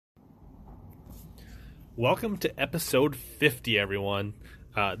Welcome to episode 50, everyone.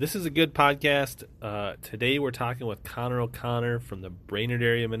 This is a good podcast. Today we're talking with Connor O'Connor from the Brainerd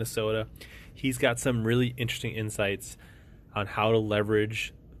area, Minnesota. He's got some really interesting insights on how to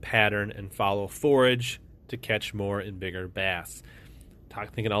leverage pattern and follow forage to catch more and bigger bass.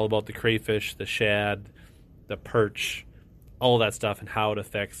 Thinking all about the crayfish, the shad, the perch, all of that stuff, and how it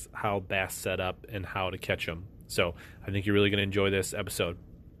affects how bass set up and how to catch them. So I think you're really going to enjoy this episode.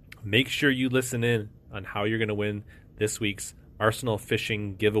 Make sure you listen in on how you're going to win this week's Arsenal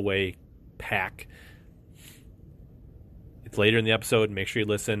Fishing giveaway pack. It's later in the episode. Make sure you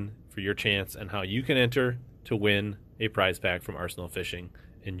listen for your chance and how you can enter to win a prize pack from Arsenal Fishing.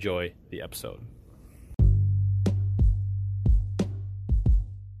 Enjoy the episode.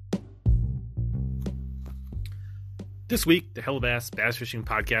 This week, the Hellabass Bass Fishing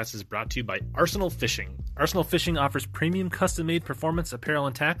Podcast is brought to you by Arsenal Fishing. Arsenal Fishing offers premium custom-made performance apparel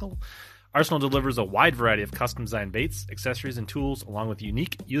and tackle. Arsenal delivers a wide variety of custom-designed baits, accessories, and tools, along with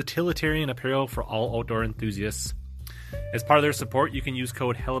unique utilitarian apparel for all outdoor enthusiasts. As part of their support, you can use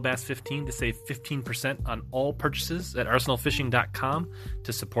code HELLABASS15 to save 15% on all purchases at arsenalfishing.com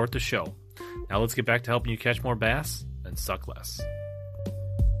to support the show. Now let's get back to helping you catch more bass and suck less.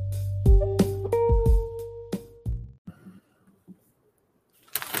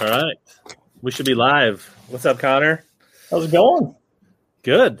 All right. We should be live. What's up, Connor? How's it going?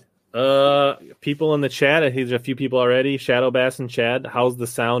 Good. People in the chat, I think there's a few people already. Shadow Bass and Chad. How's the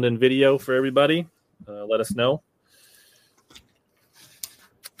sound and video for everybody? Let us know.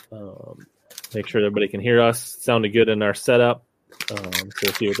 Make sure everybody can hear us. Sounded good in our setup. So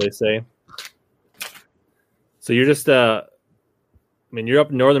we'll see what they say. So you're just, you're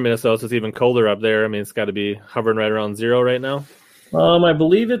up in northern Minnesota, so it's even colder up there. I mean, it's got to be hovering right around zero right now. I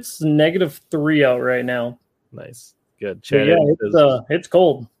believe it's -3 out right now. Nice, good. Chad, it's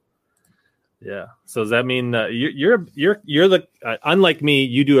cold. Yeah. So does that mean you're the unlike me?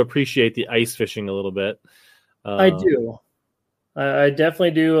 You do appreciate the ice fishing a little bit. I do. I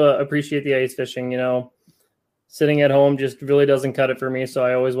definitely do appreciate the ice fishing. You know, sitting at home just really doesn't cut it for me. So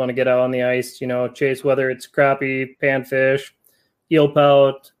I always want to get out on the ice. You know, chase whether it's crappie, panfish, eel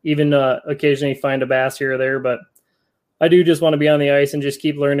pout, even occasionally find a bass here or there, but I do just want to be on the ice and just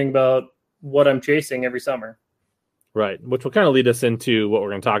keep learning about what I'm chasing every summer. Right, which will kind of lead us into what we're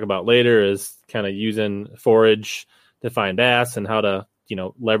going to talk about later is kind of using forage to find bass and how to,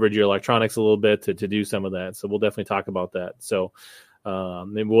 leverage your electronics a little bit to do some of that. So we'll definitely talk about that. So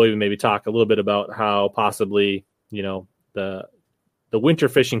maybe we'll even talk a little bit about how possibly, the winter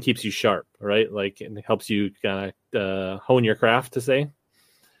fishing keeps you sharp, right? Like it helps you kind of hone your craft, to say.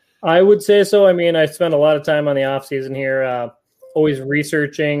 I would say so. I mean, I spend a lot of time on the off season here, always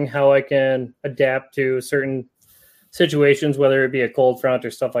researching how I can adapt to certain situations, whether it be a cold front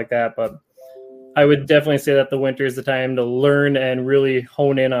or stuff like that. But I would definitely say that the winter is the time to learn and really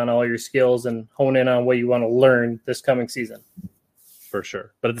hone in on all your skills and hone in on what you want to learn this coming season. For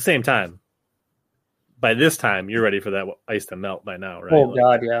sure. But at the same time, by this time, you're ready for that ice to melt by now, right? Oh,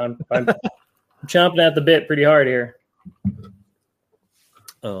 God, yeah. I'm chomping at the bit pretty hard here.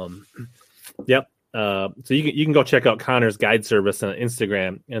 Yep. So you can go check out Connor's guide service on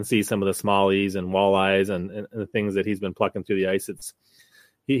Instagram and see some of the smallies and walleyes and the things that he's been plucking through the ice.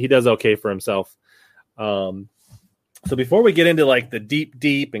 He does okay for himself. So before we get into like the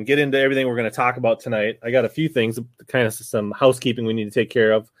deep and get into everything we're going to talk about tonight, I got a few things, kind of some housekeeping we need to take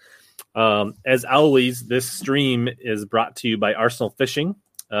care of. As always, this stream is brought to you by Arsenal Fishing.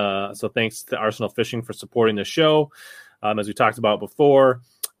 So thanks to Arsenal Fishing for supporting the show. As we talked about before,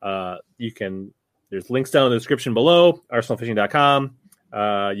 there's links down in the description below, arsenalfishing.com.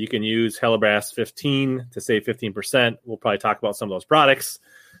 You can use HELLABASS15 to save 15%. We'll probably talk about some of those products,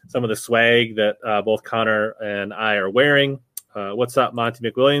 some of the swag that both Connor and I are wearing. What's up, Monty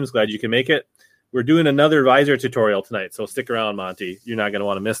McWilliams? Glad you can make it. We're doing another visor tutorial tonight, so stick around, Monty. You're not going to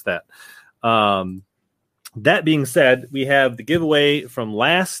want to miss that. That being said, we have the giveaway from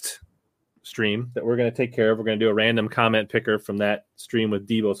last stream that we're going to take care of. We're going to do a random comment picker from that stream with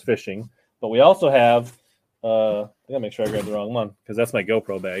Debo's Fishing. But we also have, I got to make sure I grabbed the wrong one because that's my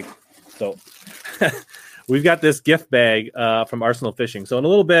GoPro bag. So we've got this gift bag from Arsenal Fishing. So in a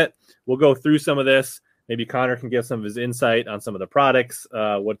little bit, we'll go through some of this. Maybe Connor can give some of his insight on some of the products,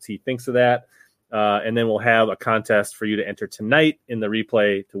 what he thinks of that. And then we'll have a contest for you to enter tonight in the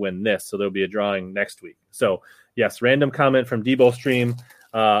replay to win this. So there'll be a drawing next week. So yes, random comment from Debo Stream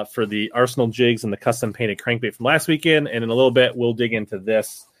for the Arsenal jigs and the custom painted crankbait from last weekend. And in a little bit, we'll dig into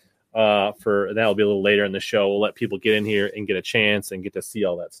this. That'll be a little later in the show. We'll let people get in here and get a chance and get to see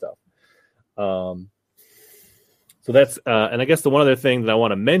all that stuff. So that's, and I guess the one other thing that I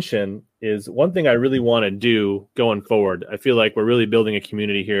want to mention is one thing I really want to do going forward. I feel like we're really building a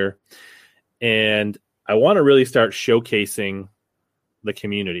community here, and I want to really start showcasing the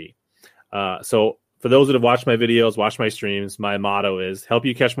community. So for those that have watched my videos, watched my streams, my motto is help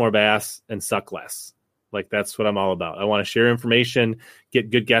you catch more bass and suck less. Like, that's what I'm all about. I want to share information,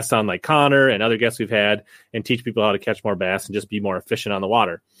 get good guests on like Connor and other guests we've had, and teach people how to catch more bass and just be more efficient on the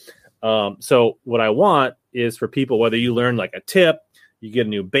water. So what I want is for people, whether you learn like a tip, you get a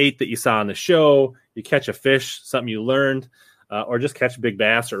new bait that you saw on the show, you catch a fish, something you learned, or just catch a big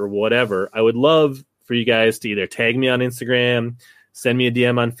bass or whatever, I would love for you guys to either tag me on Instagram, send me a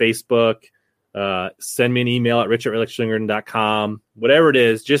DM on Facebook, send me an email at rich@relicschwingerdon.com, whatever it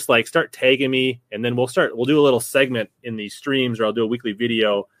is, just like start tagging me, and then we'll do a little segment in these streams, or I'll do a weekly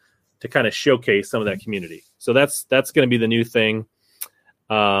video to kind of showcase some of that community. So that's going to be the new thing.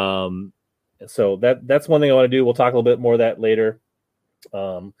 So that's one thing I want to do. We'll talk a little bit more of that later.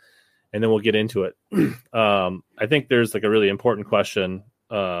 And then we'll get into it. I think there's like a really important question.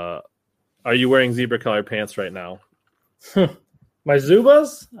 Are you wearing zebra colored pants right now? My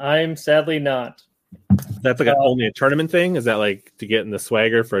Zubas? I'm sadly not. That's like only a tournament thing? Is that like to get in the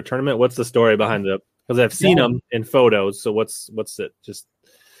swagger for a tournament? What's the story behind it? Because I've seen them in photos. So what's it? Just,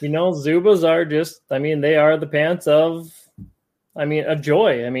 Zubas are just, they are the pants of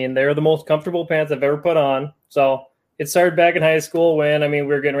joy. They're the most comfortable pants I've ever put on. So it started back in high school when, we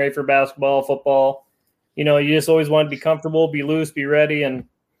were getting ready for basketball, football. You just always wanted to be comfortable, be loose, be ready. And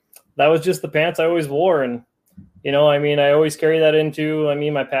that was just the pants I always wore. And, I always carry that into,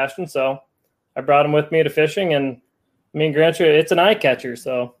 my passion. So I brought them with me to fishing. And, granted, it's an eye catcher.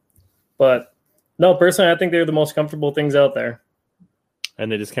 So, but no, personally, I think they're the most comfortable things out there.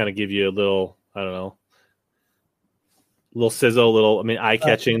 And they just kind of give you a little, I don't know, little sizzle, eye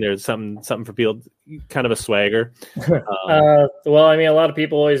catching. There's something for people, kind of a swagger. A lot of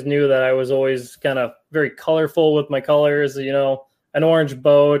people always knew that I was always kind of very colorful with my colors, an orange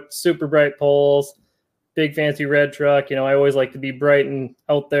boat, super bright poles, big fancy red truck. I always like to be bright and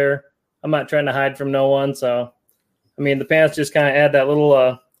out there. I'm not trying to hide from no one. So, the pants just kind of add that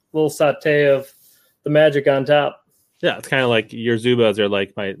little saute of the magic on top. Yeah. It's kind of like your Zubas are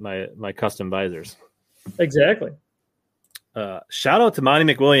like my custom visors. Exactly. Shout out to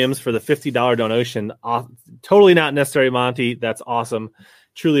Monty McWilliams for the $50 donation. Totally not necessary, Monty. That's awesome.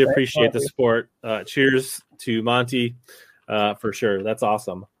 Truly appreciate the support. Cheers to Monty, for sure. That's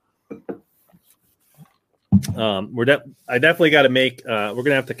awesome. I definitely got to make. We're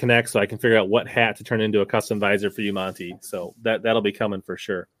gonna have to connect so I can figure out what hat to turn into a custom visor for you, Monty. So that'll be coming for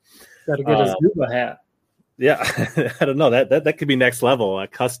sure. Got to get a Zuba hat. Yeah, I don't know, that could be next level. A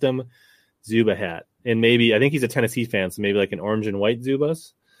custom Zuba hat. And maybe, I think he's a Tennessee fan, so maybe like an orange and white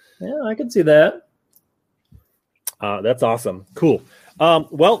Zubas. Yeah, I can see that. That's awesome. Cool.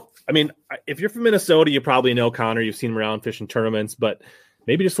 If you're from Minnesota, you probably know Connor. You've seen him around fishing tournaments, but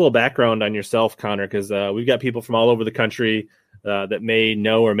maybe just a little background on yourself, Connor, because we've got people from all over the country that may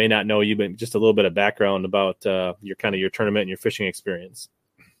know or may not know you, but just a little bit of background about your tournament and your fishing experience.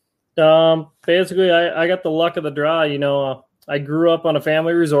 Basically, I got the luck of the draw. I grew up on a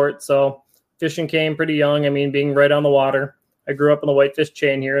family resort, so fishing came pretty young. Being right on the water. I grew up on the whitefish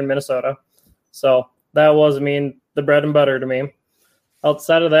chain here in Minnesota. So that was, the bread and butter to me.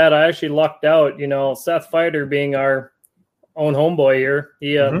 Outside of that, I actually lucked out. Seth Fighter being our own homeboy here,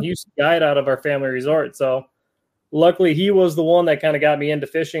 he used to guide out of our family resort. So luckily, he was the one that kind of got me into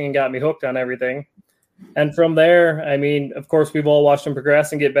fishing and got me hooked on everything. And from there, of course, we've all watched him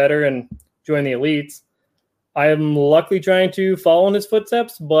progress and get better and join the elites. I'm luckily trying to follow in his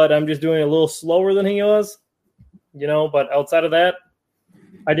footsteps, but I'm just doing it a little slower than he was, but outside of that,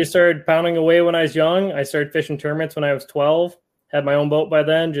 I just started pounding away when I was young. I started fishing tournaments when I was 12, had my own boat by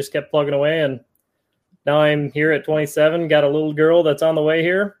then, just kept plugging away. And now I'm here at 27, got a little girl that's on the way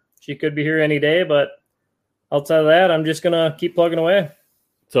here. She could be here any day, but outside of that, I'm just going to keep plugging away.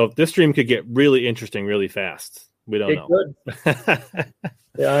 So this stream could get really interesting really fast. We don't know. Could.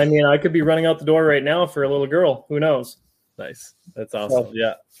 Yeah, I could be running out the door right now for a little girl. Who knows? Nice. That's awesome. So,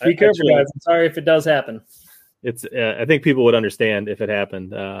 yeah. Be careful, guys. I'm sorry if it does happen. It's. I think people would understand if it happened.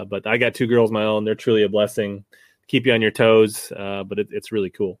 But I got two girls of my own. They're truly a blessing. Keep you on your toes. But it's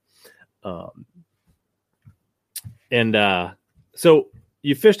really cool. So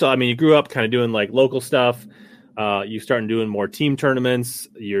you fished. You grew up kind of doing like local stuff. You started doing more team tournaments.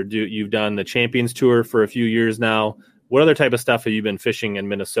 You've done the Champions Tour for a few years now. What other type of stuff have you been fishing in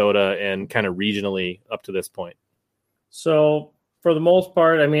Minnesota and kind of regionally up to this point? So for the most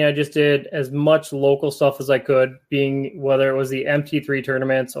part, I just did as much local stuff as I could, being whether it was the MT3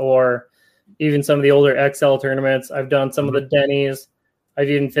 tournaments or even some of the older XL tournaments. I've done some of the Denny's. I've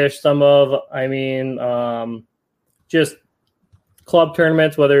even fished some of, just club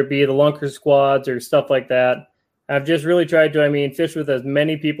tournaments, whether it be the Lunker squads or stuff like that. I've just really tried to, fish with as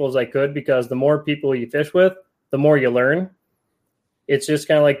many people as I could, because the more people you fish with, the more you learn. It's just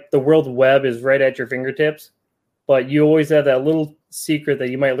kind of like the world web is right at your fingertips, but you always have that little secret that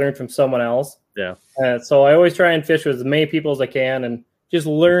you might learn from someone else. Yeah. So I always try and fish with as many people as I can and just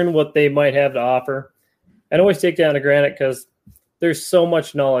learn what they might have to offer. And always take down to granite, because there's so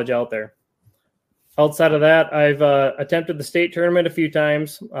much knowledge out there. Outside of that, I've attempted the state tournament a few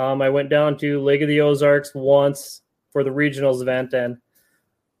times. I went down to Lake of the Ozarks once for the regionals event, and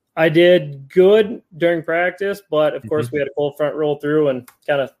I did good during practice, but of course we had a cold front roll through and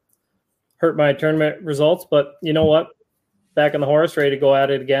kind of hurt my tournament results. But you know what? Back on the horse, ready to go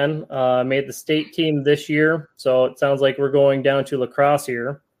at it again. Made the state team this year, so it sounds like we're going down to La Crosse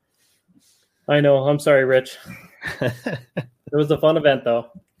here. I know. I'm sorry, Rich. It was a fun event, though.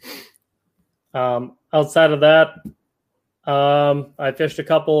 Outside of that, I fished a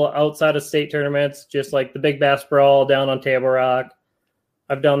couple outside of state tournaments, just like the Big Bass Brawl down on Table Rock.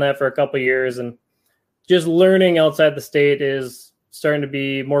 I've done that for a couple of years, and just learning outside the state is starting to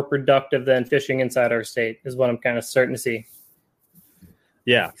be more productive than fishing inside our state, is what I'm kind of starting to see.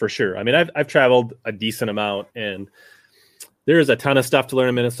 Yeah, for sure. I've traveled a decent amount, and there is a ton of stuff to learn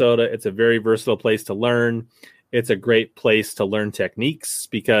in Minnesota. It's a very versatile place to learn. It's a great place to learn techniques,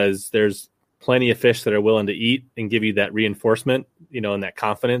 because there's plenty of fish that are willing to eat and give you that reinforcement, and that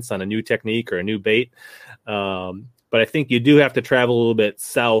confidence on a new technique or a new bait. But I think you do have to travel a little bit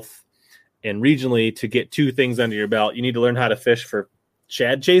south and regionally to get two things under your belt. You need to learn how to fish for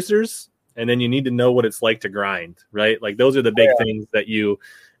shad chasers, and then you need to know what it's like to grind, right? Like those are the big things that you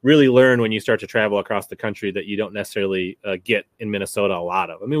really learn when you start to travel across the country that you don't necessarily get in Minnesota a lot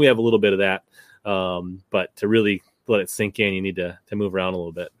of. We have a little bit of that, but to really let it sink in, you need to move around a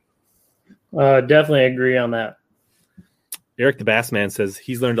little bit. Definitely agree on that. Eric the Bassman says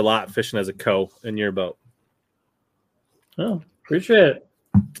he's learned a lot fishing as a co in your boat. Oh, appreciate it.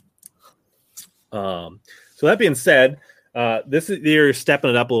 So that being said, you're stepping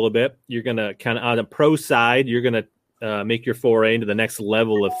it up a little bit. You're going to kind of on the pro side, you're going to make your foray into the next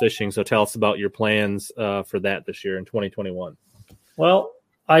level of fishing. So tell us about your plans for that this year in 2021. Well,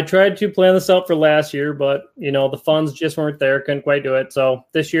 I tried to plan this out for last year, but the funds just weren't there. Couldn't quite do it. So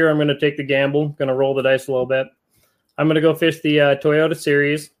this year I'm going to take the gamble. Going to roll the dice a little bit. I'm going to go fish the Toyota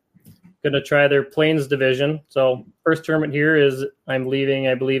Series. Going to try their Plains division. So first tournament here is I'm leaving,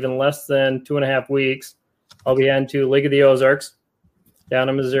 I believe, in less than 2.5 weeks. I'll be heading to Lake of the Ozarks down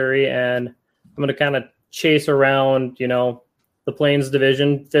in Missouri, and I'm going to kind of chase around, the Plains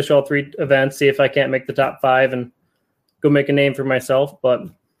division, fish all 3 events, see if I can't make the top 5 and go make a name for myself. But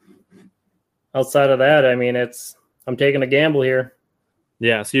outside of that, I'm taking a gamble here.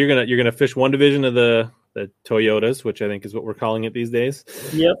 Yeah, so you're gonna fish one division of the Toyotas, which I think is what we're calling it these days.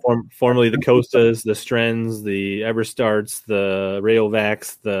 Yep. Formerly the Costas, the Strens, the Everstarts, the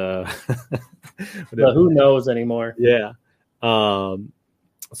Rayovacs, the who knows anymore. Yeah. So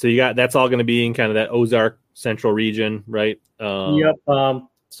that's all going to be in kind of that Ozark Central region, right? Yep.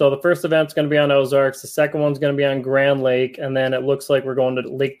 So the first event's going to be on Ozarks. The second one's going to be on Grand Lake, and then it looks like we're going to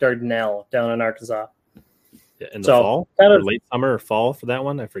Lake Dardanelle down in Arkansas. Yeah, in the fall, or late summer or fall for that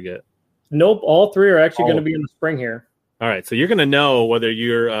one, I forget. Nope, all 3 are actually going to be in the spring here. All right, so you're going to know whether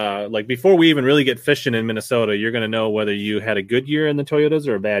you're before we even really get fishing in Minnesota, you're going to know whether you had a good year in the Toyotas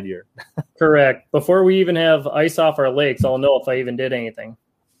or a bad year. Correct. Before we even have ice off our lakes, I'll know if I even did anything.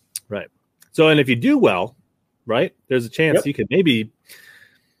 Right. So, and if you do well, right, there's a chance you could maybe,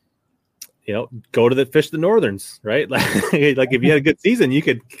 go to fish the Northerns, right? Like if you had a good season, you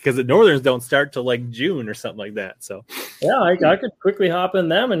could, because the Northerns don't start till like June or something like that. So, yeah, I could quickly hop in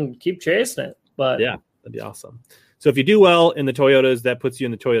them and keep chasing it. But yeah, that'd be awesome. So if you do well in the Toyotas, that puts you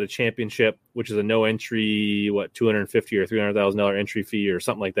in the Toyota Championship, which is a no entry, $250,000 or $300,000 entry fee or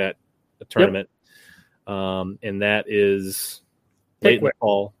something like that, a tournament. Yep. And that is late in the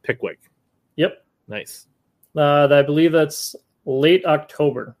fall, Pickwick. Yep. Nice. I believe that's late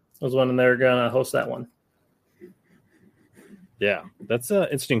October was when they're going to host that one. Yeah, that's an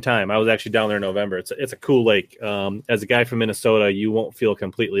interesting time. I was actually down there in November. It's a cool lake. As a guy from Minnesota, you won't feel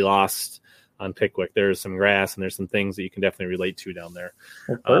completely lost on Pickwick. There's some grass and there's some things that you can definitely relate to down there.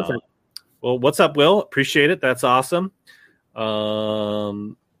 Well, perfect. Well, what's up, Will? Appreciate it. That's awesome.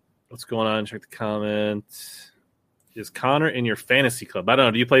 What's going on? Check the comment. Is Connor in your fantasy club? I don't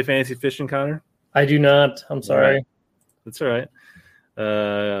know. Do you play fantasy fishing, Connor? I do not. I'm sorry. That's all right.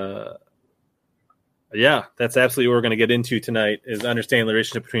 Yeah, that's absolutely what we're going to get into tonight is understanding the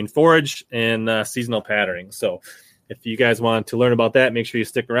relationship between forage and seasonal patterning. So if you guys want to learn about that, make sure you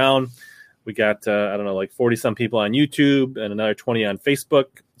stick around. We got, like 40 some people on YouTube and another 20 on Facebook.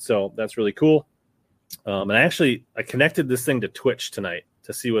 So that's really cool. And I connected this thing to Twitch tonight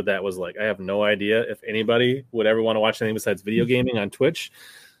to see what that was like. I have no idea if anybody would ever want to watch anything besides video gaming on Twitch,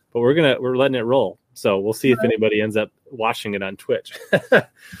 but we're letting it roll. So we'll see if anybody ends up watching it on Twitch.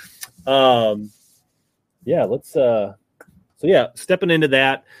 Stepping into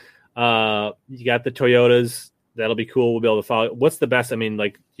that. You got the Toyotas. That'll be cool. We'll be able to follow. What's the best? I mean,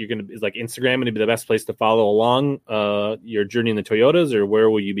 is Instagram going to be the best place to follow along your journey in the Toyotas, or where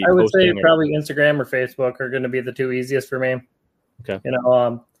will you be? I would say probably Instagram or Facebook are going to be the two easiest for me. Okay.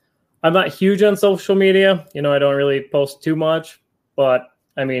 I'm not huge on social media. I don't really post too much, but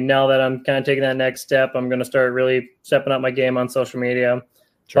I mean, now that I'm kind of taking that next step, I'm going to start really stepping up my game on social media.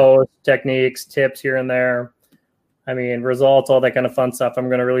 Sure. Posts, techniques, tips here and there. I mean, results, all that kind of fun stuff. I'm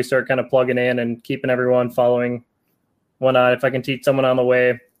going to really start kind of plugging in and keeping everyone following whatnot. If I can teach someone on the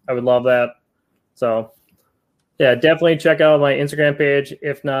way, I would love that. So, yeah, definitely check out my Instagram page.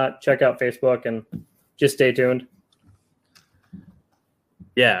 If not, check out Facebook and just stay tuned.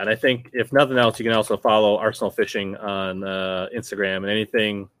 Yeah, and I think if nothing else, you can also follow Arsenal Fishing on Instagram, and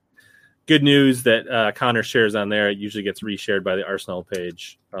anything good news that Connor shares on there, it usually gets reshared by the Arsenal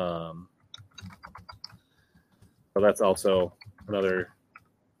page. So that's also another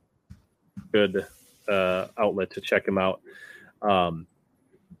good outlet to check him out.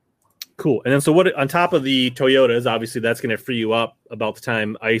 Cool. And then so what on top of the Toyotas, obviously that's going to free you up about the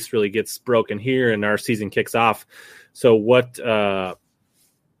time ice really gets broken here and our season kicks off. So what are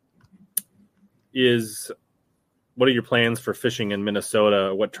your plans for fishing in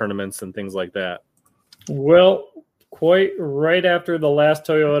Minnesota? What tournaments and things like that? Well, quite right after the last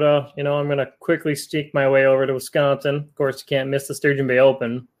Toyota, I'm going to quickly sneak my way over to Wisconsin. Of course, you can't miss the Sturgeon Bay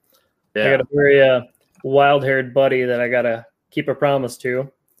Open. Yeah. I got a very wild-haired buddy that I got to keep a promise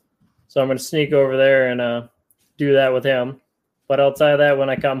to. So I'm going to sneak over there and do that with him. But outside of that, when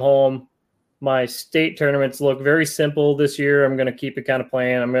I come home, my state tournaments look very simple this year. I'm going to keep it kind of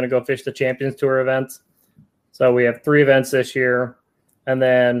plain. I'm going to go fish the Champions Tour events. So we have 3 events this year. And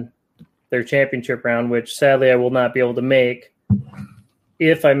then their championship round, which sadly I will not be able to make.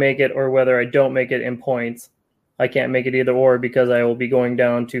 If I make it or whether I don't make it in points, I can't make it either or because I will be going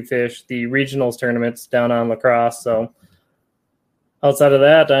down to fish the regionals tournaments down on La Crosse. So outside of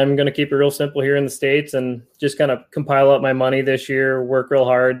that, I'm going to keep it real simple here in the States and just kind of compile up my money this year, work real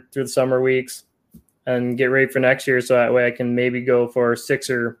hard through the summer weeks, and get ready for next year so that way I can maybe go for 6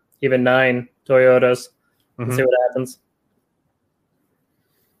 or even 9 Toyotas and see what happens.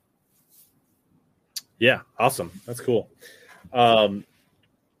 Yeah, awesome. That's cool. Who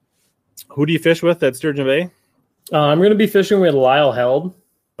do you fish with at Sturgeon Bay? I'm going to be fishing with Lyle Held.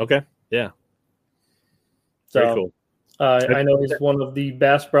 Okay, yeah. So, very cool. I know he's one of the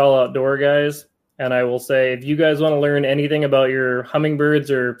Bass Brawl outdoor guys, and I will say if you guys want to learn anything about your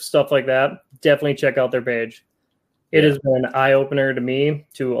hummingbirds or stuff like that, definitely check out their page. It has been an eye-opener to me,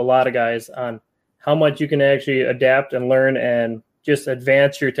 to a lot of guys, on how much you can actually adapt and learn and just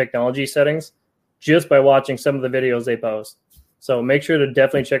advance your technology settings just by watching some of the videos they post. So make sure to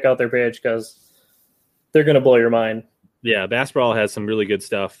definitely check out their page because they're going to blow your mind. Yeah, Bass Brawl has some really good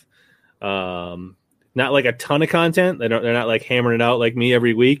stuff. Not like a ton of content. They're not like hammering it out like me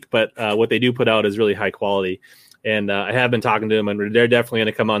every week, but what they do put out is really high quality. And I have been talking to them, and they're definitely going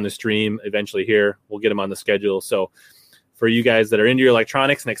to come on the stream eventually here. We'll get them on the schedule. So for you guys that are into your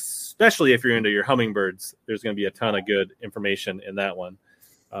electronics, and especially if you're into your hummingbirds, there's going to be a ton of good information in that one.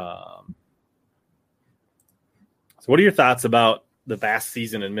 So what are your thoughts about the bass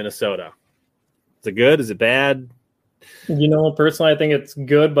season in Minnesota? Is it good? Is it bad? Personally, I think it's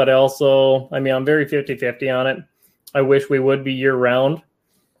good, but also, I'm very 50-50 on it. I wish we would be year-round,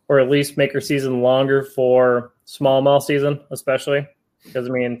 or at least make our season longer for smallmouth season, especially. Because,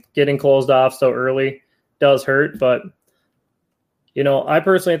 getting closed off so early does hurt. But, I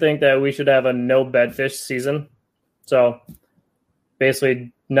personally think that we should have a no bedfish season. So,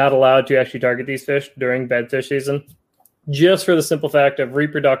 basically not allowed to actually target these fish during bedfish season, just for the simple fact of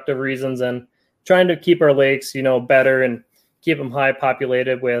reproductive reasons and trying to keep our lakes, better and keep them high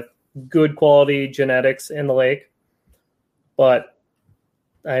populated with good quality genetics in the lake. But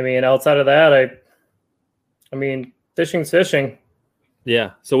outside of that, fishing's fishing.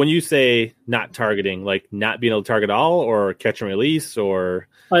 Yeah. So when you say not targeting, like not being able to target all or catch and release, or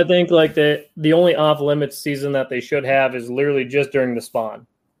I think like the only off limits season that they should have is literally just during the spawn.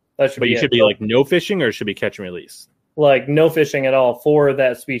 That should but be you should be like no fishing, or should be catch and release? Like no fishing at all for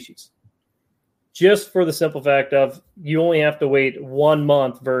that species. just for the simple fact of you only have to wait 1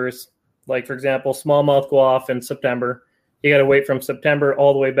 month versus, like, for example, smallmouth go off in September. You got to wait from September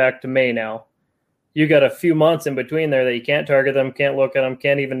all the way back to May now. You got a few months in between there that you can't target them, can't look at them,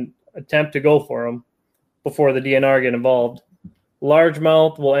 can't even attempt to go for them before the DNR get involved.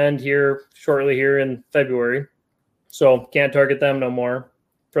 Largemouth will end here shortly here in February, so can't target them no more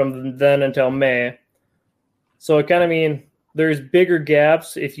from then until May. So it kind of mean there's bigger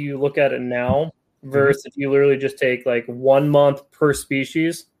gaps if you look at it now versus if you literally just take like 1 month per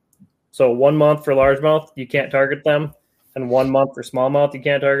species. So 1 month for largemouth, you can't target them, and 1 month for smallmouth, you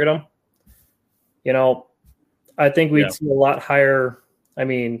can't target them. You know, I think we'd see a lot higher,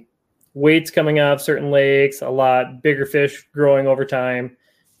 weights coming out of certain lakes, a lot bigger fish growing over time.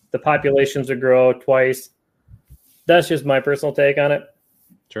 The populations would grow twice. That's just my personal take on it.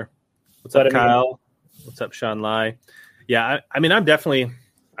 Sure. What's up, Kyle? What's up, Sean Lai? Yeah, I'm definitely,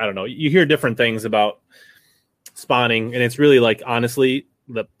 I don't know. You hear different things about spawning, and it's really like, honestly,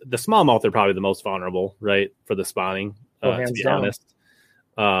 the smallmouth are probably the most vulnerable, right, for the spawning, to be honest.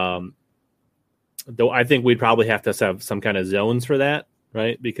 Though I think we'd probably have to have some kind of zones for that,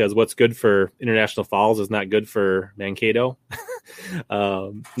 right? Because what's good for International Falls is not good for Mankato.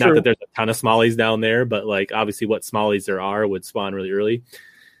 Not that there's a ton of smallies down there, but like obviously what smallies there are would spawn really early.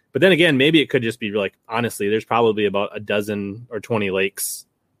 But then again, maybe it could just be like, honestly, there's probably about a dozen or 20 lakes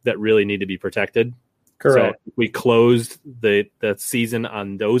that really need to be protected. Correct. So if we closed the season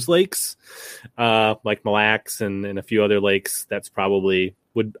on those lakes, like Mille Lacs and a few other lakes, that's probably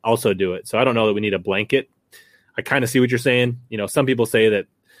would also do it. So I don't know that we need a blanket. I kind of see what you're saying. You know, some people say that,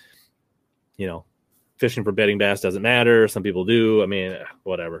 you know, fishing for bedding bass doesn't matter. Some people do. I mean,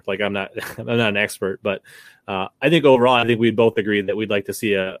 whatever. Like I'm not an expert, but I think overall, I think we'd both agree that we'd like to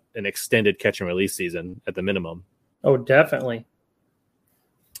see an extended catch and release season at the minimum. Oh, definitely.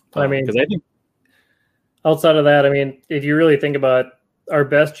 Because I think outside of that, if you really think about it, our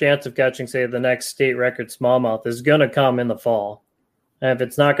best chance of catching, say, the next state record smallmouth is going to come in the fall. And if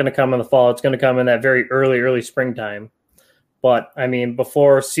it's not going to come in the fall, it's going to come in that very early springtime. But,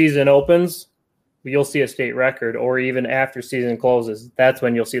 before season opens, you'll see a state record, or even after season closes, that's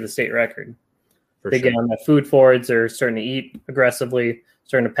when you'll see the state record. They get on the food forage, they're starting to eat aggressively,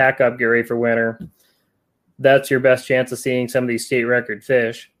 starting to pack up, get ready for winter. That's your best chance of seeing some of these state record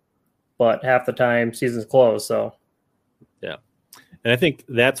fish. But half the time, season's closed, so. Yeah. And I think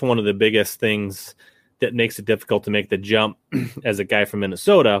that's one of the biggest things that makes it difficult to make the jump as a guy from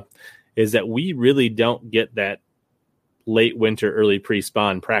Minnesota is that we really don't get that late winter, early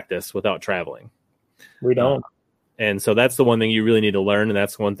pre-spawn practice without traveling. We don't. And so that's the one thing you really need to learn. And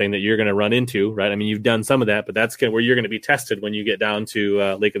that's one thing that you're going to run into, right? You've done some of that, but that's where you're going to be tested when you get down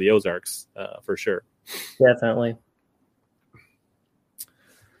to Lake of the Ozarks, for sure. Definitely.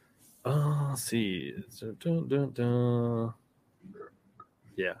 Let's see.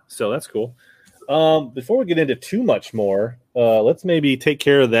 Yeah, so that's cool. Before we get into too much more, let's maybe take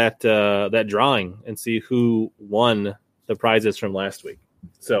care of that drawing and see who won the prizes from last week.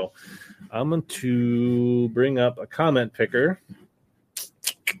 So I'm going to bring up a comment picker.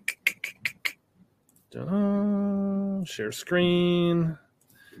 Share screen.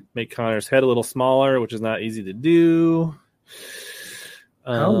 Make Connor's head a little smaller, which is not easy to do.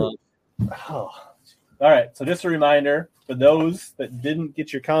 All right, so just a reminder for those that didn't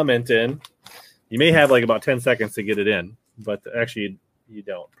get your comment in, you may have like about 10 seconds to get it in, but actually you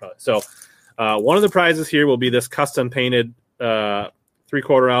don't probably. So one of the prizes here will be this custom painted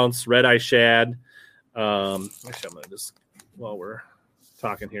 3/4 ounce red eye shad. Actually, I'm going to just, while we're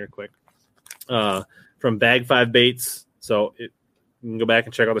talking here quick, from Bag 5 Baits. So you can go back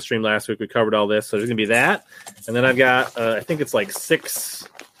and check out the stream last week. We covered all this. So there's going to be that. And then I've got, I think it's like 6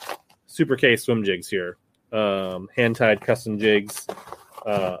 Super K swim jigs here, hand-tied custom jigs.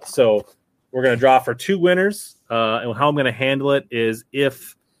 So we're going to draw for 2 winners. And how I'm going to handle it is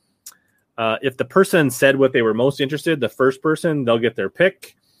if the person said what they were most interested, the first person, they'll get their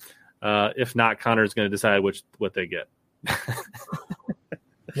pick. If not, Connor's going to decide what they get.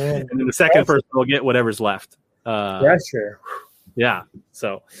 Man, and then the second person will get whatever's left. Pressure. Yeah.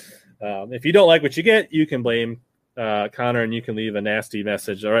 So if you don't like what you get, you can blame Connor and you can leave a nasty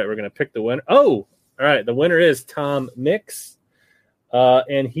message. All right, we're going to pick the winner. Oh, all right. The winner is Tom Mix.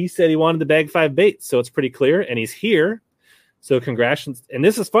 And he said he wanted the Bag 5 Baits. So it's pretty clear. And he's here. So congrats. And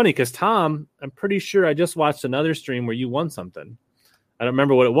this is funny because Tom, I'm pretty sure I just watched another stream where you won something. I don't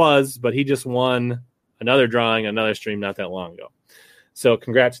remember what it was, but he just won another drawing, another stream not that long ago. So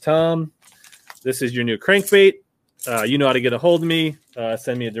congrats, Tom. This is your new crankbait. You know how to get a hold of me.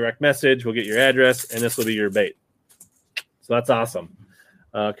 Send me a direct message. We'll get your address, and this will be your bait. So that's awesome.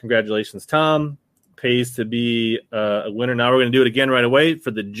 Congratulations, Tom. pays to be a winner. Now we're going to do it again right away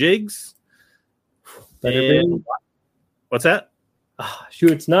for the jigs. What's that?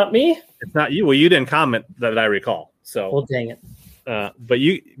 Shoot, it's not me. It's not you. Well, you didn't comment that I recall. So, well, dang it. But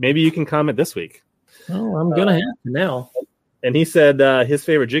maybe you can comment this week. Oh, I'm gonna have to now. And he said his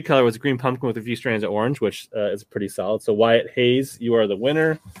favorite jig color was green pumpkin with a few strands of orange, which is pretty solid. So Wyatt Hayes, you are the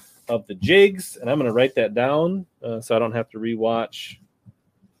winner of the jigs, and I'm going to write that down so I don't have to rewatch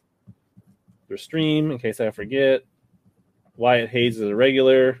their stream in case I forget. Wyatt Hayes is a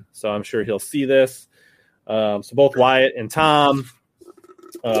regular, so I'm sure he'll see this. So both Wyatt and Tom,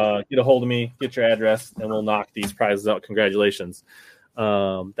 get a hold of me, get your address, and we'll knock these prizes out. Congratulations.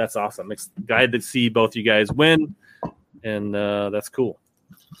 That's awesome. Glad to see both you guys win, and that's cool.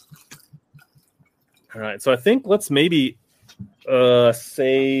 All right, so I think let's maybe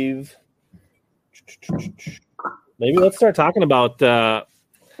save. Maybe let's start talking about this.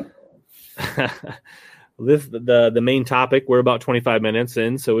 The main topic. We're about 25 minutes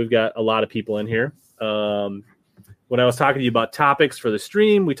in, so we've got a lot of people in here. When I was talking to you about topics for the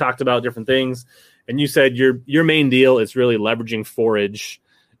stream, we talked about different things, and you said your main deal is really leveraging forage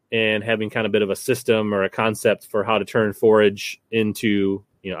and having kind of a bit of a system or a concept for how to turn forage into,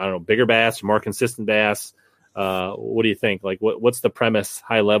 bigger bass, more consistent bass. What do you think? Like, what's the premise,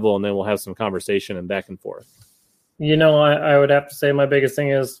 high level, and then we'll have some conversation and back and forth. I would have to say my biggest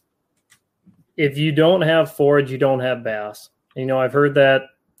thing is if you don't have forage, you don't have bass. I've heard that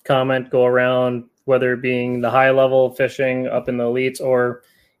comment go around, whether it being the high level fishing up in the elites or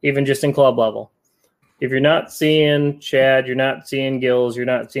even just in club level. If you're not seeing shad, you're not seeing gills, you're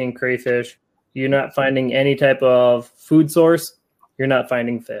not seeing crayfish, you're not finding any type of food source, you're not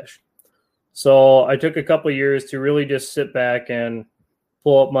finding fish. So I took a couple of years to really just sit back and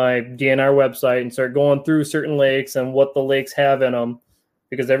pull up my DNR website and start going through certain lakes and what the lakes have in them,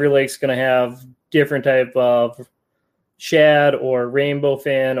 because every lake's going to have different type of shad or rainbow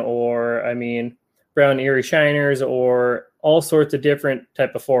fin or, brown Erie shiners or all sorts of different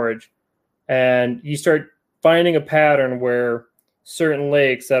type of forage. And you start finding a pattern where certain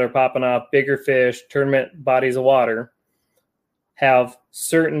lakes that are popping off bigger fish, tournament bodies of water, have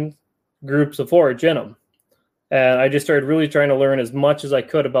certain groups of forage in them. And I just started really trying to learn as much as I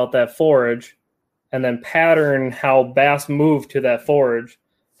could about that forage and then pattern how bass move to that forage.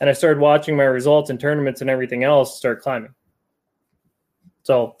 And I started watching my results in tournaments and everything else start climbing.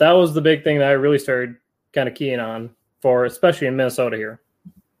 So that was the big thing that I really started kind of keying on for, especially in Minnesota here.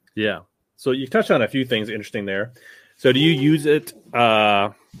 Yeah. So you touched on a few things interesting there. So do you use it?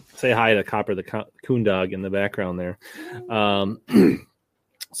 Say hi to Copper, the coon dog in the background there.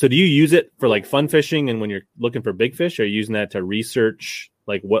 So do you use it for like fun fishing and when you're looking for big fish? Are you using that to research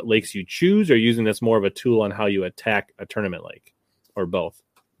like what lakes you choose, or using this more of a tool on how you attack a tournament lake, or both?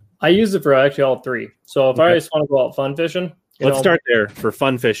 I use it for actually all three. So if I just want to go out fun fishing. Let's start there for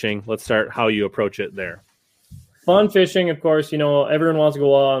fun fishing. Let's start how you approach it there. Fun fishing, of course, everyone wants to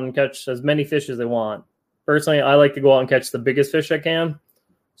go out and catch as many fish as they want. Personally, I like to go out and catch the biggest fish I can.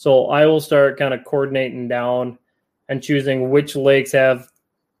 So I will start kind of coordinating down and choosing which lakes have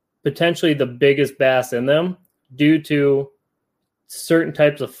potentially the biggest bass in them due to certain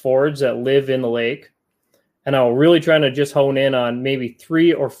types of forage that live in the lake. And I'll really try to just hone in on maybe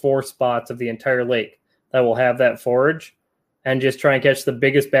 3 or 4 spots of the entire lake that will have that forage and just try and catch the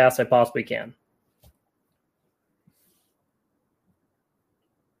biggest bass I possibly can.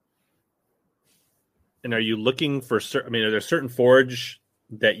 And are you looking for are there certain forage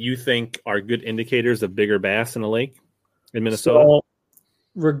that you think are good indicators of bigger bass in a lake in Minnesota? So,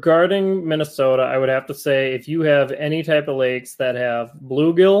 regarding Minnesota, I would have to say if you have any type of lakes that have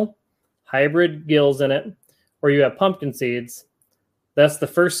bluegill, hybrid gills in it, or you have pumpkin seeds, that's the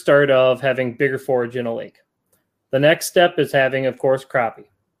first start of having bigger forage in a lake. The next step is having, of course, crappie.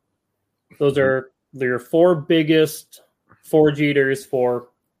 Those are your 4 biggest forage eaters for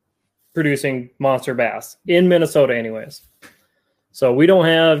producing monster bass in Minnesota anyways. So we don't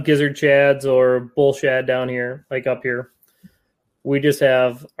have gizzard shads or bull shad down here, like up here. We just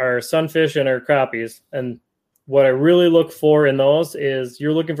have our sunfish and our crappies. And what I really look for in those is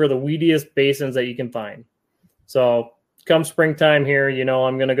you're looking for the weediest basins that you can find. So come springtime here,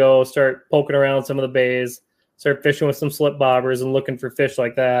 I'm going to go start poking around some of the bays, start fishing with some slip bobbers and looking for fish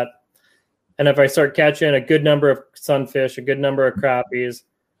like that. And if I start catching a good number of sunfish, a good number of crappies,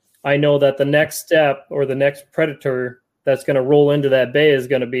 I know that the next step or the next predator that's going to roll into that bay is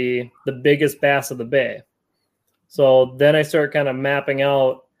going to be the biggest bass of the bay. So then I start kind of mapping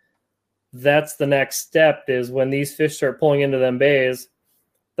out, that's the next step is when these fish start pulling into them bays,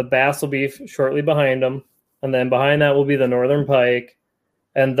 the bass will be shortly behind them. And then behind that will be the northern pike.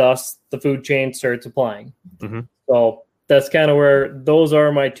 and thus the food chain starts applying. Mm-hmm. So that's kind of where those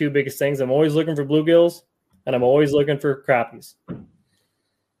are my two biggest things. I'm always looking for bluegills, and I'm always looking for crappies.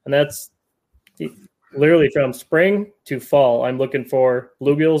 And that's literally from spring to fall. I'm looking for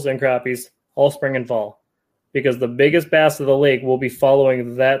bluegills and crappies all spring and fall, because the biggest bass of the lake will be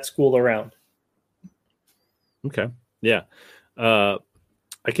following that school around. Okay. Yeah.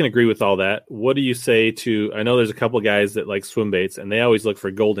 I can agree with all that. What do you say to, I know there's a couple guys that like swim baits, and they always look for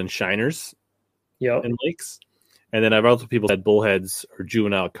golden shiners in lakes. And then I've also people said bullheads or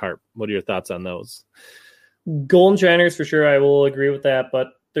juvenile carp. What are your thoughts on those? Golden shiners for sure. I will agree with that, but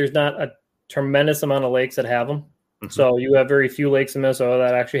there's not a tremendous amount of lakes that have them. Mm-hmm. So you have very few lakes in Minnesota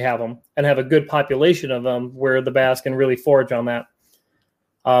that actually have them and have a good population of them where the bass can really forage on that.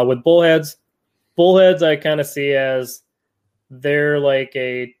 With bullheads I kind of see as they're like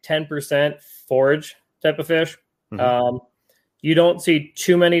a 10% forage type of fish. Mm-hmm. You don't see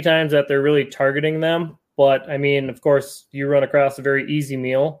too many times that they're really targeting them. But, I mean, of course, you run across a very easy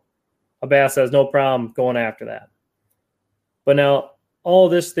meal. A bass has no problem going after that. But now, all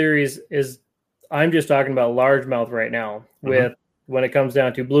this theory is I'm just talking about largemouth right now with when it comes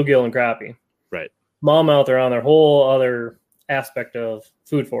down to bluegill and crappie. Right. Smallmouth are on their whole other aspect of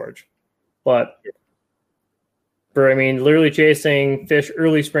food forage. But, literally chasing fish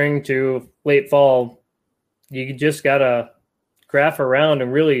early spring to late fall, you just got to graph around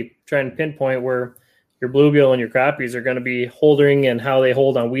and really try and pinpoint where your bluegill and your crappies are going to be holding and how they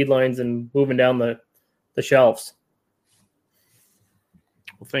hold on weed lines and moving down the shelves.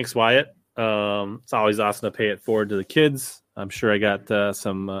 Well, thanks, Wyatt. It's always awesome to pay it forward to the kids. I'm sure I got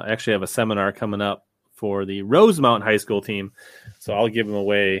actually have a seminar coming up for the Rosemount High School team. So I'll give them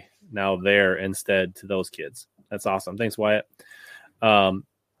away now there instead to those kids. That's awesome. Thanks, Wyatt.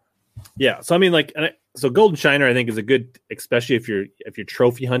 Yeah. So golden shiner, I think, is a good, especially if you're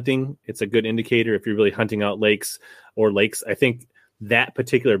trophy hunting, it's a good indicator. If you're really hunting out lakes, I think that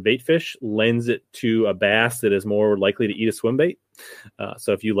particular bait fish lends it to a bass that is more likely to eat a swim bait.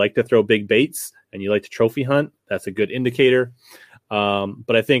 So if you like to throw big baits and you like to trophy hunt, that's a good indicator.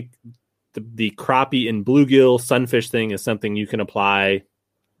 But I think the crappie and bluegill sunfish thing is something you can apply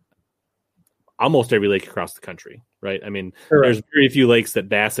almost every lake across the country, right? I mean, correct. There's very few lakes that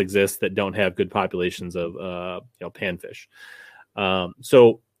bass exist that don't have good populations of panfish.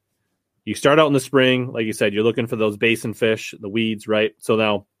 So you start out in the spring, like you said, you're looking for those basin fish, the weeds, right? So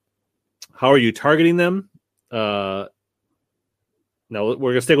now, how are you targeting them? Now we're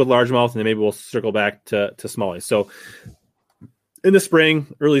gonna stick with largemouth, and then maybe we'll circle back to smallies. So in the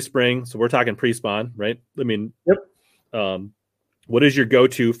spring, early spring, so we're talking pre-spawn, right? I mean, yep. What is your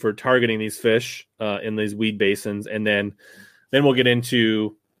go-to for targeting these fish in these weed basins? And then we'll get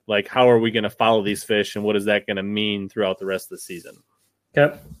into like, how are we going to follow these fish, and what is that going to mean throughout the rest of the season?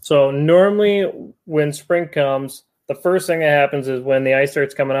 Okay. So normally when spring comes, the first thing that happens is when the ice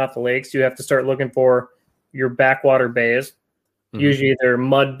starts coming off the lakes, you have to start looking for your backwater bays. Mm-hmm. Usually they're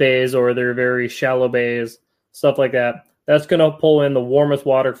mud bays or they're very shallow bays, stuff like that. That's going to pull in the warmest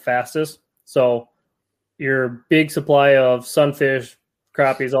water fastest. So your big supply of sunfish,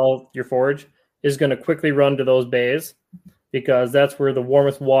 crappies, all your forage is going to quickly run to those bays because that's where the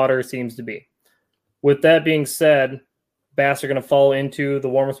warmest water seems to be. With that being said, bass are going to fall into the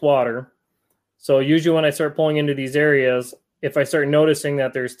warmest water. So usually when I start pulling into these areas, if I start noticing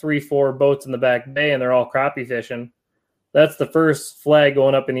that there's 3-4 boats in the back bay and they're all crappie fishing, that's the first flag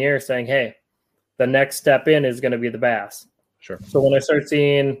going up in the air saying, hey, the next step in is going to be the bass. Sure. So when I start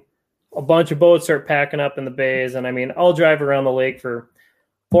seeing a bunch of boats start packing up in the bays, and I'll drive around the lake for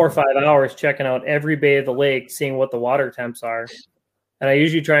 4 or 5 hours checking out every bay of the lake, seeing what the water temps are. And I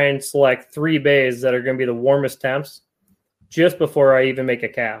usually try and select 3 bays that are going to be the warmest temps just before I even make a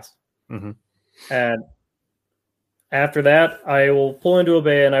cast. Mm-hmm. And after that, I will pull into a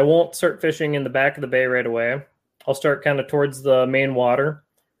bay, and I won't start fishing in the back of the bay right away. I'll start kind of towards the main water.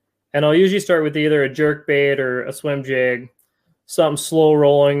 And I'll usually start with either a jerk bait or a swim jig, something slow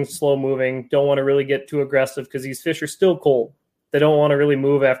rolling, slow moving. Don't want to really get too aggressive because these fish are still cold. They don't want to really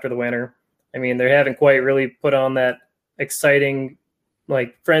move after the winter. They haven't quite really put on that exciting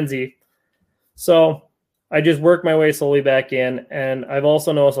frenzy. So I just work my way slowly back in. And I've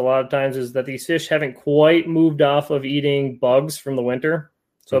also noticed a lot of times is that these fish haven't quite moved off of eating bugs from the winter.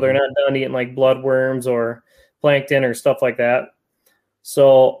 So they're not done eating like bloodworms or plankton or stuff like that.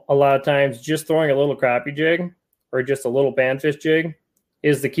 So a lot of times just throwing a little crappie jig or just a little panfish jig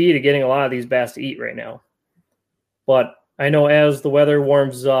is the key to getting a lot of these bass to eat right now. But I know as the weather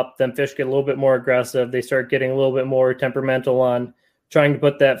warms up, then fish get a little bit more aggressive. They start getting a little bit more temperamental on trying to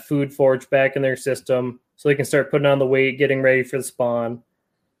put that food forage back in their system so they can start putting on the weight, getting ready for the spawn.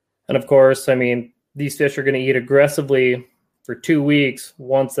 And of course, I mean, these fish are going to eat aggressively for 2 weeks.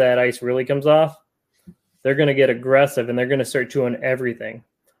 Once that ice really comes off, they're going to get aggressive and they're going to start chewing everything.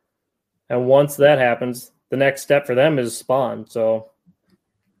 And once that happens, the next step for them is spawn. So,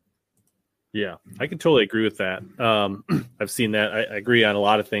 yeah, I can totally agree with that. I've seen that. I agree on a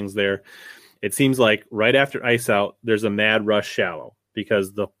lot of things there. It seems like right after ice out, there's a mad rush shallow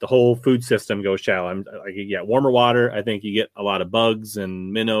because the whole food system goes shallow. You get warmer water. I think you get a lot of bugs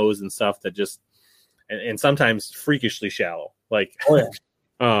and minnows and stuff that just, and sometimes freakishly shallow. Like,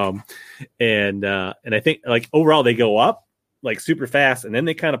 and I think like overall they go up like super fast and then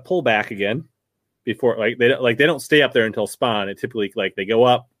they kind of pull back again before they don't stay up there until spawn. It typically like they go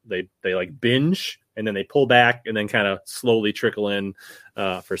up, they like binge and then they pull back and then kind of slowly trickle in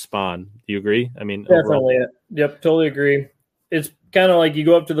for spawn. Do you agree? I mean, definitely. Overall. Yep. Totally agree. It's kind of like you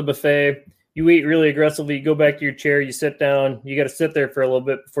go up to the buffet, you eat really aggressively, you go back to your chair, you sit down, you got to sit there for a little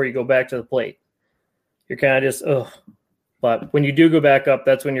bit before you go back to the plate. You're kind of just, but when you do go back up,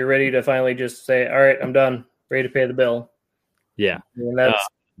 that's when you're ready to finally just say, all right, I'm done, ready to pay the bill. Yeah. And that's,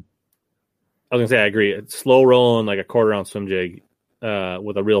 I was going to say, I agree. It's slow rolling like a quarter-ounce swim jig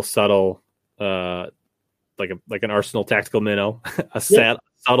with a real subtle, like an Arsenal tactical minnow,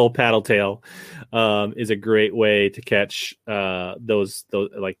 subtle paddle tail is a great way to catch those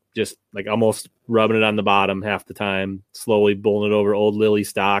like just like almost rubbing it on the bottom half the time, slowly bowling it over old lily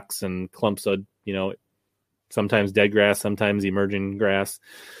stalks and clumps of, sometimes dead grass, sometimes emerging grass.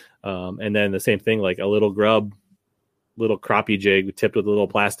 And then the same thing, like a little grub, little crappie jig tipped with a little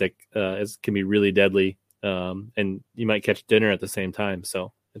plastic can be really deadly. And you might catch dinner at the same time.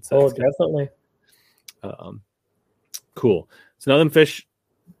 So it's definitely. Cool. So now them fish,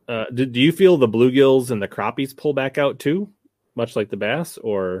 do you feel the bluegills and the crappies pull back out too, much like the bass,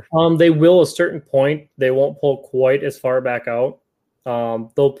 or? They will a certain point. They won't pull quite as far back out.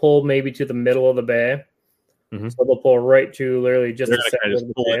 They'll pull maybe to the middle of the bay. Mm-hmm. So they'll pull right to literally just the center of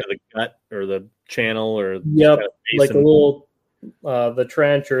the pull into the gut or the channel or like the little the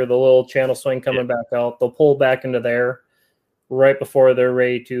trench or the little channel swing coming back out. They'll pull back into there right before they're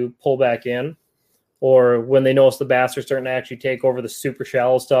ready to pull back in, or when they notice the bass are starting to actually take over the super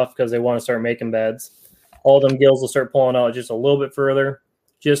shallow stuff because they want to start making beds. All them gills will start pulling out just a little bit further,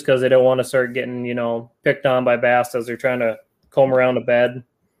 just because they don't want to start getting picked on by bass as they're trying to comb around a bed.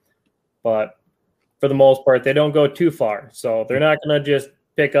 But for the most part, they don't go too far. So they're not going to just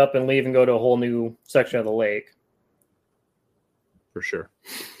pick up and leave and go to a whole new section of the lake. For sure.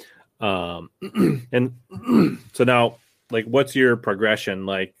 And so now, like, what's your progression?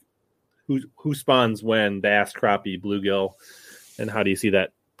 Like, who spawns when? Bass, crappie, bluegill, and how do you see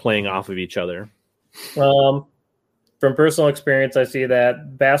that playing off of each other? From personal experience, I see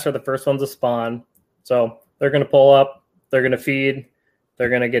that bass are the first ones to spawn. So they're going to pull up, they're going to feed, they're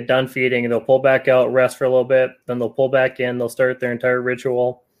going to get done feeding, and they'll pull back out, rest for a little bit, then they'll pull back in, they'll start their entire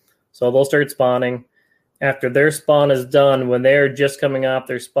ritual. So they'll start spawning. After their spawn is done, when they're just coming off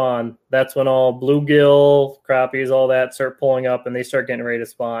their spawn, that's when all bluegill, crappies, all that start pulling up and they start getting ready to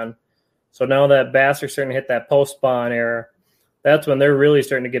spawn. So now that bass are starting to hit that post-spawn era, that's when they're really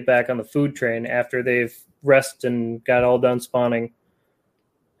starting to get back on the food train after they've rested and got all done spawning.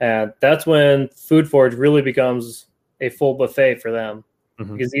 And that's when Food Forge really becomes a full buffet for them.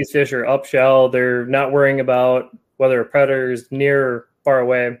 Mm-hmm. Because these fish are up shallow. They're not worrying about whether a predator is near or far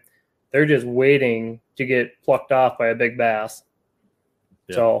away. They're just waiting to get plucked off by a big bass.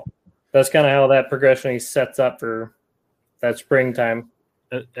 Yeah. So that's kind of how that progression sets up for that springtime.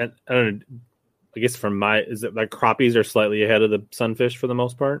 And I don't know, I guess is it like crappies are slightly ahead of the sunfish for the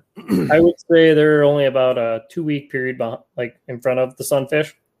most part? I would say they're only about a 2-week period like in front of the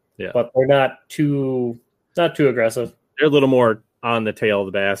sunfish. Yeah. But they're not too aggressive. They're a little more on the tail of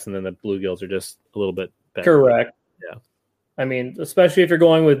the bass, and then the bluegills are just a little bit better. Correct. Yeah. I mean, especially if you're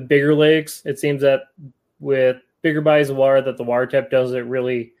going with bigger lakes, it seems that with bigger bodies of water that the water tip doesn't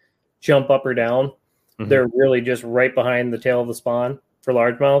really jump up or down. Mm-hmm. They're really just right behind the tail of the spawn for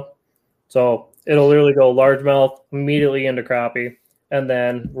largemouth. So it'll literally go largemouth immediately into crappie. And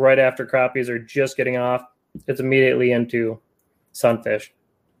then right after crappies are just getting off, it's immediately into sunfish.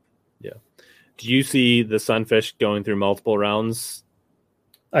 Yeah. Do you see the sunfish going through multiple rounds?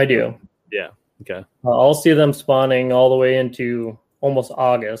 I do. Yeah. Okay. I'll see them spawning all the way into almost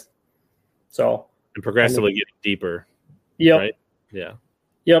August. So and progressively getting deeper. Yep. Right? Yeah.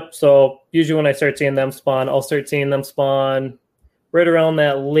 Yep. So usually when I start seeing them spawn, I'll start seeing them spawn right around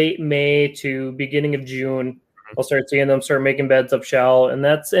that late May to beginning of June. Mm-hmm. I'll start seeing them start making beds up shallow, and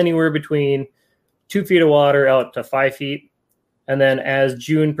that's anywhere between 2 feet of water out to 5 feet. And then as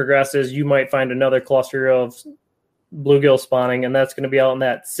June progresses, you might find another cluster of bluegill spawning, and that's going to be out in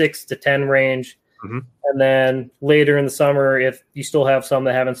that 6 to 10 range. Mm-hmm. And then later in the summer, if you still have some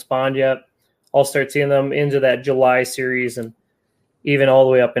that haven't spawned yet, I'll start seeing them into that July series and even all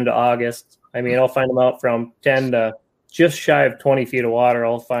the way up into August. I mean, I'll find them out from 10 to just shy of 20 feet of water.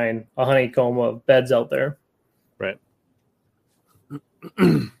 I'll find a honeycomb of beds out there. Right.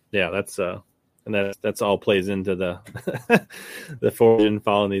 Yeah, that's and that's all plays into the the foraging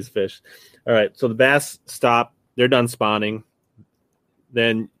following these fish. All right, so the bass stop, they're done spawning.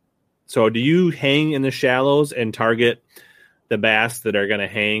 Then, so do you hang in the shallows and target the bass that are going to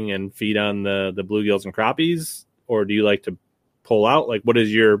hang and feed on the bluegills and crappies, or do you like to pull out? Like, what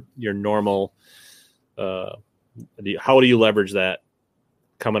is your normal? How do you leverage that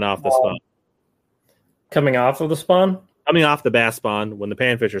coming off the spawn? Coming off of the spawn? Coming off the bass spawn, when the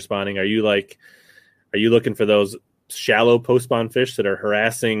panfish are spawning, are you looking for those shallow post spawn fish that are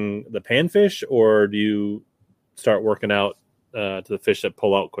harassing the panfish, or do you start working out to the fish that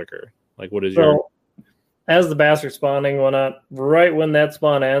pull out quicker? Like, what is as the bass are spawning, right when that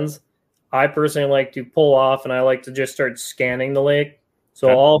spawn ends, I personally like to pull off and I like to just start scanning the lake. So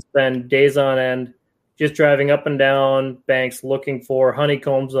okay. I'll spend days on end just driving up and down banks looking for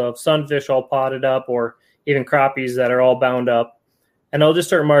honeycombs of sunfish all potted up, or even crappies that are all bound up. And I'll just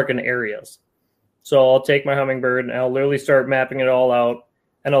start marking areas. So I'll take my Humminbird and I'll literally start mapping it all out.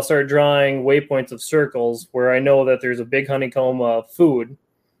 And I'll start drawing waypoints of circles where I know that there's a big honeycomb of food.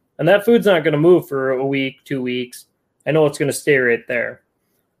 And that food's not going to move for a week, 2 weeks. I know it's going to stay right there.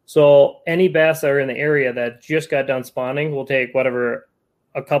 So any bass that are in the area that just got done spawning will take whatever,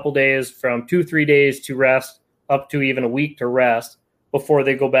 a couple days, from 2-3 days to rest up to even a week to rest before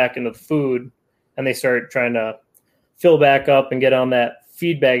they go back into the food and they start trying to fill back up and get on that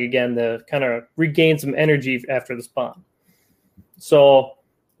feed bag again to kind of regain some energy after the spawn. So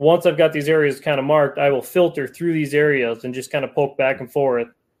once I've got these areas kind of marked, I will filter through these areas and just kind of poke back and forth.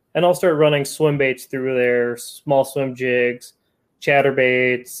 And I'll start running swim baits through there, small swim jigs,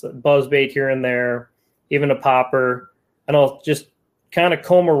 chatterbaits, buzz bait here and there, even a popper. And I'll just kind of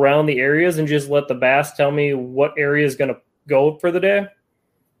comb around the areas and just let the bass tell me what area is going to go for the day.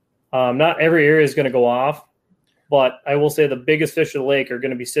 Not every area is going to go off, but I will say the biggest fish of the lake are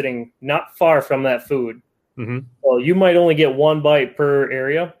going to be sitting not far from that food. Mm-hmm. So you might only get one bite per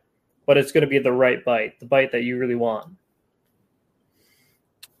area, but it's going to be the right bite, the bite that you really want.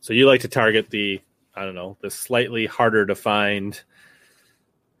 So you like to target the slightly harder to find,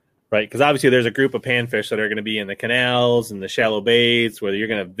 right? Because obviously there's a group of panfish that are going to be in the canals and the shallow baits where you're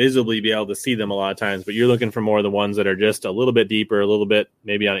going to visibly be able to see them a lot of times, but you're looking for more of the ones that are just a little bit deeper, a little bit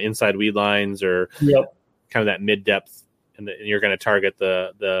maybe on inside weed lines or kind of that mid-depth. And you're going to target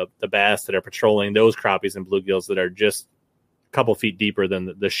the bass that are patrolling those crappies and bluegills that are just a couple feet deeper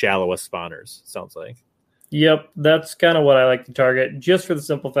than the shallowest spawners, sounds like. Yep, that's kind of what I like to target, just for the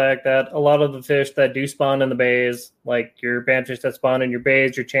simple fact that a lot of the fish that do spawn in the bays, like your panfish that spawn in your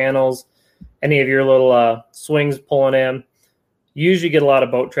bays, your channels, any of your little swings pulling in, you usually get a lot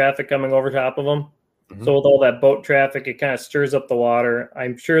of boat traffic coming over top of them. Mm-hmm. So with all that boat traffic, it kind of stirs up the water.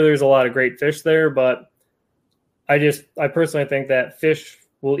 I'm sure there's a lot of great fish there, but I personally think that fish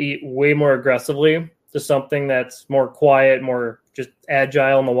will eat way more aggressively to something that's more quiet, more just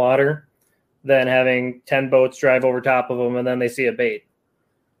agile in the water, than having 10 boats drive over top of them and then they see a bait.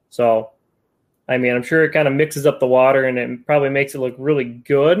 So, I mean, I'm sure it kind of mixes up the water and it probably makes it look really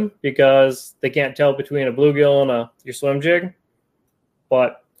good because they can't tell between a bluegill and your swim jig.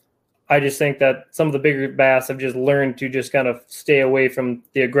 But I just think that some of the bigger bass have just learned to just kind of stay away from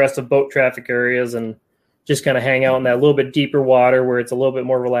the aggressive boat traffic areas and just kind of hang out in that little bit deeper water where it's a little bit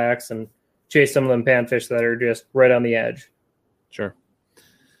more relaxed and chase some of them panfish that are just right on the edge. Sure.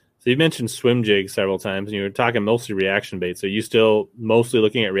 So you mentioned swim jigs several times, and you were talking mostly reaction baits. Are you still mostly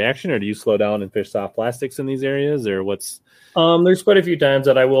looking at reaction, or do you slow down and fish soft plastics in these areas, or what's? There's quite a few times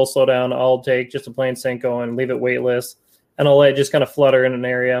that I will slow down. I'll take just a plain Senko and leave it weightless, and I'll let it just kind of flutter in an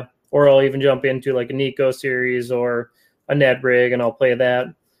area, or I'll even jump into like a Nico series or a Ned rig, and I'll play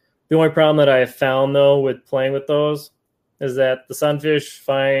that. The only problem that I have found, though, with playing with those is that the sunfish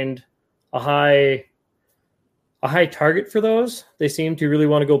find a high target for those. They seem to really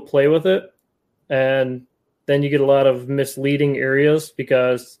want to go play with it. And then you get a lot of misleading areas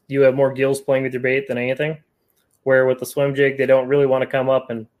because you have more gills playing with your bait than anything. Where with the swim jig, they don't really want to come up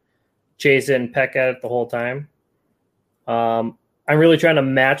and chase it and peck at it the whole time. I'm really trying to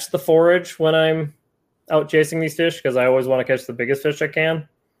match the forage when I'm out chasing these fish because I always want to catch the biggest fish I can.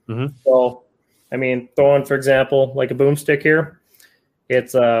 Mm-hmm. So, I mean, throwing, for example, like a boomstick here,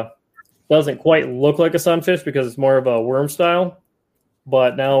 it's doesn't quite look like a sunfish because it's more of a worm style.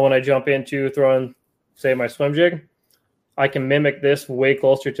 But now when I jump into throwing, say, my swim jig, I can mimic this way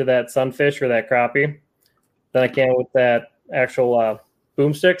closer to that sunfish or that crappie than I can with that actual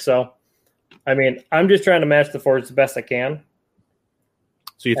boomstick. So, I mean, I'm just trying to match the forage the best I can.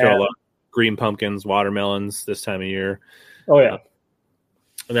 So you throw a lot of green pumpkins, watermelons this time of year. Oh, yeah.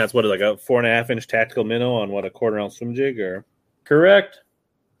 And that's what, like a 4.5-inch tactical minnow on what, a 1/4-ounce swim jig, or? Correct.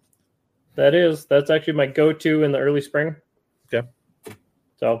 That's actually my go-to in the early spring. Okay.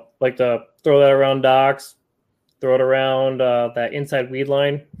 So like to throw that around docks, throw it around that inside weed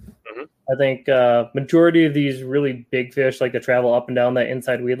line. Mhm. I think majority of these really big fish like to travel up and down that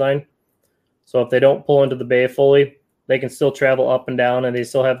inside weed line. So if they don't pull into the bay fully, they can still travel up and down, and they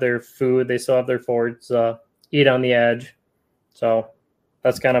still have their food. They still have their forage, eat on the edge. So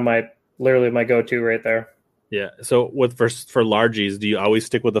that's kind of literally my go-to right there. Yeah. So for largies, do you always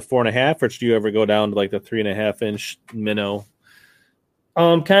stick with the 4.5, or do you ever go down to like the 3.5-inch minnow?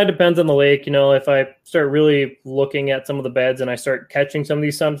 Kind of depends on the lake. If I start really looking at some of the beds and I start catching some of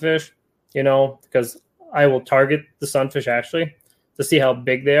these sunfish, because I will target the sunfish actually to see how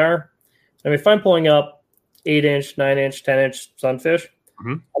big they are. I mean, if I'm pulling up 8-inch, 9-inch, 10-inch sunfish,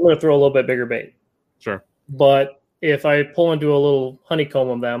 Mm-hmm. I'm going to throw a little bit bigger bait. Sure. But if I pull into a little honeycomb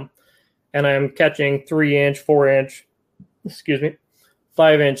of them and I'm catching 3-inch, 4-inch,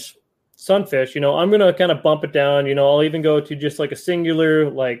 5-inch sunfish, I'm going to kind of bump it down. I'll even go to just like a singular,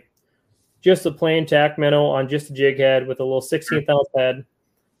 like just a plain tack minnow on just a jig head with a little 16th ounce head.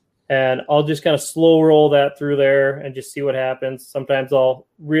 And I'll just kind of slow roll that through there and just see what happens. Sometimes I'll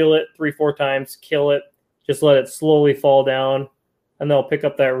reel it 3-4 times, kill it, just let it slowly fall down. And then I'll pick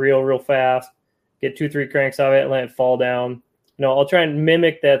up that reel real fast, get 2-3 cranks of it and let it fall down. I'll try and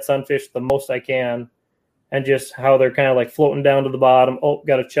mimic that sunfish the most I can, and just how they're kind of like floating down to the bottom. Oh,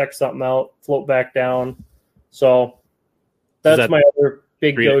 got to check something out, float back down. So that's my other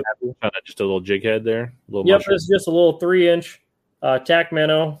big go-to. Just a little jig head there. Yep, it's just a little 3-inch tack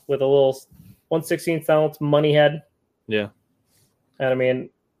minnow with a little 1/16 ounce money head. Yeah. And I mean,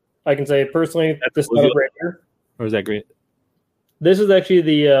 I can say personally, this setup right here. Or is that green? This is actually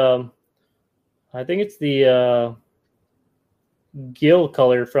the, I think it's the gill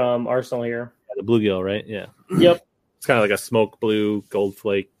color from Arsenal here. The bluegill, right? Yeah. Yep. It's kind of like a smoke blue, gold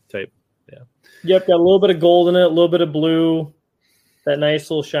flake type. Yeah. Yep, got a little bit of gold in it, a little bit of blue, that nice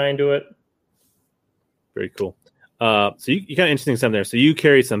little shine to it. Very cool. So you kind of interesting something there. So you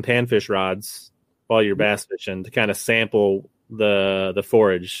carry some panfish rods while you're bass fishing to kind of sample the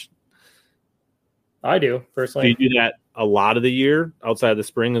forage. I do personally. Do you do that a lot of the year outside of the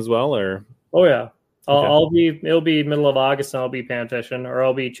spring as well, or? Oh yeah, it'll be middle of August and I'll be pan fishing, or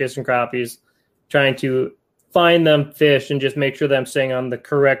I'll be chasing crappies, trying to find them fish and just make sure that I'm staying on the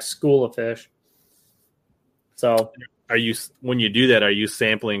correct school of fish. So when you do that, are you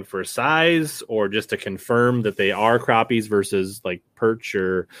sampling for size or just to confirm that they are crappies versus like perch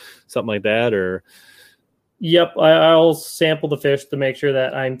or something like that? Or yep, I'll sample the fish to make sure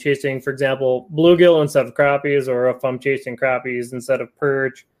that I'm chasing, for example, bluegill instead of crappies, or if I'm chasing crappies instead of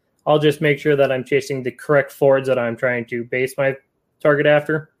perch, I'll just make sure that I'm chasing the correct forage that I'm trying to base my target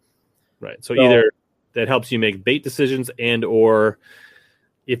after. Right. So either that helps you make bait decisions, and or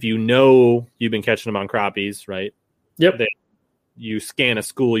if you know you've been catching them on crappies, right? Yep. You scan a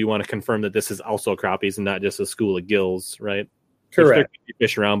school, you want to confirm that this is also crappies and not just a school of gills, right? Correct.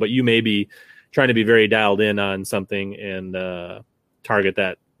 Fish around, but you may be trying to be very dialed in on something and target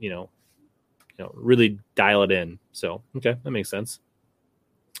that, really dial it in. So, okay, that makes sense.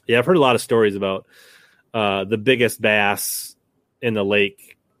 Yeah, I've heard a lot of stories about the biggest bass in the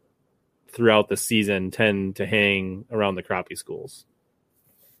lake throughout the season tend to hang around the crappie schools.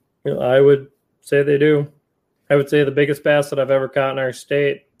 I would say they do. I would say the biggest bass that I've ever caught in our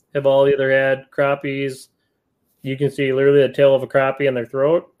state have all either had crappies. You can see literally the tail of a crappie in their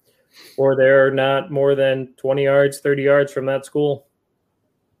throat, or they're not more than 20 yards, 30 yards from that school.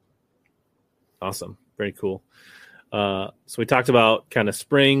 Awesome. Very cool. So we talked about kind of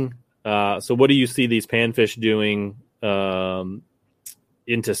spring. So what do you see these panfish doing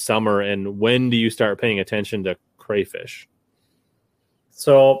into summer, and when do you start paying attention to crayfish?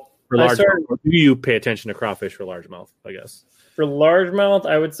 So do you pay attention to crawfish for largemouth, I guess? For largemouth,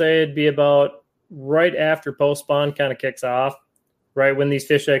 I would say it'd be about right after post spawn kind of kicks off, right when these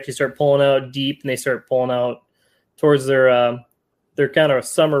fish actually start pulling out deep and they start pulling out towards their kind of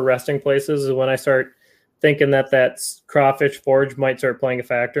summer resting places, is when I start thinking that crawfish forage might start playing a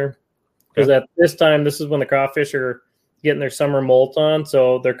factor. Because at this time, this is when the crawfish are getting their summer molt on,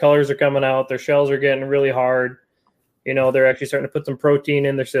 so their colors are coming out, their shells are getting really hard. They're actually starting to put some protein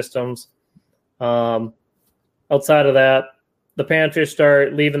in their systems. Outside of that, the panfish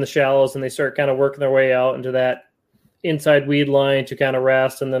start leaving the shallows and they start kind of working their way out into that inside weed line to kind of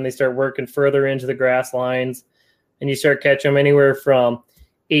rest, and then they start working further into the grass lines, and you start catching them anywhere from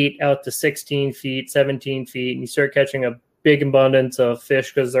 8 out to 16 feet, 17 feet, and you start catching a big abundance of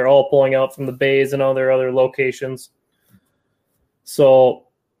fish because they're all pulling out from the bays and all their other locations. So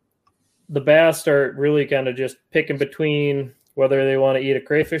the bass start really kind of just picking between whether they want to eat a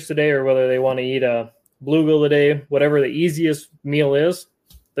crayfish today or whether they want to eat a bluegill today. Whatever the easiest meal is,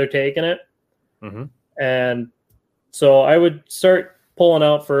 they're taking it. Mm-hmm. And so I would start pulling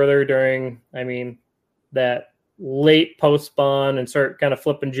out further during, that late post spawn and start kind of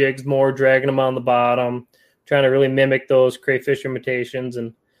flipping jigs more, dragging them on the bottom, trying to really mimic those crayfish imitations,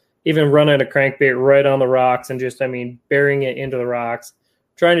 and even running a crankbait right on the rocks and just, burying it into the rocks,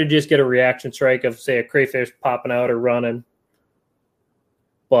 trying to just get a reaction strike of, say, a crayfish popping out or running.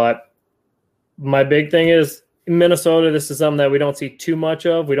 But my big thing is in Minnesota, this is something that we don't see too much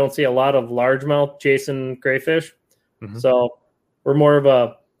of. We don't see a lot of largemouth chasing crayfish. Mm-hmm. So we're more of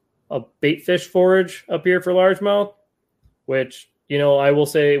a bait fish forage up here for largemouth, which, I will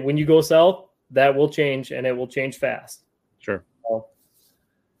say when you go south, that will change, and it will change fast. Sure.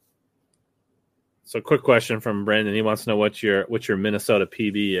 So quick question from Brendan. He wants to know what your Minnesota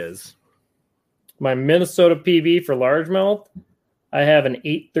PB is. My Minnesota PB for largemouth, I have an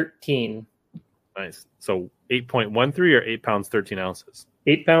 813. Nice. So 8.13 or 8 pounds, 13 ounces?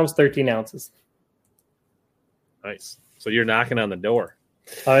 8 pounds, 13 ounces. Nice. So you're knocking on the door.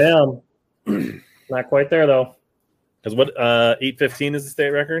 I am. Not quite there, though. Because what, 815 is the state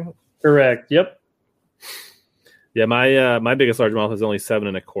record? Correct. Yep. Yeah, my biggest largemouth is only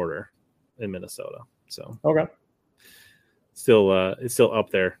 7.25 in Minnesota. So okay. It's still up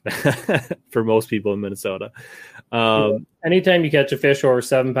there for most people in Minnesota. Anytime you catch a fish over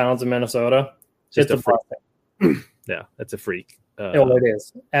 7 pounds in Minnesota, it's a freak. Yeah, that's a freak. It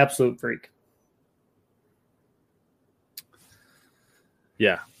is. Absolute freak.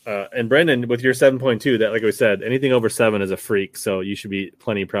 Yeah. And Brendan, with your 7.2, that, like we said, anything over 7 is a freak. So you should be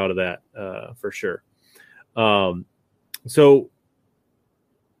plenty proud of that for sure. So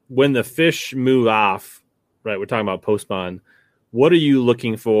when the fish move off, right, we're talking about post-spawn, what are you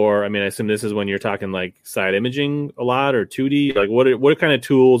looking for? I assume this is when you're talking like side imaging a lot or 2D. Like what kind of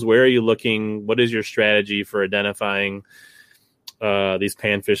tools? Where are you looking? What is your strategy for identifying these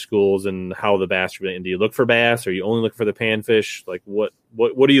panfish schools and how the bass are relating? Do you look for bass? Or you only look for the panfish? Like what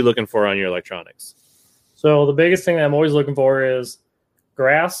are you looking for on your electronics? So the biggest thing that I'm always looking for is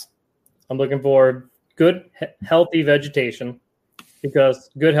grass. I'm looking for good, healthy vegetation, because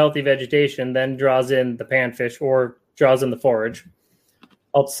good, healthy vegetation then draws in the panfish or draws in the forage.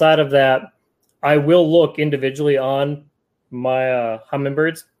 Outside of that, I will look individually on my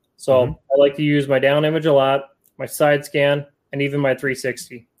hummingbirds. So I like to use my down image a lot, my side scan, and even my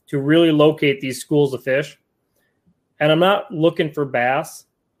 360 to really locate these schools of fish. And I'm not looking for bass.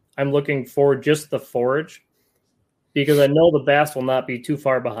 I'm looking for just the forage, because I know the bass will not be too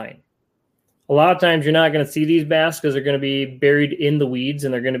far behind. A lot of times you're not going to see these bass because they're going to be buried in the weeds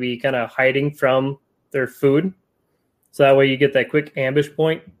and they're going to be kind of hiding from their food. So that way you get that quick ambush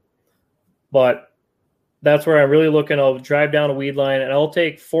point. But that's where I'm really looking. I'll drive down a weed line and I'll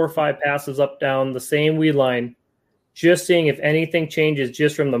take 4 or 5 passes up down the same weed line, just seeing if anything changes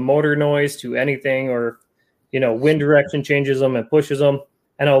just from the motor noise to anything, or, wind direction changes them and pushes them.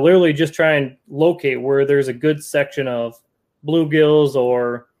 And I'll literally just try and locate where there's a good section of bluegills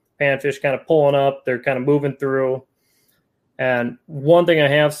or panfish kind of pulling up. They're kind of moving through. And one thing I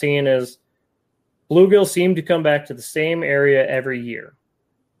have seen is bluegills seem to come back to the same area every year.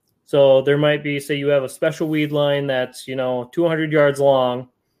 So there might be, say you have a special weed line that's, 200 yards long,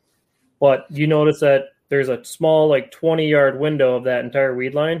 but you notice that there's a small, 20-yard window of that entire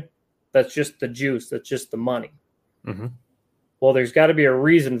weed line. That's just the juice. That's just the money. Mm-hmm. Well, there's got to be a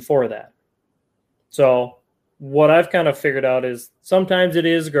reason for that. So what I've kind of figured out is sometimes it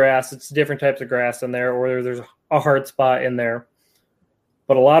is grass. It's different types of grass in there, or there's a hard spot in there.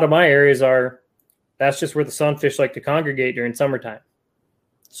 But a lot of my areas that's just where the sunfish like to congregate during summertime.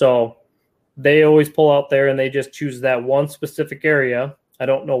 So they always pull out there and they just choose that one specific area. I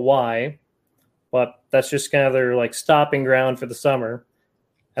don't know why, but that's just kind of their stopping ground for the summer.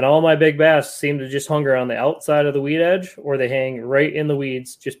 And all my big bass seem to just hunger on the outside of the weed edge, or they hang right in the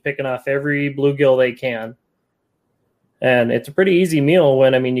weeds, just picking off every bluegill they can. And it's a pretty easy meal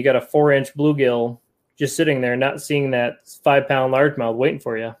when, you got a 4-inch bluegill just sitting there, not seeing that 5-pound largemouth waiting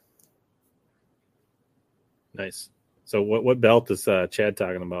for you. Nice. So what belt is Chad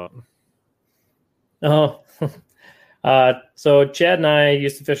talking about? Oh, so Chad and I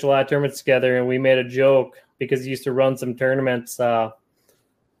used to fish a lot of tournaments together, and we made a joke because he used to run some tournaments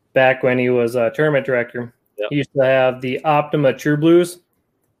back when he was a tournament director. Yep. He used to have the Optima True Blues.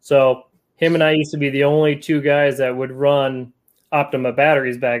 So him and I used to be the only two guys that would run Optima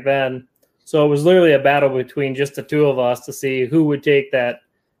batteries back then. So it was literally a battle between just the two of us to see who would take that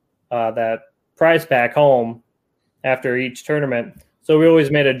prize pack home after each tournament. So we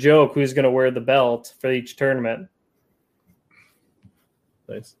always made a joke who's going to wear the belt for each tournament.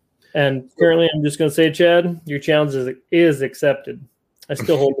 Nice. And currently, I'm just going to say, Chad, your challenge is accepted. I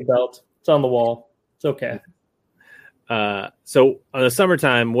still hold the belt. It's on the wall. It's okay. So on the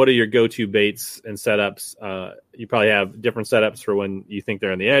summertime, what are your go-to baits and setups? You probably have different setups for when you think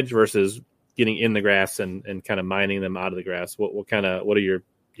they're on the edge versus getting in the grass and kind of mining them out of the grass. What are your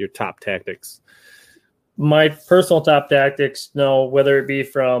top tactics? My personal top tactics, whether it be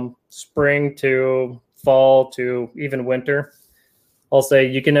from spring to fall to even winter, I'll say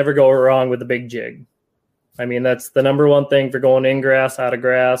you can never go wrong with a big jig. I mean, that's the number one thing for going in grass, out of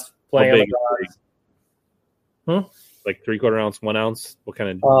grass, playing on the rods. Like 3/4 ounce, 1 ounce? What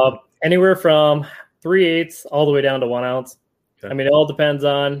kind of? Anywhere from 3/8 all the way down to 1 ounce. Okay. I mean, it all depends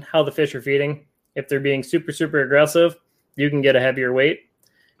on how the fish are feeding. If they're being super, super aggressive, you can get a heavier weight.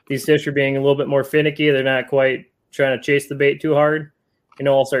 These fish are being a little bit more finicky. They're not quite trying to chase the bait too hard.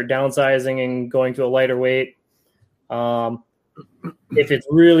 I'll start downsizing and going to a lighter weight. If it's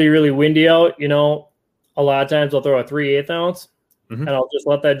really, really windy out, a lot of times I'll throw a 3/8 ounce and I'll just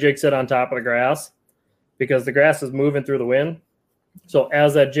let that jig sit on top of the grass because the grass is moving through the wind. So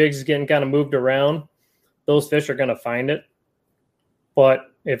as that jig is getting kind of moved around, those fish are going to find it.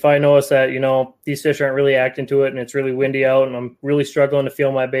 But if I notice that, these fish aren't really acting to it and it's really windy out and I'm really struggling to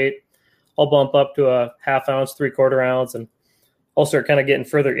feel my bait, I'll bump up to a 1/2 ounce, 3/4 ounce, and I'll start kind of getting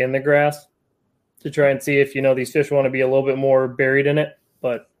further in the grass to try and see if, these fish want to be a little bit more buried in it.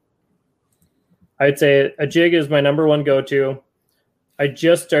 But I'd say a jig is my number one go-to. I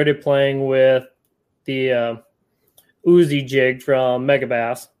just started playing with the Uzi jig from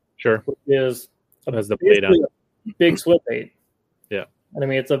Megabass. Sure. Which is has the blade on. A big swim bait. Yeah. And I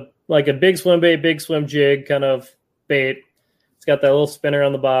mean, it's like a big swim bait, big swim jig kind of bait. It's got that little spinner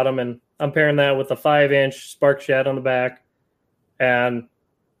on the bottom, and I'm pairing that with a 5-inch spark shad on the back. And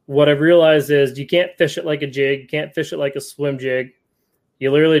what I've realized is you can't fish it like a jig. You can't fish it like a swim jig.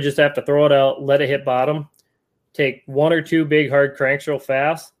 You literally just have to throw it out, let it hit bottom, take 1 or 2 big hard cranks real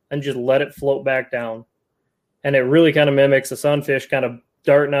fast, and just let it float back down. And it really kind of mimics a sunfish kind of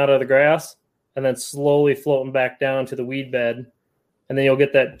darting out of the grass and then slowly floating back down to the weed bed. And then you'll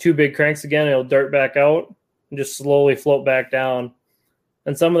get that 2 big cranks again, and it'll dart back out and just slowly float back down.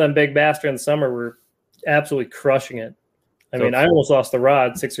 And some of them big bass during the summer were absolutely crushing it. I mean, I almost lost the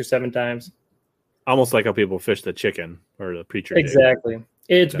rod 6 or 7 times. Almost like how people fish the chicken or the preacher. Exactly.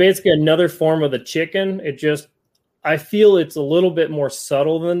 It's basically another form of the chicken. I feel it's a little bit more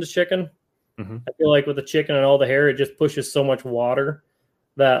subtle than the chicken. Mm-hmm. I feel like with the chicken and all the hair, it just pushes so much water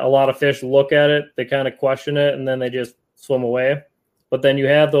that a lot of fish look at it, they kind of question it, and then they just swim away. But then you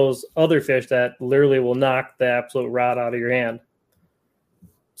have those other fish that literally will knock the absolute rod out of your hand.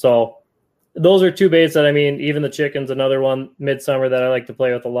 So those are 2 baits that, I mean, even the chicken's another one midsummer that I like to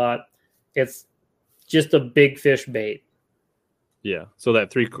play with a lot. It's just a big fish bait. Yeah. So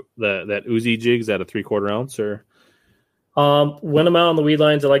that Uzi jig, is that a 3/4 ounce or? When I'm out on the weed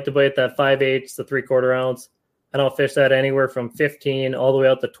lines, I like to bait that 5/8 to 3/4 ounce, and I'll fish that anywhere from 15 all the way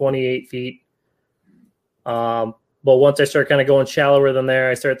out to 28 feet. But once I start kind of going shallower than there,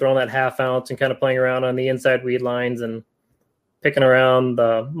 I start throwing that 1/2 ounce and kind of playing around on the inside weed lines and picking around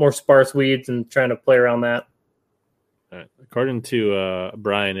the more sparse weeds and trying to play around that. All right. According to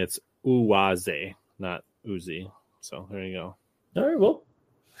Brian, it's Uwaze, not Uzi. So there you go. All right, well,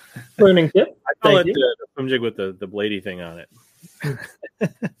 learning tip. I call it the swim jig with the bladey thing on it.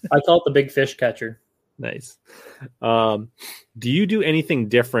 I call it the big fish catcher. Nice. Do you do anything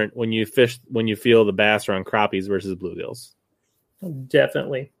different when you feel the bass are on crappies versus bluegills?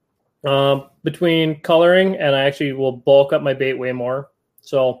 Definitely. Between coloring and I actually will bulk up my bait way more.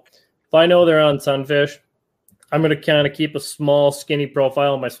 So if I know they're on sunfish, I'm going to kind of keep a small, skinny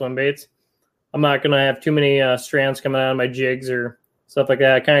profile on my swim baits. I'm not going to have too many strands coming out of my jigs or stuff like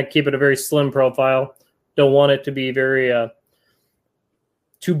that. I kind of keep it a very slim profile. Don't want it to be very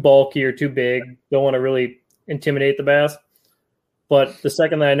too bulky or too big. Don't want to really intimidate the bass. But the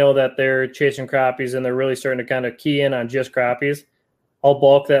second that I know that they're chasing crappies and they're really starting to kind of key in on just crappies, I'll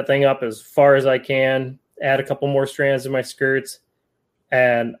bulk that thing up as far as I can, add a couple more strands in my skirts,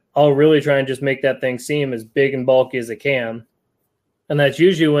 and I'll really try and just make that thing seem as big and bulky as it can. And that's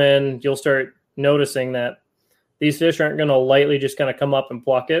usually when you'll start noticing that these fish aren't going to lightly just kind of come up and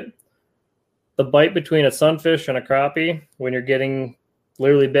pluck it. The bite between a sunfish and a crappie when you're getting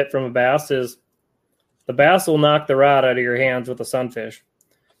literally bit from a bass is The bass will knock the rod out of your hands with a sunfish.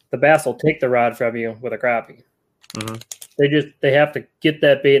 The bass will take the rod from you with a crappie. They have to get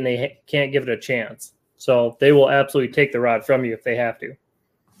that bait and they can't give it a chance. So they will absolutely take the rod from you if they have to.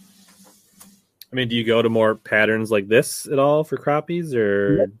 I mean, do you go to more patterns like this at all for crappies,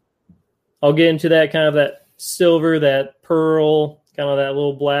 or? I'll get into that kind of that silver, that pearl, kind of that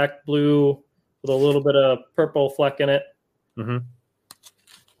little black, blue with a little bit of purple fleck in it. Mm-hmm.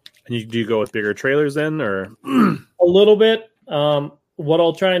 And do you go with bigger trailers then, or? A little bit. What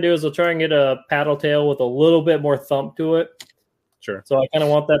I'll try and do is I'll try and get a paddle tail with a little bit more thump to it. Sure. So I kind of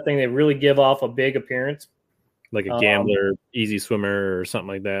want that thing to really give off a big appearance. Like a Gambler, Easy Swimmer, or something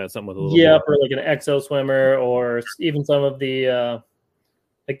like that. Something with a little. Yeah, or like an Exo Swimmer, or even some of the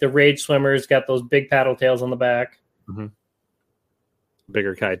like the Rage Swimmers got those big paddle tails on the back. Mm-hmm.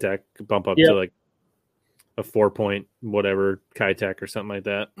 Bigger Kitech, bump up to like a 4-point whatever Kitech or something like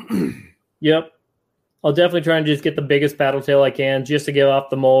that. Yep. I'll definitely try and just get the biggest paddle tail I can just to give off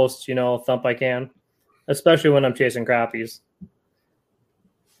the most, thump I can, especially when I'm chasing crappies.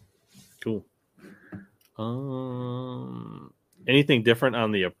 Cool. Anything different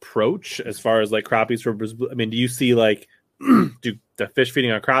on the approach as far as like crappies for? I mean, do you see like do the fish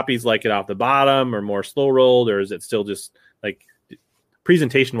feeding on crappies like it off the bottom or more slow rolled, or is it still just like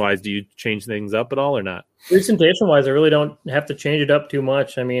presentation wise? Do you change things up at all or not? Presentation wise, I really don't have to change it up too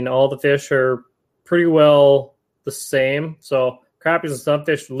much. I mean, all the fish are pretty well the same. So crappies and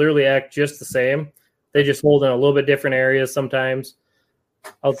sunfish literally act just the same. They just hold in a little bit different areas sometimes.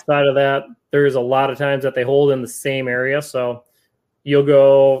 Outside of that, there's a lot of times that they hold in the same area. So you'll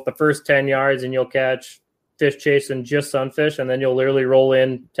go the first 10 yards and you'll catch fish chasing just sunfish, and then you'll literally roll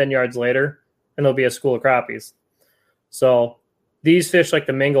in 10 yards later and there'll be a school of crappies. So these fish like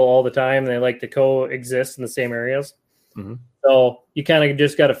to mingle all the time, and they like to coexist in the same areas. Mm-hmm. So you kind of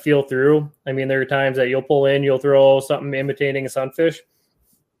just got to feel through. I mean, there are times that you'll pull in, you'll throw something imitating a sunfish.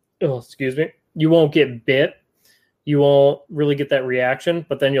 Oh, excuse me. You won't get bit. You won't really get that reaction,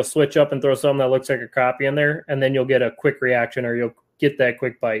 but then you'll switch up and throw something that looks like a crappie in there, and then you'll get a quick reaction or you'll get that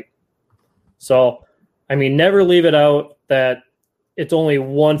quick bite. So, I mean, never leave it out that it's only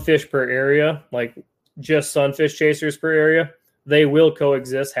one fish per area, like just sunfish chasers per area. They will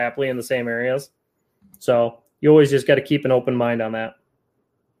coexist happily in the same areas. So you always just got to keep an open mind on that.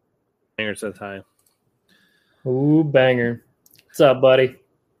 Banger says hi. Ooh, banger. What's up, buddy?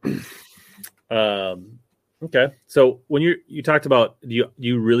 Okay. So when you talked about, do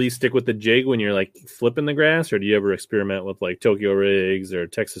you really stick with the jig when you're like flipping the grass, or do you ever experiment with like Tokyo rigs or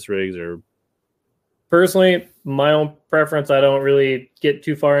Texas rigs? Or personally, my own preference, I don't really get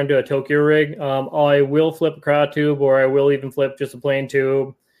too far into a Tokyo rig. I will flip a crowd tube, or I will even flip just a plain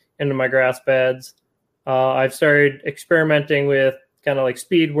tube into my grass beds. I've started experimenting with kind of like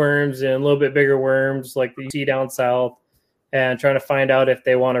speed worms and a little bit bigger worms like you see down south, and trying to find out if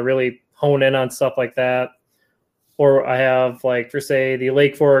they want to really hone in on stuff like that. Or I have, like, for say, the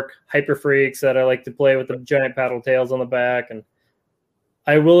Lake Fork Hyper Freaks that I like to play with the giant paddle tails on the back. And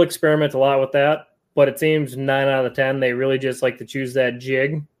I will experiment a lot with that, but it seems 9 out of 10, they really just like to choose that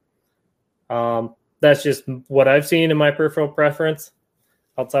jig. That's just what I've seen in my personal preference.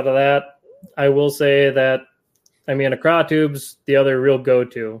 Outside of that, I will say that, I mean, a craw tube's the other real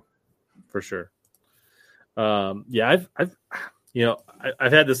go-to. For sure. Yeah,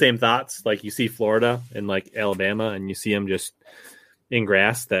 I've had the same thoughts. Like you see Florida and like Alabama, and you see them just in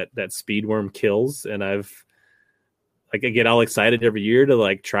grass that speed worm kills. And I get all excited every year to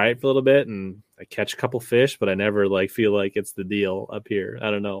like try it for a little bit, and I catch a couple fish, but I never like feel like it's the deal up here. I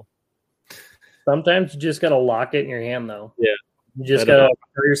don't know. Sometimes you just got to lock it in your hand though. Yeah. You just got to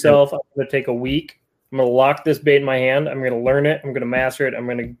for yourself. I'm going to take a week. I'm going to lock this bait in my hand. I'm going to learn it. I'm going to master it. I'm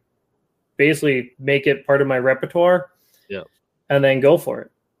going to basically make it part of my repertoire. Yeah. And then go for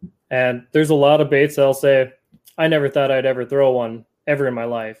it. And there's a lot of baits that I'll say, I never thought I'd ever throw one ever in my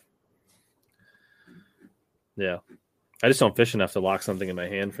life. Yeah. I just don't fish enough to lock something in my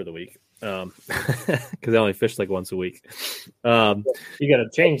hand for the week. Because I only fish like once a week. You got to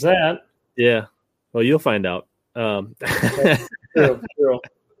change that. Yeah. Well, you'll find out. True.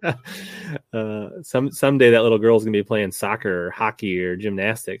 Someday that little girl's gonna be playing soccer or hockey or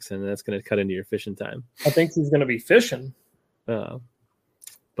gymnastics, and that's gonna cut into your fishing time. I think she's gonna be fishing. So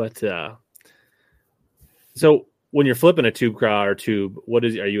when you're flipping a tube craw or tube,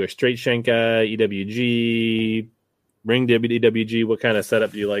 are you a straight shank guy, EWG, ring EWG? What kind of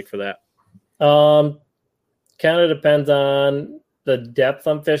setup do you like for that? Kind of depends on the depth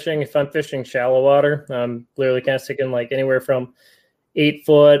I'm fishing. If I'm fishing shallow water, I'm literally kind of sticking like anywhere from 8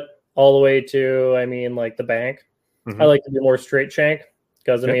 foot all the way to, like the bank. Mm-hmm. I like to do more straight shank.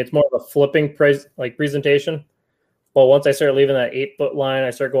 because I mean it's more of a flipping presentation. But once I start leaving that 8-foot line, I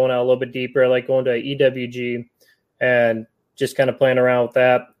start going out a little bit deeper. I like going to EWG and just kind of playing around with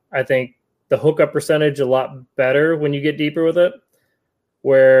that. I think the hookup percentage a lot better when you get deeper with it,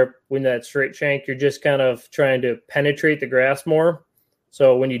 where when that straight shank, you're just kind of trying to penetrate the grass more.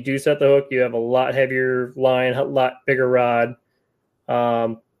 So when you do set the hook, you have a lot heavier line, a lot bigger rod.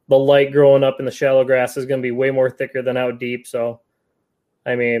 The light growing up in the shallow grass is going to be way more thicker than out deep. So,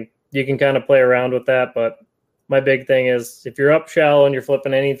 I mean, you can kind of play around with that, but my big thing is if you're up shallow and you're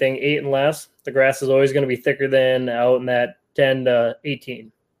flipping anything 8 and less, the grass is always going to be thicker than out in that 10 to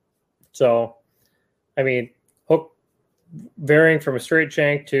 18. So, I mean, hook varying from a straight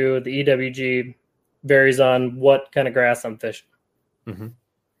shank to the EWG varies on what kind of grass I'm fishing.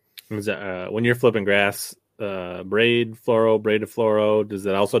 Mm-hmm. When you're flipping grass, braid to fluoro, does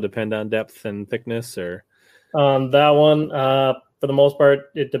that also depend on depth and thickness, or? That one, for the most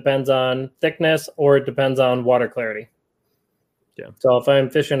part, it depends on thickness or it depends on water clarity. Yeah. So if I'm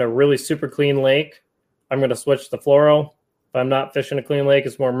fishing a really super clean lake, I'm going to switch to fluoro. If I'm not fishing a clean lake,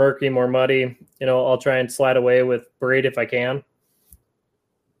 it's more murky, more muddy. I'll try and slide away with braid if I can.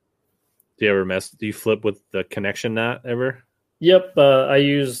 Do you flip with the connection knot ever? Yep. I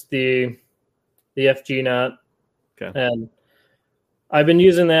use the FG knot. Okay. And I've been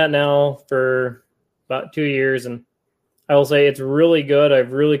using that now for about 2 years, and I will say it's really good.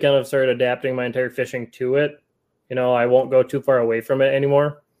 I've really kind of started adapting my entire fishing to it. I won't go too far away from it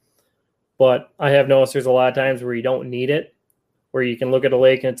anymore. But I have noticed there's a lot of times where you don't need it, where you can look at a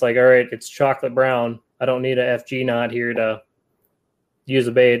lake and it's like, all right, it's chocolate brown. I don't need a FG knot here to use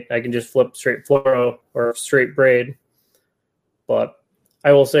a bait. I can just flip straight fluoro or straight braid. But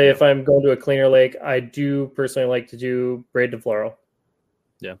I will say if I'm going to a cleaner lake, I do personally like to do braid to fluoro.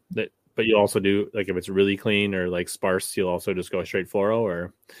 Yeah. But you also do, like, if it's really clean or like sparse, you'll also just go straight fluoro,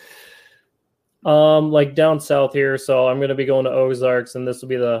 or? Like down south here. So I'm going to be going to Ozarks, and this will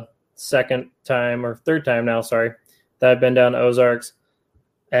be the third time now, that I've been down to Ozarks.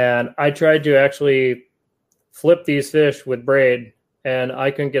 And I tried to actually flip these fish with braid, and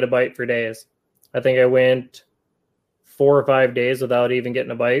I couldn't get a bite for days. I think I went 4 or 5 days without even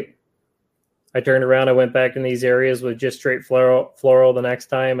getting a bite. I turned around, I went back in these areas with just straight fluoro the next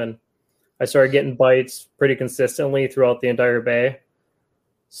time, and I started getting bites pretty consistently throughout the entire bay.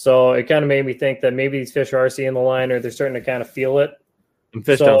 So it kind of made me think that maybe these fish are seeing the line, or they're starting to kind of feel it. And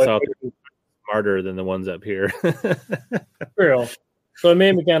fish down south are smarter than the ones up here. Real. So it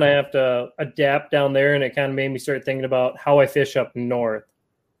made me kind of have to adapt down there, and it kind of made me start thinking about how I fish up north.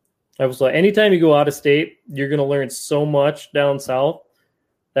 I was like, anytime you go out of state, you're going to learn so much down south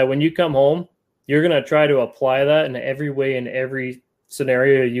that when you come home, you're going to try to apply that in every way, in every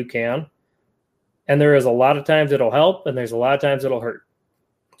scenario you can. And there is a lot of times it'll help, and there's a lot of times it'll hurt.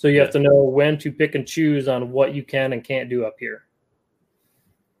 So you have to know when to pick and choose on what you can and can't do up here.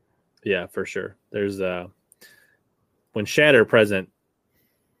 Yeah, for sure. There's when shad are present,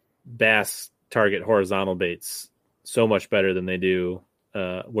 bass target horizontal baits so much better than they do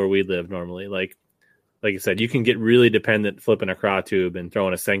where we live normally. Like I said, you can get really dependent flipping a craw tube and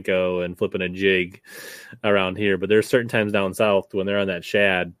throwing a Senko and flipping a jig around here, but there's certain times down south when they're on that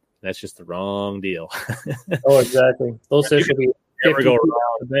shad, that's just the wrong deal. Oh, exactly. Those fish will be never go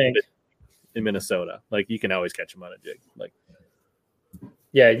around the bank in Minnesota. Like, you can always catch them on a jig. Like,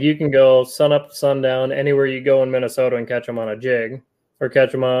 yeah, you can go sun up to sundown anywhere you go in Minnesota and catch them on a jig, or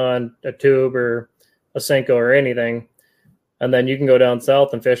catch them on a tube or a Senko or anything. And then you can go down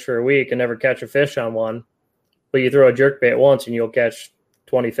south and fish for a week and never catch a fish on one. But you throw a jerkbait once and you'll catch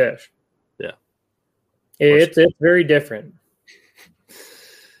 20 fish. Yeah. It's very different.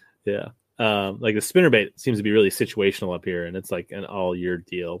 Yeah. Like the spinnerbait seems to be really situational up here, and it's like an all year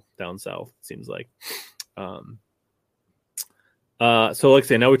deal down south, it seems like. So like I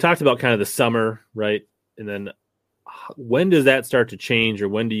say, now we talked about kind of the summer, right? And then when does that start to change, or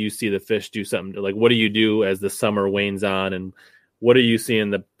when do you see the fish do something? Like, what do you do as the summer wanes on, and what are you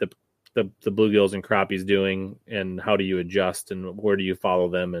seeing the bluegills and crappies doing, and how do you adjust, and where do you follow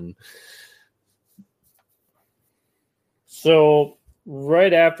them? And so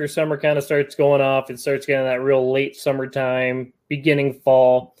right after summer kind of starts going off, it starts getting that real late summertime, beginning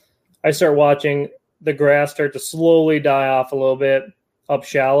fall. I start watching the grass start to slowly die off a little bit up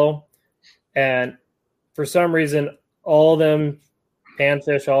shallow. And for some reason, all of them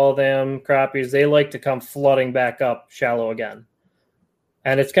panfish, all of them crappies, they like to come flooding back up shallow again.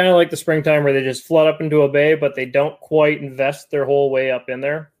 And it's kind of like the springtime where they just flood up into a bay, but they don't quite invest their whole way up in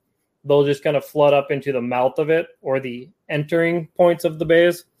there. They'll just kind of flood up into the mouth of it or the entering points of the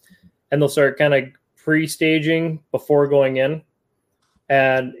bays, and they'll start kind of pre-staging before going in.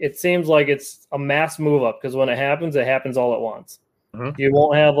 And it seems like it's a mass move up because when it happens all at once. You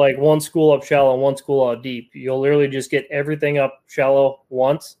won't have like one school up shallow and one school out deep. You'll literally just get everything up shallow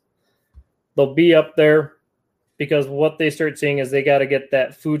once. They'll be up there because what they start seeing is they got to get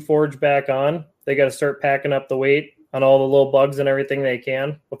that food forage back on. They got to start packing up the weight on all the little bugs and everything they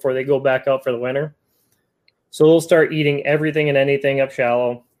can before they go back out for the winter. So they'll start eating everything and anything up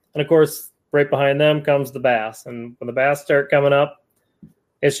shallow. And of course, right behind them comes the bass. And when the bass start coming up,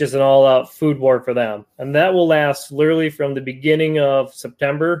 it's just an all-out food war for them. And that will last literally from the beginning of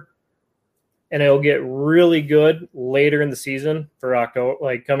September, and it'll get really good later in the season for October,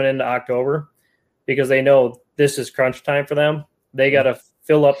 like coming into October, because they know this is crunch time for them. They got to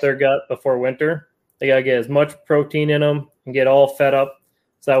fill up their gut before winter. They got to get as much protein in them and get all fed up,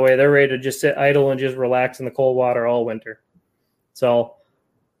 so that way they're ready to just sit idle and just relax in the cold water all winter. So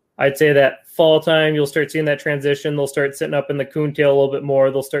I'd say that fall time, you'll start seeing that transition. They'll start sitting up in the coontail a little bit more.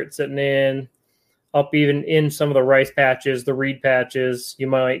 They'll start sitting up even in some of the rice patches, the reed patches. You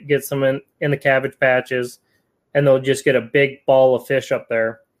might get some in the cabbage patches, and they'll just get a big ball of fish up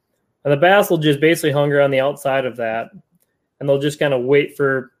there. And the bass will just basically hunger on the outside of that, and they'll just kind of wait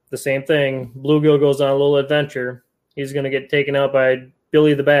for the same thing. Bluegill goes on a little adventure. He's going to get taken out by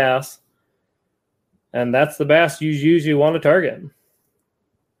Billy the bass, and that's the bass you usually want to target.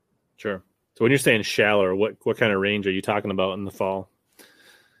 Sure. So when you're saying shallow, what kind of range are you talking about in the fall?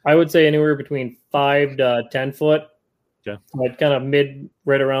 I would say anywhere between 5 to 10 foot. Yeah. Like kind of mid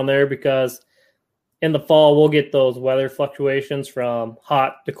right around there, because in the fall we'll get those weather fluctuations from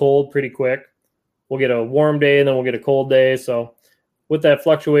hot to cold pretty quick. We'll get a warm day and then we'll get a cold day. So with that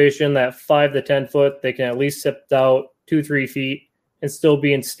fluctuation, that 5 to 10 foot, they can at least sift out 2-3 feet and still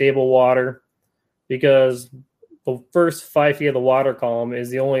be in stable water, because the first 5 feet of the water column is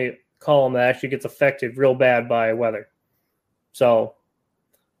the only column that actually gets affected real bad by weather. So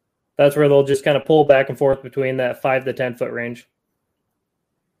that's where they'll just kind of pull back and forth between that 5 to 10 foot range.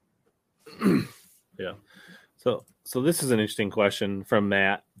 Yeah. So this is an interesting question from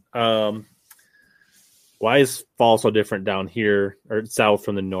Matt. Why is fall so different down here or south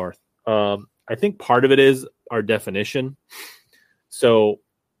from the north? I think part of it is our definition. So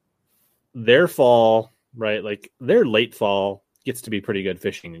their fall, right? Like their late fall gets to be pretty good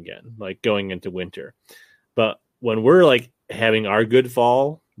fishing again, like going into winter. But when we're like having our good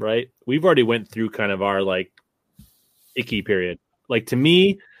fall, right, we've already went through kind of our like icky period. Like to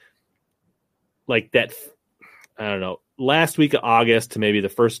me, like that, I don't know, last week of August to maybe the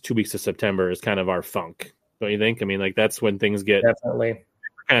first 2 weeks of September is kind of our funk. Don't you think? I mean, like that's when things get definitely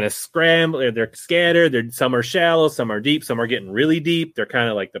kind of scrambled. They're scattered. Some are shallow, some are deep, some are getting really deep. They're kind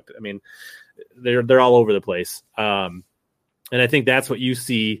of like they're all over the place. And I think that's what you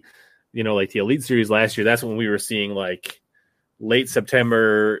see, you know, like the Elite Series last year. That's when we were seeing like late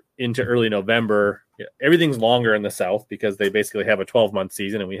September into early November. Everything's longer in the South because they basically have a 12-month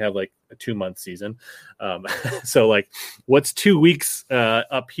season and we have like a 2-month season. So like what's 2 weeks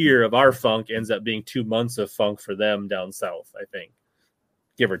up here of our funk ends up being 2 months of funk for them down south, I think,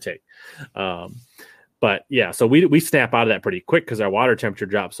 give or take. But yeah, so we snap out of that pretty quick because our water temperature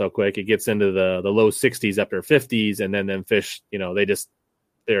drops so quick. It gets into the low 60s up to 50s, and then fish, you know, they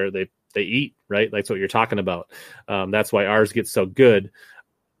eat, right? That's what you're talking about. That's why ours gets so good.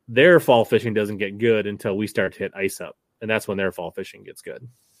 Their fall fishing doesn't get good until we start to hit ice up, and that's when their fall fishing gets good.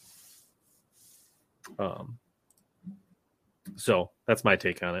 So that's my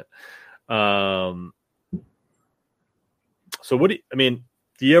take on it. So what do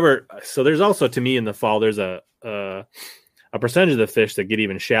you ever? So there's also, to me, in the fall, there's a percentage of the fish that get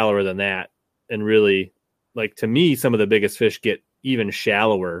even shallower than that, and really, like to me, some of the biggest fish get even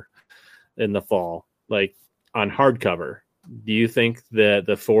shallower in the fall, like on hardcover. Do you think that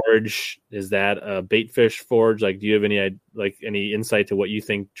the forage is that a bait fish forage? Like, do you have any insight to what you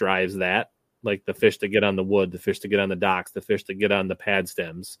think drives that? Like the fish that get on the wood, the fish that get on the docks, the fish that get on the pad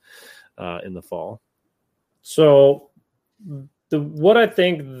stems in the fall. So what I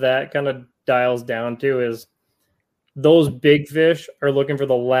think that kind of dials down to is those big fish are looking for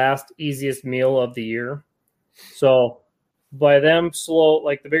the last easiest meal of the year. So by them slow,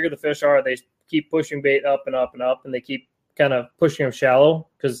 like the bigger the fish are, they keep pushing bait up and up and up, and they keep kind of pushing them shallow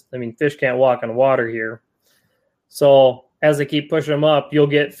because, fish can't walk on water here. So as they keep pushing them up, you'll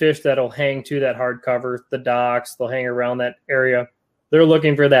get fish that'll hang to that hard cover, the docks, they'll hang around that area. They're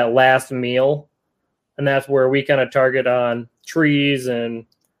looking for that last meal, and that's where we kind of target on trees, and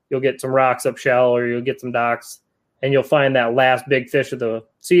you'll get some rocks up shallow, or you'll get some docks, and you'll find that last big fish of the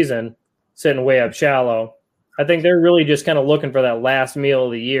season sitting way up shallow. I think they're really just kind of looking for that last meal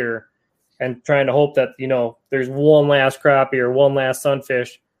of the year. and trying to hope that, there's one last crappie or one last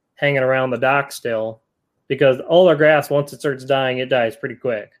sunfish hanging around the dock still, because all our grass, once it starts dying, it dies pretty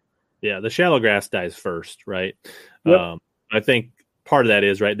quick. Yeah, the shallow grass dies first, right? Yep. I think part of that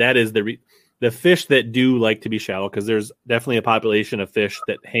is, right, that is the fish that do like to be shallow, because there's definitely a population of fish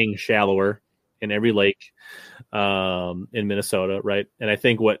that hang shallower in every lake in Minnesota, right? And I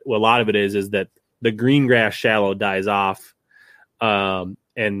think what a lot of it is that the green grass shallow dies off,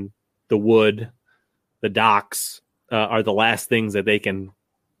 and the wood, the docks are the last things that they can,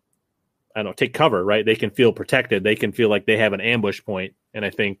 take cover, right? They can feel protected. They can feel like they have an ambush point. And I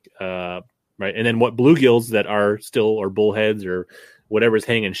think, right. And then what bluegills that are still, or bullheads or whatever's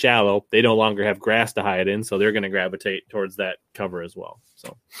hanging shallow, they no longer have grass to hide in. So they're going to gravitate towards that cover as well.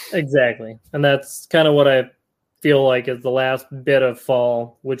 So exactly. And that's kind of what I feel like is the last bit of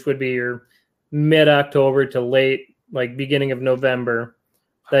fall, which would be your mid-October to late, like beginning of November.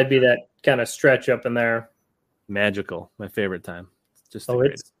 That'd be that kind of stretch up in there. Magical. My favorite time. Just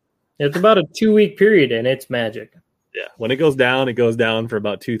it's about a 2-week period, and it's magic. Yeah. When it goes down for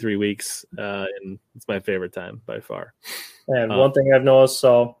about 2-3 weeks. And it's my favorite time by far. And one thing I've noticed,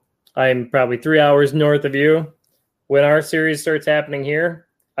 so I'm probably 3 hours north of you. When our series starts happening here,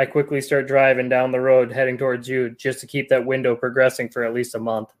 I quickly start driving down the road heading towards you just to keep that window progressing for at least a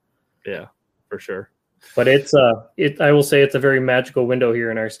month. Yeah, for sure. But I will say it's a very magical window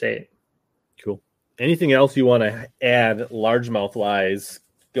here in our state. Cool. Anything else you want to add largemouth wise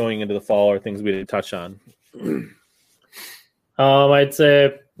going into the fall, or things we didn't touch on? I'd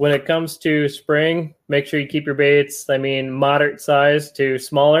say when it comes to spring, make sure you keep your baits, moderate size to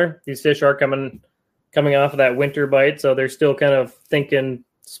smaller. These fish are coming off of that winter bite, so they're still kind of thinking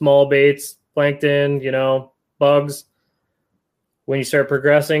small baits, plankton, bugs. When you start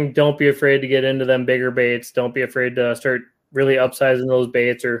progressing, don't be afraid to get into them bigger baits. Don't be afraid to start really upsizing those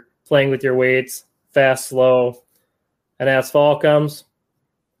baits or playing with your weights, fast, slow. And as fall comes,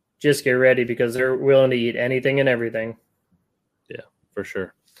 just get ready, because they're willing to eat anything and everything. Yeah, for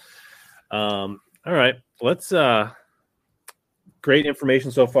sure. All right. Let's great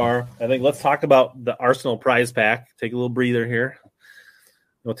information so far. I think let's talk about the Arsenal prize pack. Take a little breather here.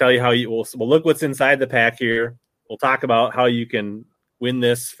 We'll tell you how we'll look what's inside the pack here. We'll talk about how you can win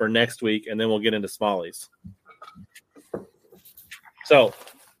this for next week, and then we'll get into smallies. So,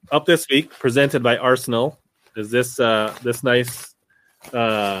 up this week, presented by Arsenal, is this nice,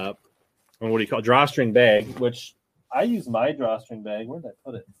 what do you call it, drawstring bag, which I use my drawstring bag. Where did I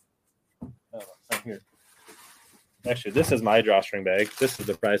put it? Oh, it's not here. Actually, this is my drawstring bag. This is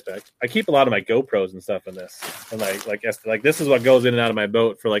the prize pack. I keep a lot of my GoPros and stuff in this, and like this is what goes in and out of my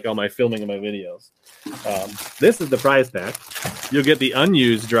boat for like all my filming and my videos. This is the prize pack. You'll get the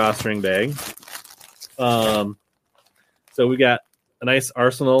unused drawstring bag. So we got a nice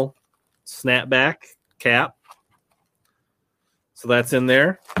Arsenal snapback cap. So that's in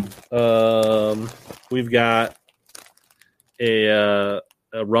there. We've got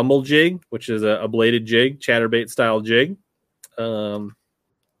a rumble jig, which is a bladed jig, chatterbait style jig, kind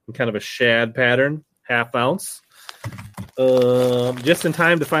of a shad pattern, 1/2 ounce, just in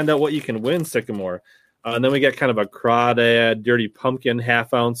time to find out what you can win, Sycamore. And then we got kind of a crawdad dirty pumpkin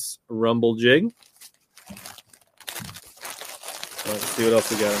 1/2 ounce rumble jig. Let's see what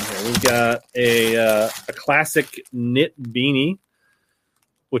else we got in here. We've got a classic knit beanie,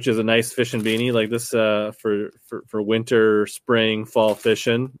 which is a nice fishing beanie like this for winter, spring, fall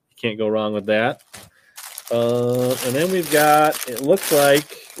fishing. You can't go wrong with that. And then we've got, it looks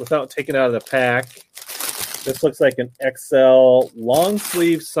like, without taking it out of the pack, this looks like an XL long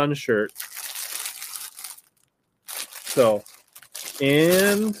sleeve sun shirt. So,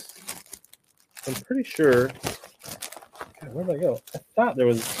 and I'm pretty sure, God, where did I go? I thought there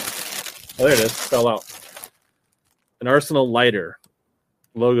was, oh, there it is, fell out. An Arsenal lighter.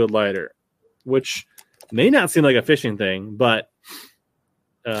 Logoed lighter, which may not seem like a fishing thing, but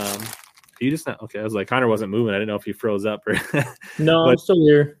he just not okay. I was like, Connor wasn't moving. I didn't know if he froze up or no. I'm still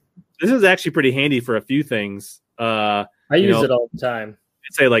here. This is actually pretty handy for a few things. I use it all the time.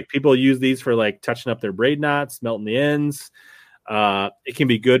 I'd say like people use these for like touching up their braid knots, melting the ends. It can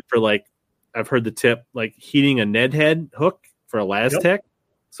be good for like, I've heard the tip, like heating a Ned head hook for a Lastec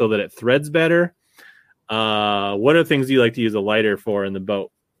so that it threads better. What are things you like to use a lighter for in the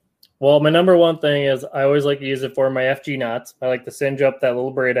boat? Well, my number one thing is I always like to use it for my FG knots. I like to singe up that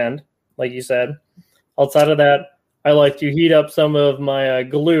little braid end, like you said. Outside of that, I like to heat up some of my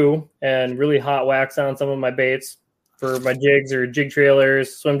glue and really hot wax on some of my baits for my jigs or jig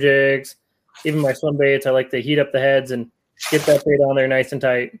trailers, swim jigs, even my swim baits. I like to heat up the heads and get that bait on there nice and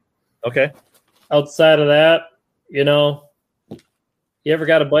tight. Okay. Outside of that, you ever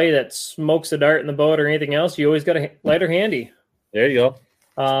got a buddy that smokes a dart in the boat or anything else, you always got a lighter handy. There you go.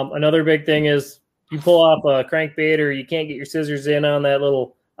 Another big thing is you pull off a crankbait or you can't get your scissors in on that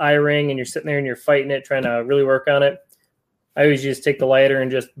little eye ring and you're sitting there and you're fighting it, trying to really work on it. I always just take the lighter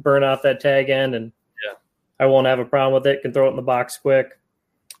and just burn off that tag end, and I won't have a problem with it. Can throw it in the box quick.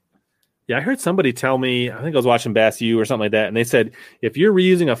 Yeah, I heard somebody tell me, I think I was watching Bass U or something like that, and they said if you're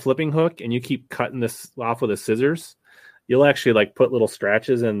reusing a flipping hook and you keep cutting this off with the scissors, you'll actually like put little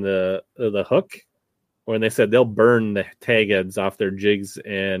scratches in the hook. Or they said they'll burn the tag heads off their jigs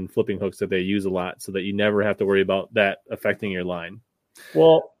and flipping hooks that they use a lot, so that you never have to worry about that affecting your line.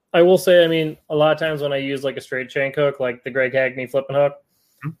 Well, I will say, I mean, a lot of times when I use like a straight shank hook, like the Greg Hagney flipping hook,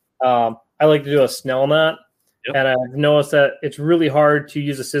 I like to do a snell knot. Yep. And I've noticed that it's really hard to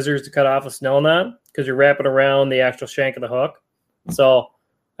use the scissors to cut off a snell knot because you're wrapping around the actual shank of the hook. So,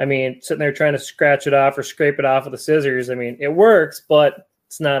 I mean, sitting there trying to scratch it off or scrape it off with the scissors, I mean, it works, but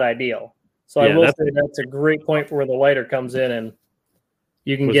it's not ideal. So I will say that's a great point for where the lighter comes in and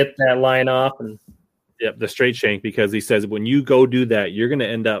you can get that line off. And the straight shank, because he says when you go do that, you're going to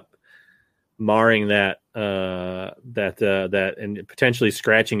end up marring that and potentially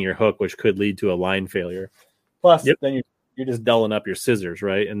scratching your hook, which could lead to a line failure. Plus, then you're just dulling up your scissors,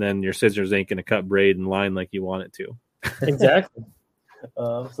 right? And then your scissors ain't going to cut braid and line like you want it to. Exactly.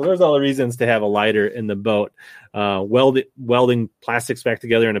 So there's all the reasons to have a lighter in the boat. Welding plastics back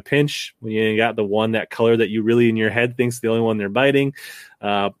together in a pinch when you got the one, that color that you really in your head think's the only one they're biting.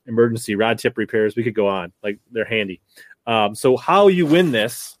 Emergency rod tip repairs. We could go on. Like, they're handy. So how you win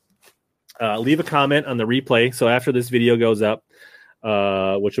this, leave a comment on the replay. So after this video goes up,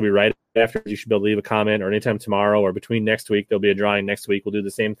 which will be right after, you should be able to leave a comment, or anytime tomorrow or between next week. There'll be a drawing next week. We'll do the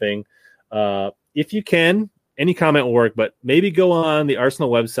same thing. If you can, any comment will work, but maybe go on the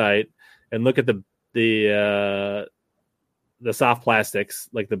Arsenal website and look at the soft plastics,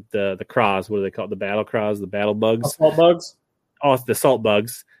 like the craws. What do they call it? The battle craws, the battle bugs. Salt bugs. Oh, it's the salt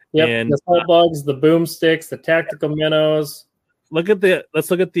bugs. Yep, and the salt bugs, the boomsticks, the tactical minnows. Let's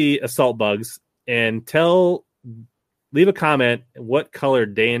look at the assault bugs and leave a comment what color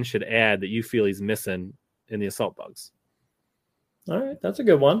Dan should add that you feel he's missing in the assault bugs. All right, that's a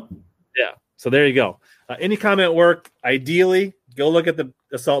good one. Yeah. So there you go. Any comment work. Ideally, go look at the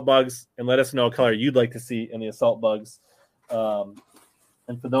assault bugs and let us know what color you'd like to see in the assault bugs.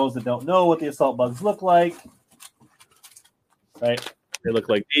 And for those that don't know what the assault bugs look like, right? They look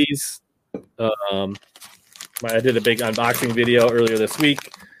like these. I did a big unboxing video earlier this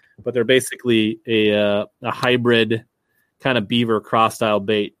week, but they're basically a hybrid kind of beaver cross style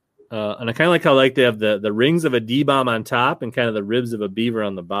bait. And I kind of like how they have the rings of a D-bomb on top and kind of the ribs of a beaver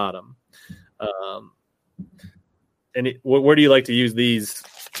on the bottom. Where do you like to use these,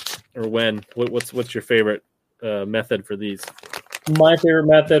 or when? What's your favorite method for these? My favorite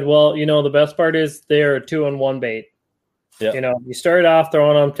method, well, the best part is they're a 2-in-1 bait. Yeah. You start off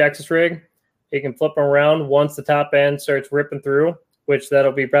throwing on Texas rig, you can flip them around once the top end starts ripping through, which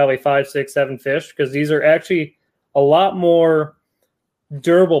that'll be probably 5, 6, 7 fish, because these are actually a lot more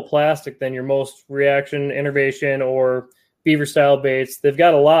durable plastic than your most reaction, innovation, or beaver style baits. They've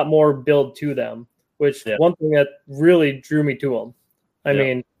got a lot more build to them, which one thing that really drew me to them. I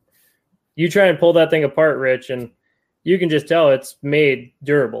mean, you try and pull that thing apart, Rich, and you can just tell it's made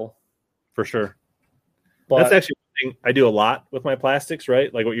durable. For sure. But that's actually one thing I do a lot with my plastics,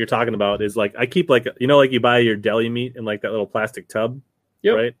 right? Like what you're talking about is like I keep like you buy your deli meat in like that little plastic tub,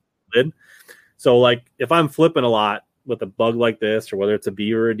 right? Lid. So like if I'm flipping a lot with a bug like this, or whether it's a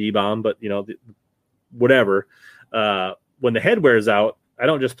beaver or a D-bomb, but whatever, when the head wears out, I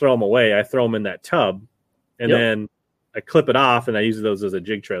don't just throw them away. I throw them in that tub, and then I clip it off, and I use those as a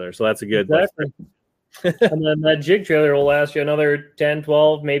jig trailer. So that's a good. Exactly. And then that jig trailer will last you another 10,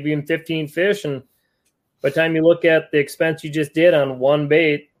 12, maybe even 15 fish. And by the time you look at the expense you just did on one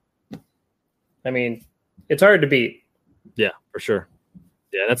bait, I mean, it's hard to beat. Yeah, for sure.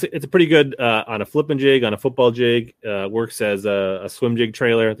 Yeah, it's a pretty good on a flipping jig, on a football jig. Works as a swim jig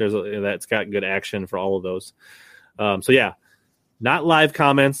trailer. That's got good action for all of those. So yeah, not live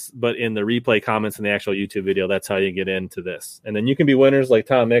comments, but in the replay comments in the actual YouTube video. That's how you get into this, and then you can be winners like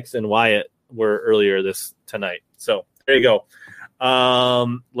Tom Mix and Wyatt were earlier tonight. So there you go.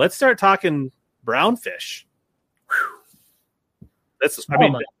 Let's start talking brownfish.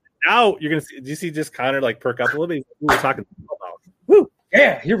 Now you're gonna see. Do you see just Connor like perk up a little bit? We're talking about. Woo!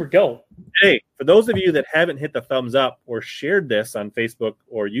 Yeah, here we go. Hey, for those of you that haven't hit the thumbs up or shared this on Facebook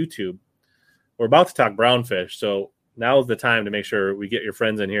or YouTube, we're about to talk brownfish. So now is the time to make sure we get your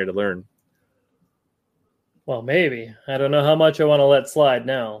friends in here to learn. Well, maybe. I don't know how much I want to let slide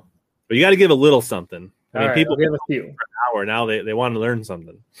now. But you got to give a little something. I mean, right, people we have a few. hour now they want to learn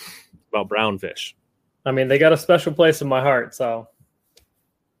something about brownfish. I mean, they got a special place in my heart. So,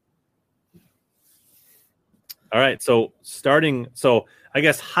 all right. So I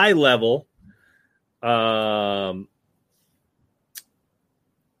guess high level, what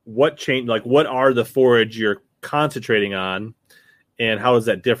change? Like, what are the forage you're concentrating on, and how does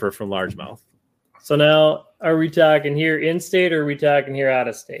that differ from largemouth? So now, are we talking here in state, or are we talking here out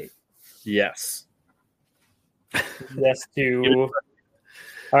of state? Yes. Yes, to.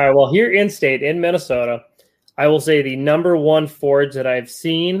 All right. Well, here in state, in Minnesota, I will say the number one forage that I've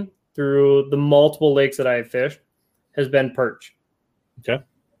seen through the multiple lakes that I've fished has been perch. Okay.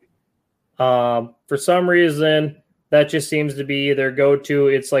 For some reason, that just seems to be their go-to.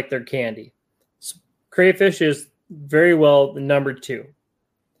 It's like their candy. Crayfish is very well the number two.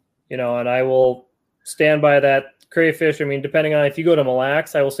 And I will stand by that. Crayfish, I mean, depending on if you go to Mille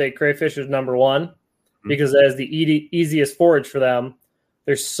Lacs, I will say crayfish is number one because that is the easiest forage for them.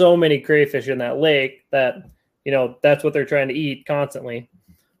 There's so many crayfish in that lake that, that's what they're trying to eat constantly.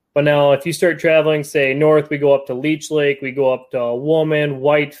 But now if you start traveling, say north, we go up to Leech Lake, we go up to Woman,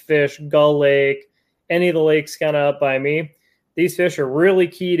 Whitefish, Gull Lake, any of the lakes kind of up by me. These fish are really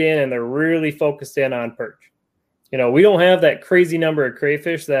keyed in and they're really focused in on perch. We don't have that crazy number of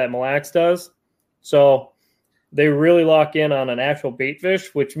crayfish that Mille Lacs does. So they really lock in on an actual bait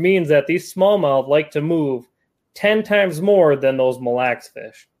fish, which means that these smallmouth like to move 10 times more than those Mille Lacs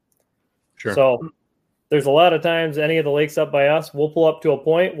fish. Sure. So there's a lot of times any of the lakes up by us, we'll pull up to a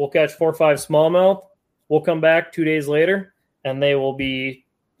point, we'll catch 4 or 5 smallmouth, we'll come back 2 days later, and they will be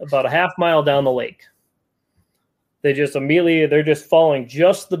about a half mile down the lake. They're just following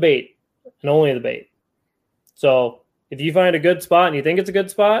just the bait and only the bait. So if you find a good spot and you think it's a good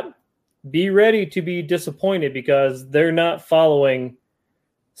spot, be ready to be disappointed because they're not following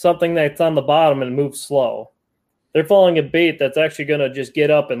something that's on the bottom and moves slow. They're following a bait that's actually going to just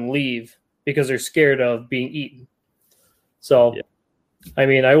get up and leave because they're scared of being eaten. So, yeah. I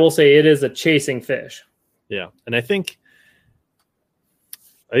mean, I will say it is a chasing fish. Yeah. And I think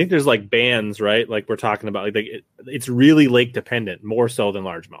there's like bands, right? Like we're talking about, it's really lake dependent more so than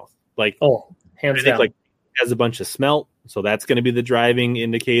largemouth. Like, hands down. Like has a bunch of smelt, so that's going to be the driving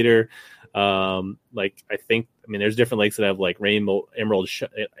indicator. There's different lakes that have like rainbow emerald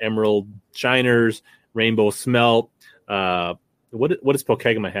shiners, rainbow smelt. What does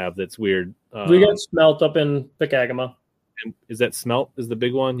Pokegama have that's weird? We got smelt up in Pokegama. Is that smelt is the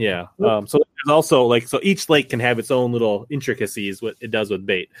big one? Yeah. Yep. So there's also so each lake can have its own little intricacies, what it does with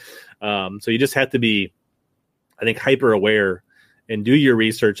bait. So you just have to be, I think, hyper aware and do your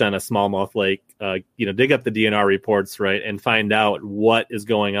research on a smallmouth lake. Dig up the DNR reports, right, and find out what is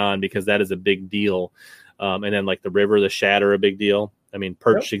going on because that is a big deal. And then like the river, the shad are a big deal. I mean,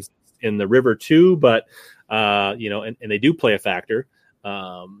 perch exists in the river too, but and they do play a factor.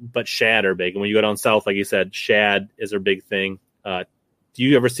 But shad are big. And when you go down south, like you said, shad is a big thing. Do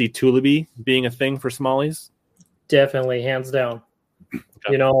you ever see tulipy being a thing for smallies? Definitely, hands down.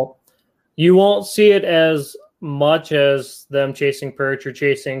 Okay. You won't see it as much as them chasing perch or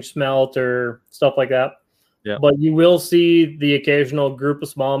chasing smelt or stuff like that. Yeah. But you will see the occasional group of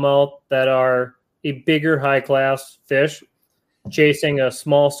smallmouth that are a bigger high-class fish chasing a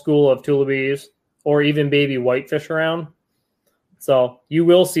small school of tulipes or even baby whitefish around. So you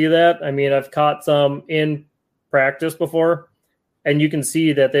will see that. I mean, I've caught some in practice before, and you can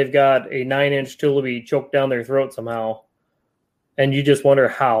see that they've got a 9-inch tulipy choked down their throat somehow. And you just wonder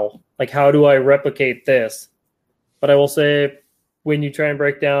how. Like, how do I replicate this? But I will say, when you try and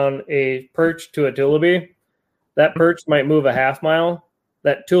break down a perch to a tulipy, that perch might move a half mile.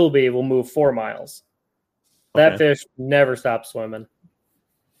 That tulipy will move 4 miles. That fish never stops swimming.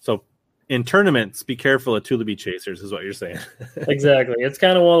 So in tournaments, be careful of tulipy chasers is what you're saying. Exactly. It's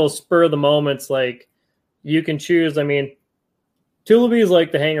kind of one of those spur of the moments. Like you can choose. I mean, tulipies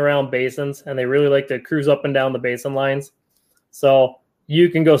like to hang around basins and they really like to cruise up and down the basin lines. So you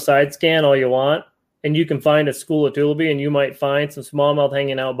can go side scan all you want and you can find a school of tulipy and you might find some smallmouth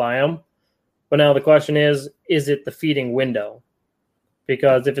hanging out by them. But now the question is it the feeding window?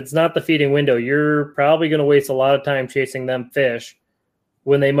 Because if it's not the feeding window, you're probably going to waste a lot of time chasing them fish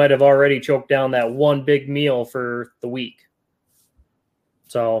when they might have already choked down that one big meal for the week.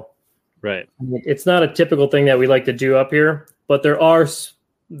 So right, it's not a typical thing that we like to do up here, but there are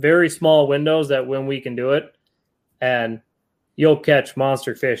very small windows that when we can do it, and you'll catch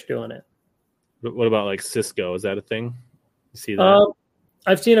monster fish doing it. But what about like Cisco? Is that a thing? You see that?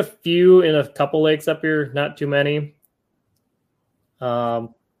 I've seen a few in a couple lakes up here, not too many.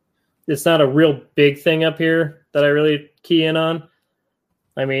 It's not a real big thing up here that I really key in on.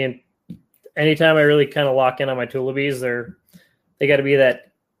 I mean, anytime I really kind of lock in on my Tullabees, they got to be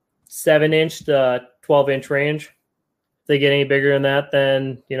that 7-inch to 12-inch range. If they get any bigger than that,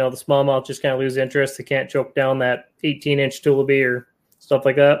 then the smallmouth just kind of lose interest. They can't choke down that 18-inch Tullabee or stuff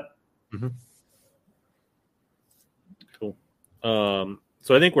like that. Mm-hmm. Cool.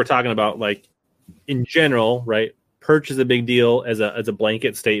 So I think we're talking about, like, in general, right? Perch is a big deal as a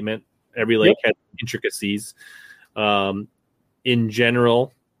blanket statement. Every lake has intricacies. In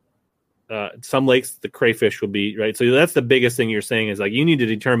general, some lakes, the crayfish will be, right? So that's the biggest thing you're saying is, like, you need to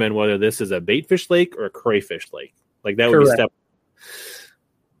determine whether this is a baitfish lake or a crayfish lake. Like, that would be step.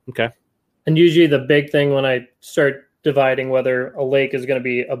 Okay. And usually the big thing when I start dividing whether a lake is going to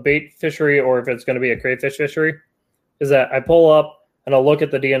be a bait fishery or if it's going to be a crayfish fishery is that I pull up and I'll look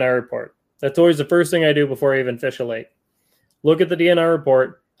at the DNR report. That's always the first thing I do before I even fish a lake. Look at the DNR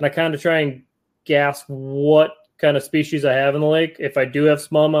report, and I kind of try and guess what kind of species I have in the lake, if I do have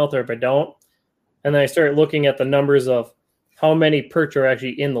smallmouth or if I don't. And then I start looking at the numbers of how many perch are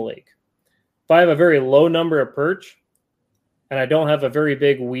actually in the lake. If I have a very low number of perch and I don't have a very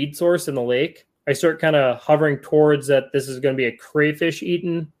big weed source in the lake, I start kind of hovering towards that this is going to be a crayfish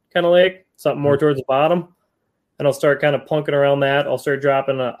eaten kind of lake, something more towards the bottom. And I'll start kind of plunking around that. I'll start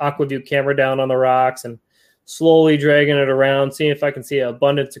dropping an AquaView camera down on the rocks and slowly dragging it around, seeing if I can see an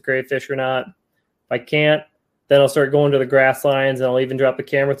abundance of crayfish or not. If I can't, then I'll start going to the grass lines, and I'll even drop the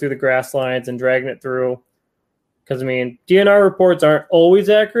camera through the grass lines and dragging it through. Because, DNR reports aren't always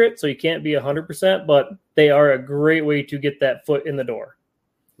accurate, so you can't be 100%, but they are a great way to get that foot in the door.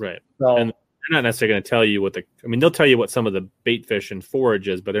 Right. So, and they're not necessarily going to tell you they'll tell you what some of the bait fish and forage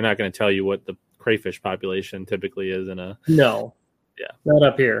is, but they're not going to tell you what the crayfish population typically is in a. No. Yeah. Not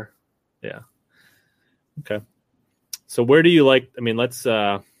up here. Yeah. Okay. So where do you like, let's,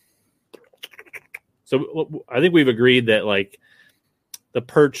 so I think we've agreed that, like, the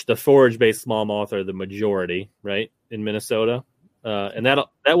perch, the forage-based smallmouth are the majority, right, in Minnesota, and that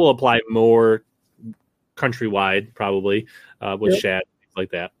will apply more countrywide probably with shad, things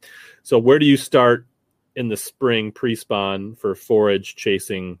like that. So where do you start in the spring pre-spawn for forage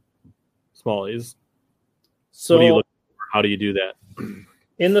chasing smallies? So what do you look for? How do you do that?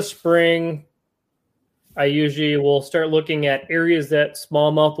 In the spring, I usually will start looking at areas that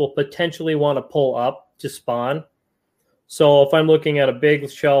smallmouth will potentially want to pull up to spawn. So if I'm looking at a big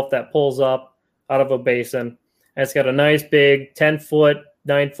shelf that pulls up out of a basin, and it's got a nice big 10-foot,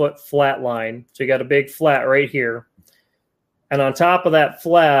 9-foot flat line. So you got a big flat right here. And on top of that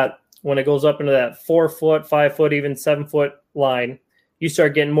flat, when it goes up into that 4-foot, 5-foot, even 7-foot line, you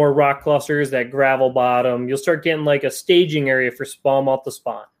start getting more rock clusters, that gravel bottom. You'll start getting like a staging area for smallmouth to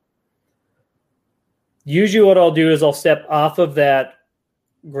spawn. Usually what I'll do is I'll step off of that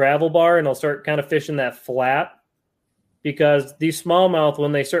gravel bar and I'll start kind of fishing that flat, because these smallmouth,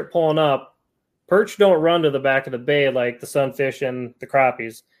 when they start pulling up, perch don't run to the back of the bay like the sunfish and the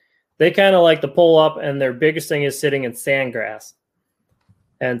crappies. They kind of like to pull up, and their biggest thing is sitting in sandgrass.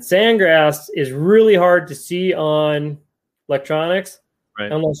 And sandgrass is really hard to see on electronics,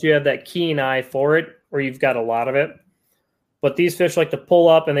 right, unless you have that keen eye for it or you've got a lot of it. But these fish like to pull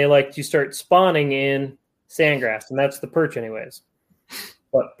up, and they like to start spawning in sandgrass, and that's the perch anyways.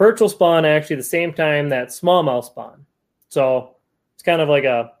 But perch will spawn actually the same time that smallmouth spawn. So it's kind of like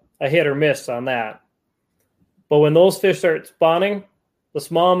a hit or miss on that. But when those fish start spawning, the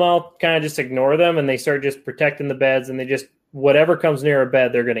smallmouth kind of just ignore them, and they start just protecting the beds, and they just, whatever comes near a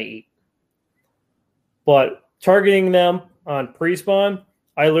bed, they're going to eat. But targeting them on pre-spawn,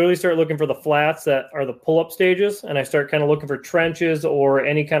 I literally start looking for the flats that are the pull-up stages, and I start kind of looking for trenches or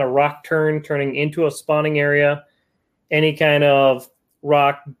any kind of rock turning into a spawning area, any kind of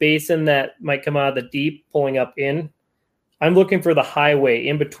rock basin that might come out of the deep pulling up in. I'm looking for the highway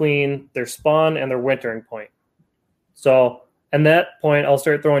in between their spawn and their wintering point. So at that point, I'll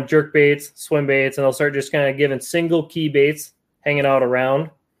start throwing jerk baits, swim baits, and I'll start just kind of giving single key baits hanging out around,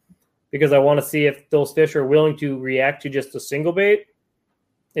 because I want to see if those fish are willing to react to just a single bait.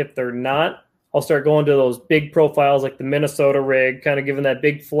 If they're not, I'll start going to those big profiles like the Minnesota rig, kind of giving that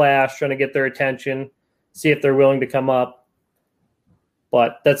big flash, trying to get their attention, see if they're willing to come up.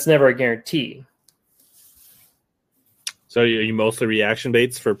 But that's never a guarantee. So are you mostly reaction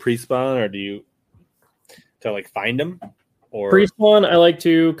baits for pre-spawn, or do you to find them? Or pre-spawn, I like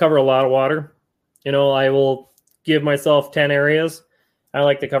to cover a lot of water. I will give myself 10 areas. I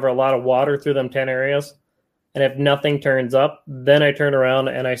like to cover a lot of water through them 10 areas. And if nothing turns up, then I turn around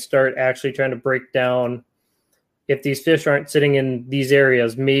and I start actually trying to break down if these fish aren't sitting in these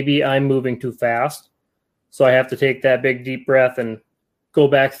areas, maybe I'm moving too fast. So I have to take that big deep breath and go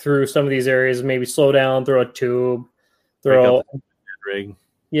back through some of these areas, maybe slow down, throw a tube, throw rig.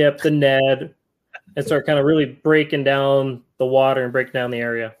 Yep, the Ned, and start kind of really breaking down the water and breaking down the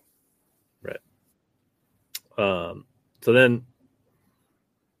area. Right. So then,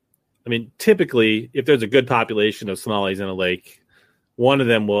 I mean, typically, if there's a good population of smallies in a lake, one of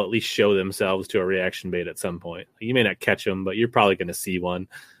them will at least show themselves to a reaction bait at some point. You may not catch them, but you're probably going to see one,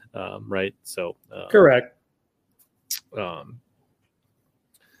 right? So correct.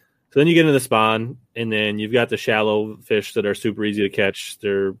 So then you get into the spawn, and then you've got the shallow fish that are super easy to catch.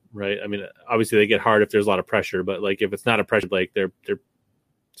 They're right. I mean, obviously they get hard if there's a lot of pressure, but like if it's not a pressure lake, they're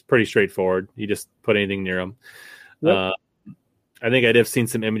it's pretty straightforward. You just put anything near them. Yep. I think I'd have seen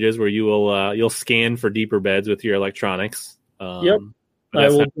some images where you will you'll scan for deeper beds with your electronics. Yep, I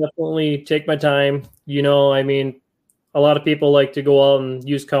will definitely take my time. You know, I mean, a lot of people like to go out and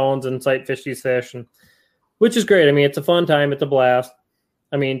use cones and sight fish these fish, which is great. I mean, it's a fun time. It's a blast.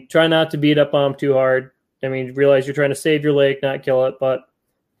 I mean, try not to beat up on them too hard. I mean, realize you're trying to save your lake, not kill it, but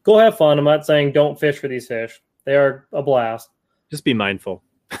go have fun. I'm not saying don't fish for these fish. They are a blast. Just be mindful.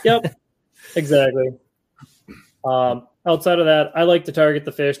 Yep, exactly. Outside of that, I like to target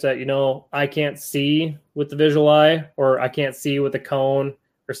the fish that, you know, I can't see with the visual eye or I can't see with a cone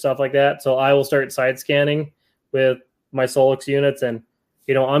or stuff like that. So I will start side scanning with my Solix units. And,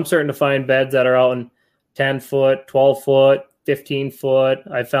 you know, I'm starting to find beds that are out in 10 foot, 12 foot, 15 foot.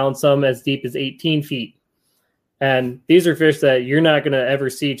 I found some as deep as 18 feet. And these are fish that you're not going to ever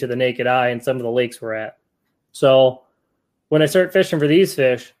see to the naked eye in some of the lakes we're at. So when I start fishing for these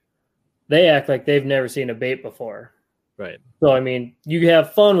fish, they act like they've never seen a bait before. Right. So, I mean, you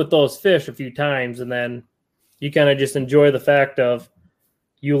have fun with those fish a few times, and then you kind of just enjoy the fact of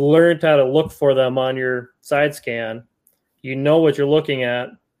you learned how to look for them on your side scan. You know what you're looking at,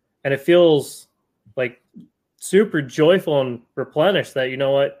 and it feels like super joyful and replenished that, you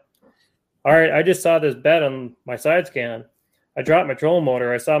know what, all right, I just saw this bed on my side scan. I dropped my trolling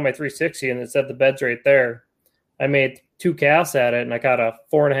motor. I saw my 360 and it said the bed's right there. I made 2 casts at it and I caught a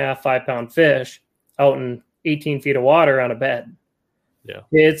 4.5, 5 pound fish out in 18 feet of water on a bed. Yeah.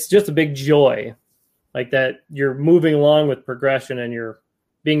 It's just a big joy like that. You're moving along with progression and you're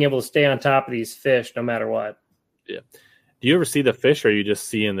being able to stay on top of these fish no matter what. Yeah. Do you ever see the fish or are you just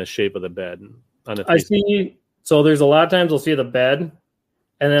seeing the shape of the bed? I see. So there's a lot of times I'll see the bed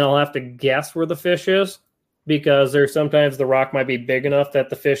and then I'll have to guess where the fish is because there's sometimes the rock might be big enough that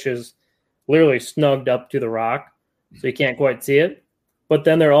the fish is literally snugged up to the rock. So you can't quite see it. But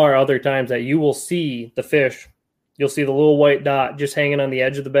then there are other times that you will see the fish. You'll see the little white dot just hanging on the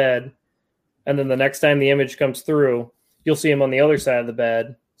edge of the bed. And then the next time the image comes through, you'll see him on the other side of the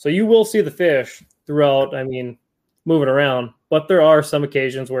bed. So you will see the fish throughout, I mean, moving around. But there are some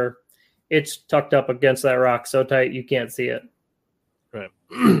occasions where it's tucked up against that rock so tight you can't see it. Right.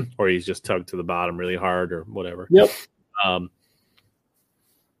 Or he's just tugged to the bottom really hard or whatever. Yep.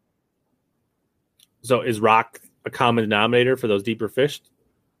 So is rock a common denominator for those deeper fish?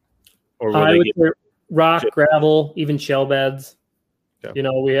 Or I would say rock, gravel, even shell beds. Yeah. You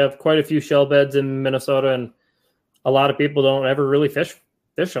know, we have quite a few shell beds in Minnesota, and a lot of people don't ever really fish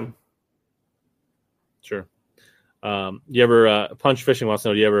them. Sure. You ever Punch Fishing wants to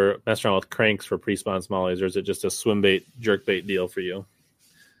know, do you ever mess around with cranks for pre-spawn smallies, or is it just a swim bait, jerk bait deal for you?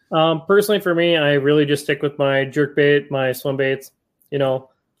 Personally, for me, I really just stick with my jerk bait, my swim baits. You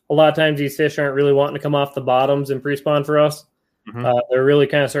know, a lot of times these fish aren't really wanting to come off the bottoms and pre-spawn for us. Mm-hmm. They're really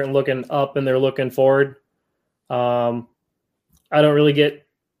kind of starting looking up and they're looking forward. I don't really get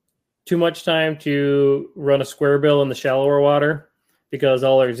too much time to run a square bill in the shallower water because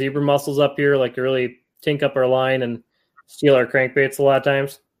all our zebra mussels up here like to really tink up our line and steal our crankbaits a lot of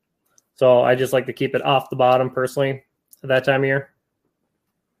times. So I just like to keep it off the bottom personally at that time of year.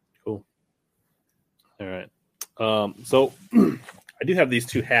 Cool. All right. So I do have these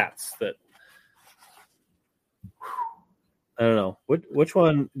 2 hats that I don't know. Which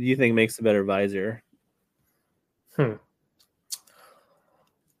one do you think makes a better visor? Dang.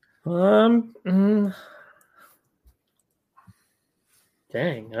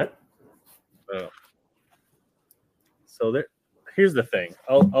 So here's the thing.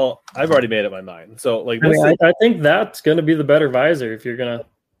 I've already made up my mind. So like this I think that's going to be the better visor if you're going to.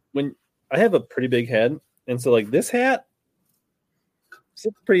 When I have a pretty big head, and so like this hat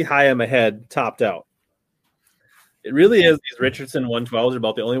sits pretty high on my head, topped out. It really is. These Richardson 112s are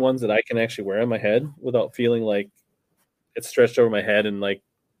about the only ones that I can actually wear on my head without feeling like it's stretched over my head and like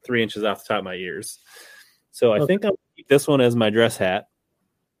 3 inches off the top of my ears. So I think I'll keep this one as my dress hat.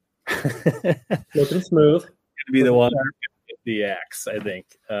 Looking smooth. It'll be the one with the axe, I think.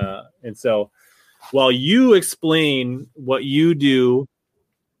 And so while you explain what you do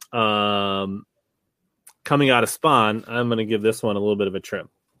coming out of spawn, I'm going to give this one a little bit of a trim.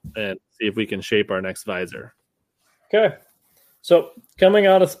 and see if we can shape our next visor. Okay. So coming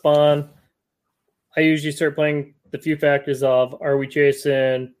out of spawn, I usually start playing the few factors of, are we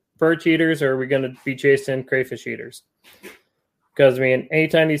chasing perch eaters or are we going to be chasing crayfish eaters? Because, I mean,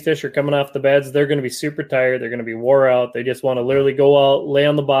 anytime these fish are coming off the beds, they're going to be super tired. They're going to be wore out. They just want to literally go out, lay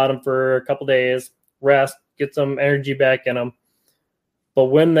on the bottom for a couple days, rest, get some energy back in them. But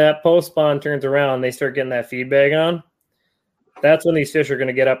when that post-spawn turns around, they start getting that feedback on. That's when these fish are going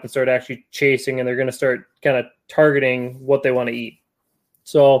to get up and start actually chasing, and they're going to start kind of targeting what they want to eat.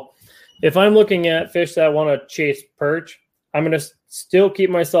 So if I'm looking at fish that want to chase perch, I'm going to still keep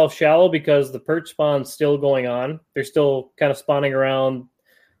myself shallow because the perch spawn's still going on. They're still kind of spawning around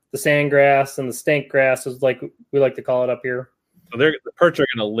the sand grass and the stank grass, is like we like to call it up here. So the perch are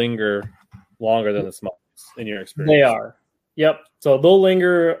going to linger longer than the smalls in your experience. They are. Yep. So they'll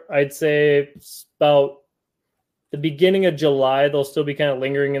linger, I'd say, about the beginning of July. They'll still be kind of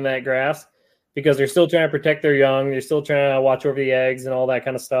lingering in that grass because they're still trying to protect their young. They're still trying to watch over the eggs and all that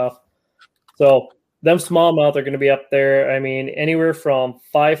kind of stuff. So them smallmouth are going to be up there. I mean, anywhere from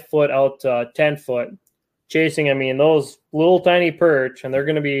 5 foot out to 10 foot chasing. I mean, those little tiny perch, and they're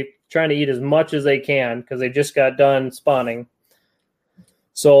going to be trying to eat as much as they can because they just got done spawning.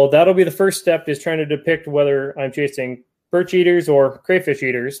 So that'll be the first step, is trying to depict whether I'm chasing perch eaters or crayfish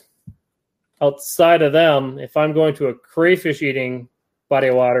eaters. Outside of them, if I'm going to a crayfish eating body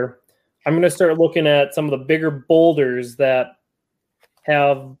of water, I'm going to start looking at some of the bigger boulders that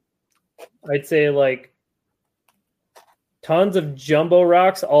have, I'd say, like tons of jumbo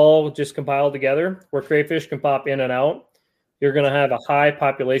rocks all just compiled together where crayfish can pop in and out. You're going to have a high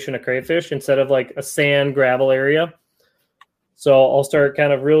population of crayfish instead of like a sand gravel area. So I'll start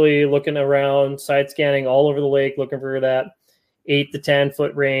kind of really looking around, side scanning all over the lake, looking for that 8 to 10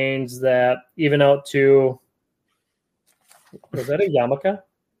 foot range, that even out to, was that a Yamaka?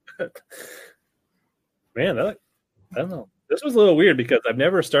 Man, I don't know. This was a little weird because I've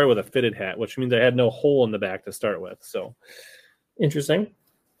never started with a fitted hat, which means I had no hole in the back to start with. So interesting.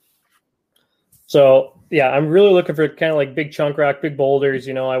 So yeah, I'm really looking for kind of like big chunk rock, big boulders.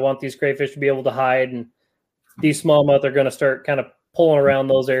 You know, I want these crayfish to be able to hide, and these smallmouth are going to start kind of pulling around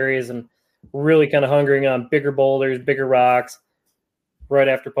those areas and really kind of hungering on bigger boulders, bigger rocks right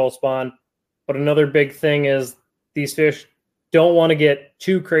after post spawn. But another big thing is these fish don't want to get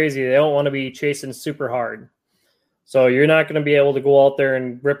too crazy. They don't want to be chasing super hard. So you're not going to be able to go out there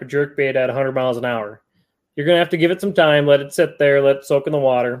and rip a jerk bait at 100 miles an hour. You're going to have to give it some time, let it sit there, let it soak in the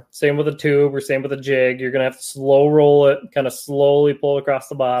water. Same with a tube or same with a jig. You're going to have to slow roll it, kind of slowly pull across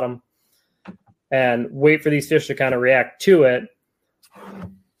the bottom and wait for these fish to kind of react to it.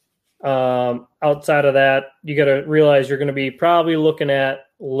 Outside of that, you got to realize you're going to be probably looking at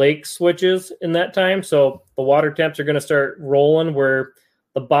lake switches in that time. So the water temps are going to start rolling where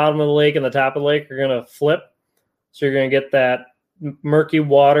the bottom of the lake and the top of the lake are going to flip. So you're going to get that murky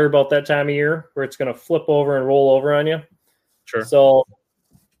water about that time of year where it's going to flip over and roll over on you. Sure. So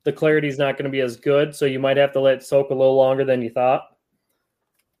the clarity is not going to be as good. So you might have to let it soak a little longer than you thought.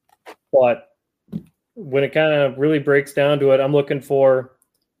 But when it kind of really breaks down to it, I'm looking for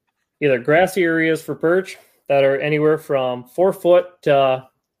either grassy areas for perch that are anywhere from 4 foot to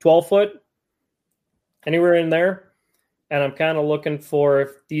 12 foot, anywhere in there. And I'm kind of looking for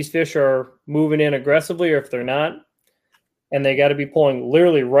if these fish are moving in aggressively or if they're not. And they got to be pulling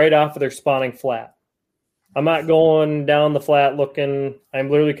literally right off of their spawning flat. I'm not going down the flat looking. I'm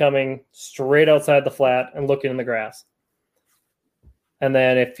literally coming straight outside the flat and looking in the grass. And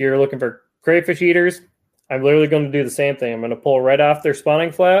then if you're looking for crayfish eaters, I'm literally going to do the same thing. I'm going to pull right off their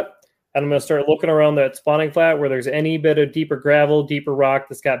spawning flat. And I'm going to start looking around that spawning flat where there's any bit of deeper gravel, deeper rock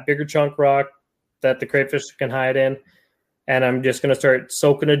that's got bigger chunk rock that the crayfish can hide in. And I'm just going to start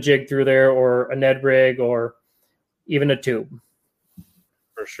soaking a jig through there or a Ned rig or even a tube.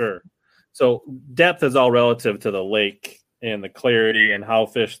 For sure. So depth is all relative to the lake and the clarity and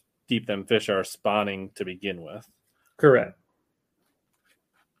how deep them fish are spawning to begin with. Correct.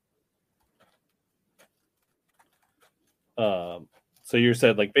 So you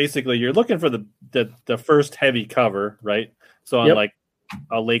said like basically you're looking for the first heavy cover, right? So on like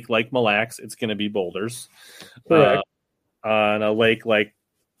a lake like Mille Lacs, it's going to be boulders. Correct. On a lake like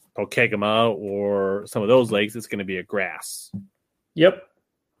Pokegama or some of those lakes, it's going to be a grass. Yep.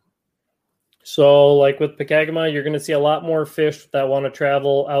 So like with Pokegama, you're going to see a lot more fish that want to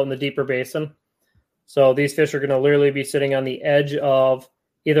travel out in the deeper basin. So these fish are going to literally be sitting on the edge of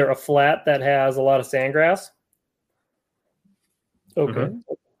either a flat that has a lot of sandgrass. Okay.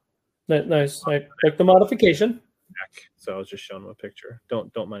 Mm-hmm. Nice. I like the modification. So I was just showing them a picture.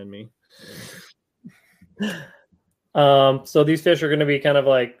 Don't mind me. So these fish are going to be kind of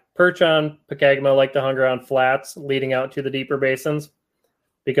like perch on Pacagma, like to hunger on flats leading out to the deeper basins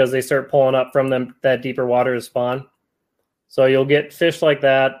because they start pulling up from them that deeper water to spawn. So you'll get fish like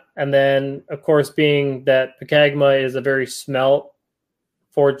that. And then, of course, being that Pacagma is a very smelt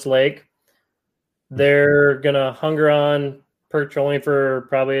forage lake, they're going to hunger on perch only for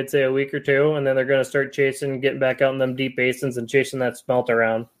probably, I'd say, a week or two. And then they're going to start chasing, getting back out in them deep basins and chasing that smelt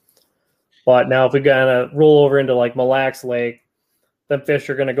around. But now if we kind of roll over into like Mille Lacs Lake, them fish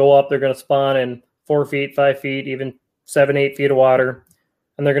are going to go up. They're going to spawn in 4 feet, 5 feet, even 7, 8 feet of water.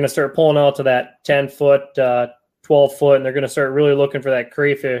 And they're going to start pulling out to that 10-foot, 12-foot, and they're going to start really looking for that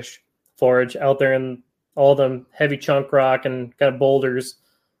crayfish forage out there in all them heavy chunk rock and kind of boulders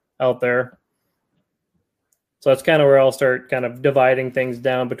out there. So that's kind of where I'll start kind of dividing things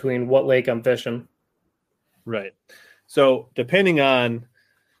down between what lake I'm fishing. Right. So depending on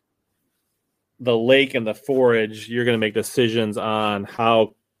the lake and the forage, you're going to make decisions on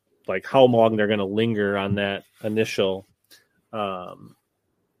how long they're going to linger on that initial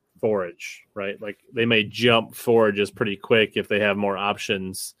forage, right? Like they may jump forages pretty quick if they have more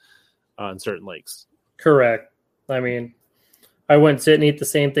options on certain lakes. Correct. I mean, I wouldn't sit and eat the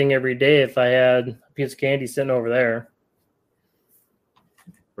same thing every day if I had a piece of candy sitting over there.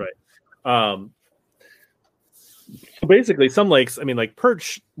 Right. So basically, some lakes, I mean, like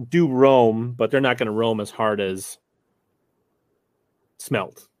perch do roam, but they're not going to roam as hard as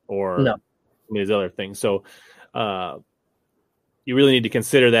smelt or these other things. So you really need to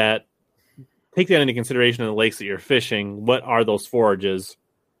consider that. Take that into consideration in the lakes that you're fishing. What are those forages,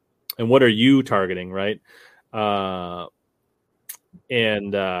 and what are you targeting, right?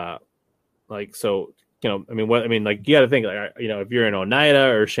 Like so. You know, like you got to think, like, you know, if you're in Oneida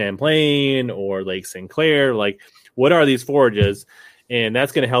or Champlain or Lake St. Clair, like, what are these forages? And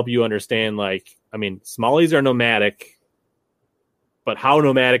that's going to help you understand, like, I mean, smallies are nomadic, but how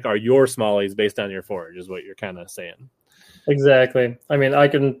nomadic are your smallies based on your forage is what you're kind of saying. Exactly. I mean, I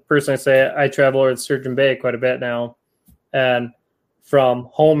can personally say I travel over to Sturgeon Bay quite a bit now. And from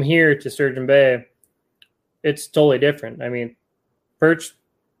home here to Sturgeon Bay, it's totally different. I mean, perch,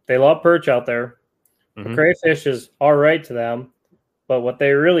 they love perch out there. The crayfish is all right to them, but what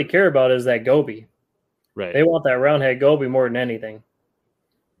they really care about is that goby. Right. They want that roundhead goby more than anything.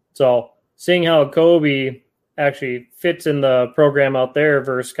 So seeing how a goby actually fits in the program out there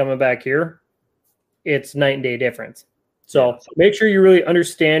versus coming back here, it's night and day difference. So make sure you really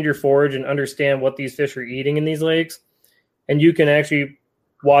understand your forage and understand what these fish are eating in these lakes, and you can actually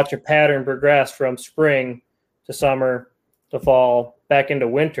watch a pattern progress from spring to summer to fall back into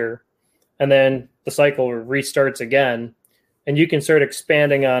winter. And then the cycle restarts again, and you can start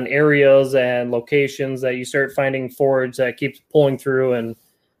expanding on areas and locations that you start finding forage that keeps pulling through, and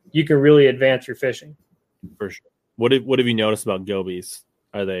you can really advance your fishing. For sure. What have you noticed about gobies?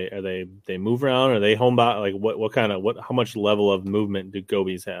 Are they move around? Are they homebody? Like how much level of movement do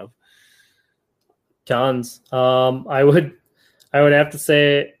gobies have? Tons. I would have to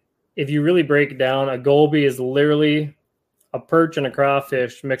say, if you really break it down, a goby is literally a perch and a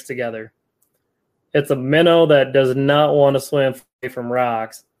crawfish mixed together. It's a minnow that does not want to swim away from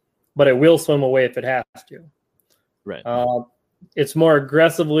rocks, but it will swim away if it has to. Right. It's more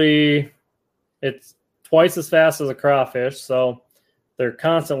aggressively, it's twice as fast as a crawfish, so they're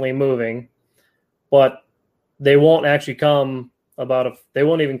constantly moving, but they won't actually come they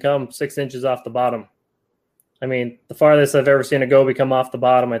won't even come 6 inches off the bottom. I mean, the farthest I've ever seen a goby come off the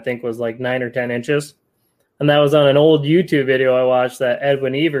bottom, I think, was like 9 or 10 inches. And that was on an old YouTube video I watched that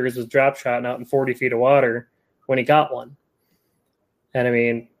Edwin Evers was drop shotting out in 40 feet of water when he caught one. And I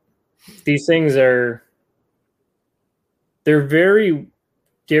mean, these things they're very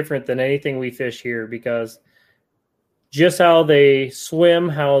different than anything we fish here, because just how they swim,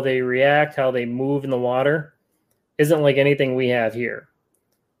 how they react, how they move in the water isn't like anything we have here.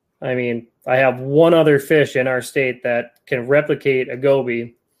 I mean, I have one other fish in our state that can replicate a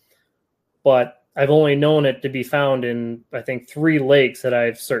goby, but I've only known it to be found in, I think, 3 lakes that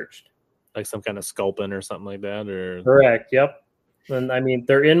I've searched. Like some kind of sculpin or something like that? Or Correct, yep. And I mean,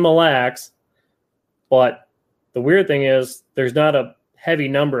 they're in Mille Lacs, but the weird thing is there's not a heavy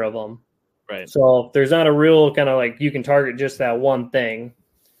number of them. Right. So there's not a real kind of like you can target just that one thing.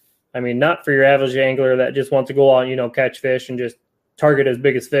 I mean, not for your average angler that just wants to go out and, catch fish and just target his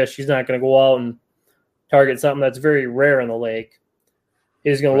biggest fish. He's not going to go out and target something that's very rare in the lake.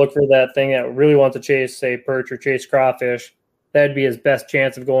 He's going to look for that thing that really wants to chase, say, perch or chase crawfish. That'd be his best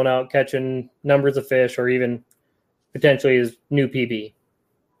chance of going out catching numbers of fish or even potentially his new PB.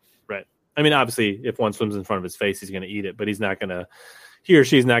 Right. I mean, obviously, if one swims in front of his face, he's going to eat it, but he or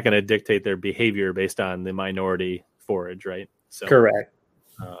she's not going to dictate their behavior based on the minority forage, right? So Correct.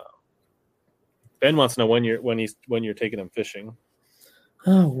 Ben wants to know when you're taking him fishing.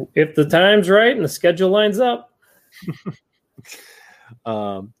 Oh, if the time's right and the schedule lines up.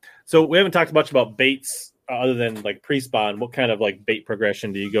 So we haven't talked much about baits other than like pre-spawn. What kind of like bait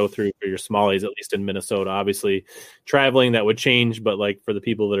progression do you go through for your smallies, at least in Minnesota? Obviously, traveling that would change, but like for the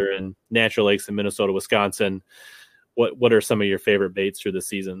people that are in natural lakes in Minnesota, Wisconsin, what are some of your favorite baits through the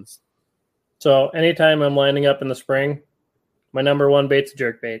seasons? So anytime I'm lining up in the spring, my number one bait's a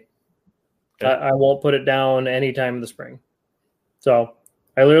jerk bait. Okay. I won't put it down any time in the spring. So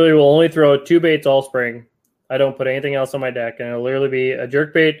I literally will only throw 2 baits all spring. I don't put anything else on my deck, and it'll literally be a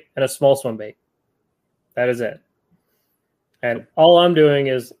jerk bait and a small swim bait. That is it. And all I'm doing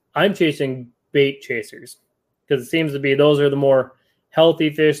is I'm chasing bait chasers, because it seems to be those are the more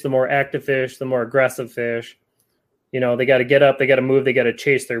healthy fish, the more active fish, the more aggressive fish. You know, they got to get up, they got to move, they got to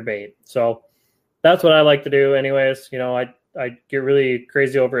chase their bait. So that's what I like to do anyways. You know, I get really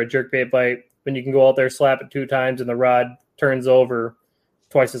crazy over a jerk bait bite when you can go out there, slap it 2 times, and the rod turns over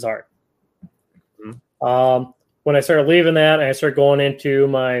twice as hard. Mm-hmm. When I started leaving that, I started going into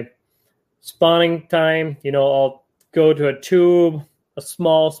my spawning time. You know, I'll go to a tube, a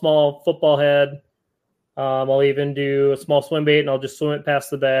small football head. I'll even do a small swim bait, and I'll just swim it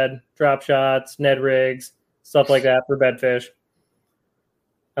past the bed, drop shots, Ned rigs, stuff like that for bedfish.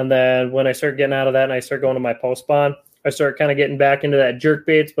 And then when I start getting out of that and I start going to my post spawn, I start kind of getting back into that jerk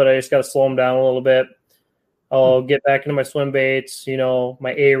baits, but I just got to slow them down a little bit. I'll get back into my swim baits, you know,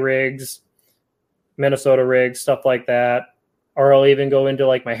 my A rigs, Minnesota rigs, stuff like that. Or I'll even go into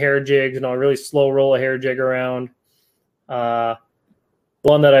like my hair jigs, and I'll really slow roll a hair jig around. One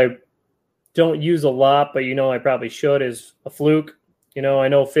that I don't use a lot, but you know I probably should, is a fluke. You know, I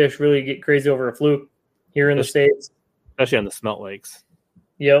know fish really get crazy over a fluke here in the States. Especially on the smelt lakes.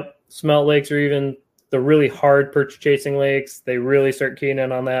 Yep. Smelt lakes, or even the really hard perch chasing lakes, they really start keying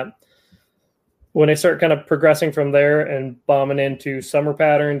in on that. When I start kind of progressing from there and bombing into summer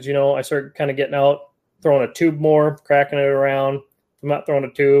patterns, you know, I start kind of getting out, throwing a tube more, cracking it around. If I'm not throwing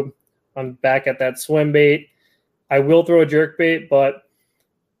a tube, I'm back at that swim bait. I will throw a jerk bait, but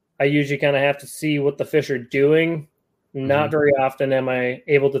I usually kind of have to see what the fish are doing. Not very often am I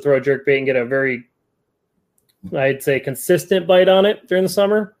able to throw a jerk bait and get a very, I'd say, consistent bite on it during the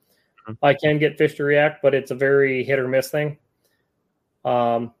summer. I can get fish to react, but it's a very hit or miss thing.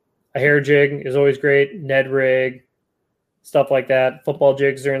 A hair jig is always great. Ned rig, stuff like that. Football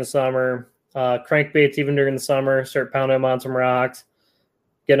jigs during the summer. Crankbaits even during the summer. Start pounding them on some rocks.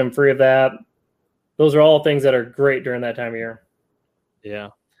 Get them free of that. Those are all things that are great during that time of year. Yeah.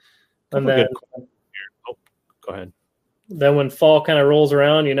 And then, go ahead. Then when fall kind of rolls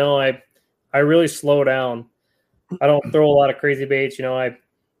around, you know, I really slow down. I don't throw a lot of crazy baits. You know,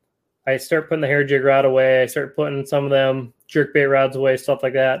 I start putting the hair jig rod away. I start putting some of them jerk bait rods away, stuff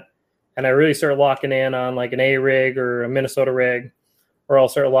like that. And I really start locking in on like an A rig or a Minnesota rig, or I'll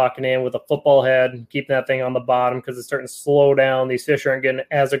start locking in with a football head, keeping that thing on the bottom because it's starting to slow down. These fish aren't getting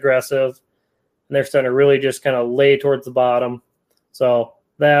as aggressive, and they're starting to really just kind of lay towards the bottom. So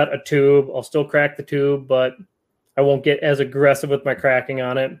that, a tube, I'll still crack the tube, but I won't get as aggressive with my cracking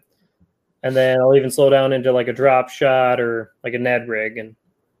on it. And then I'll even slow down into like a drop shot or like a Ned rig and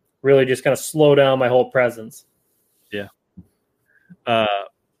really just kind of slow down my whole presence. Yeah. A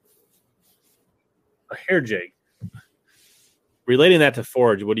hair jig. Relating that to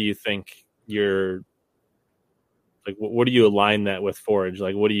forage, what do you think what do you align that with forage?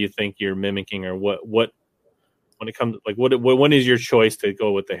 Like, what do you think you're mimicking, or what when it comes like when is your choice to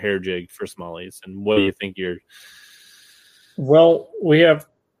go with the hair jig for smallies, and what do you think you're? Well, we have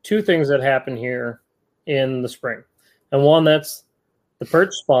 2 things that happen here in the spring, and one, that's the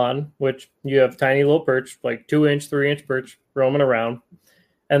perch spawn, which you have tiny little perch, like 2-inch, 3-inch perch roaming around.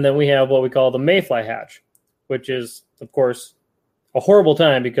 And then we have what we call the mayfly hatch, which is, of course, a horrible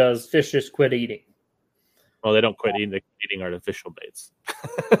time because fish just quit eating. Well, they don't quit eating. They quit eating artificial baits.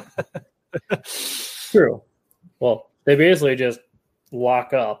 True. Well, they basically just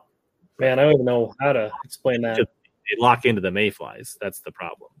lock up. Man, I don't even know how to explain that. They lock into the mayflies. That's the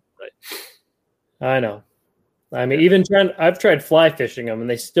problem, right? I know. I mean, I've tried fly fishing them, and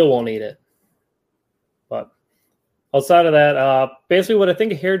they still won't eat it. But outside of that, basically what I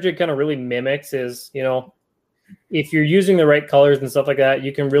think a hair jig kind of really mimics is, you know, if you're using the right colors and stuff like that,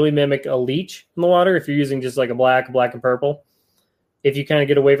 you can really mimic a leech in the water if you're using just like a black and purple. If you kind of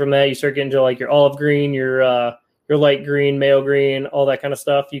get away from that, you start getting to like your olive green, your light green, male green, all that kind of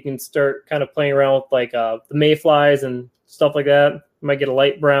stuff. You can start kind of playing around with like the mayflies and stuff like that. You might get a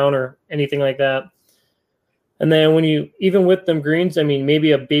light brown or anything like that. And then when you, even with them greens, I mean,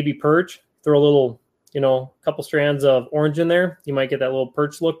 maybe a baby perch, throw a little a couple strands of orange in there. You might get that little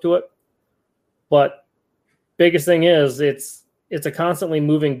perch look to it. But biggest thing is it's a constantly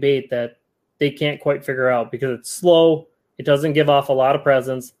moving bait that they can't quite figure out because it's slow. It doesn't give off a lot of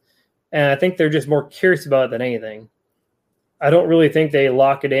presence. And I think they're just more curious about it than anything. I don't really think they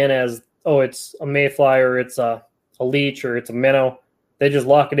lock it in as, oh, it's a mayfly or it's a leech or it's a minnow. They just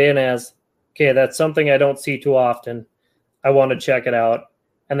lock it in as, okay, that's something I don't see too often. I want to check it out.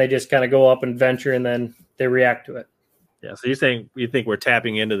 And they just kind of go up and venture and then they react to it. Yeah. So you think we're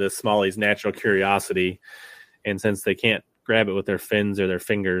tapping into the smallies' natural curiosity. And since they can't grab it with their fins or their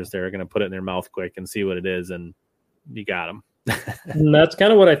fingers, they're going to put it in their mouth quick and see what it is. And you got them. And that's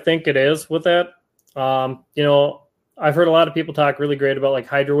kind of what I think it is with that. I've heard a lot of people talk really great about like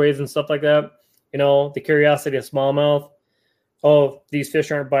hydro waves and stuff like that. The curiosity of smallmouth. Oh, these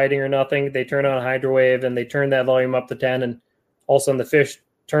fish aren't biting or nothing. They turn on a hydro wave and they turn that volume up to 10 and all of a sudden the fish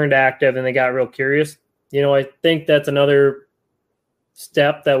turned active and they got real curious. I think that's another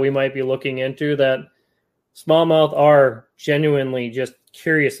step that we might be looking into, that smallmouth are genuinely just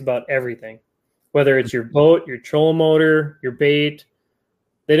curious about everything, whether it's your boat, your trolling motor, your bait.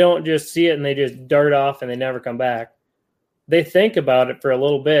 They don't just see it and they just dart off and they never come back. They think about it for a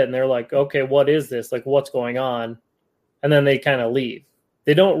little bit and they're like, okay, what is this? Like, what's going on? And then they kind of leave.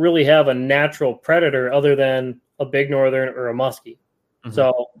 They don't really have a natural predator other than a big northern or a muskie. Mm-hmm.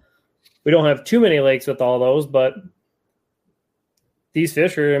 So we don't have too many lakes with all those, but these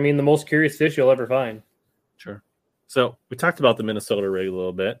fish are, the most curious fish you'll ever find. Sure. So we talked about the Minnesota rig a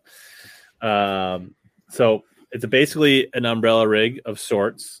little bit. So it's basically an umbrella rig of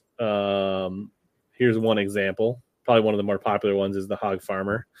sorts. Here's one example. Probably one of the more popular ones is the Hog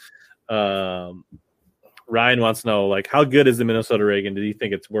Farmer. Ryan wants to know, like, how good is the Minnesota rig, and do you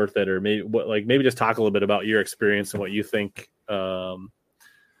think it's worth it? Or maybe just talk a little bit about your experience and what you think of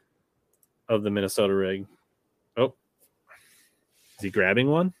the Minnesota rig. Oh, is he grabbing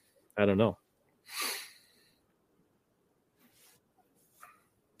one? I don't know.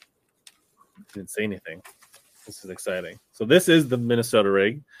 Didn't say anything. This is exciting. So this is the Minnesota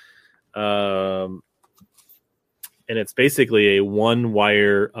rig. And it's basically a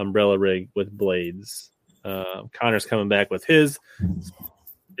one-wire umbrella rig with blades. Connor's coming back with his.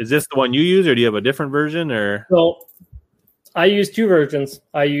 Is this the one you use, or do you have a different version? Or so I use two versions.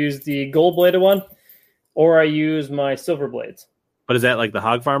 I use the gold-bladed one, or I use my silver blades. But is that like the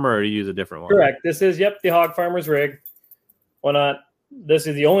Hog Farmer, or do you use a different one? Correct. This is, the Hog Farmer's rig. Why not? This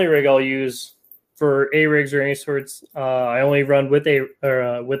is the only rig I'll use for A-rigs or any sorts. I only run with the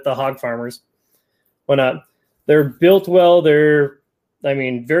Hog Farmers. Why not? They're built well. They're,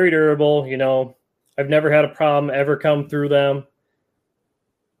 very durable. I've never had a problem ever come through them.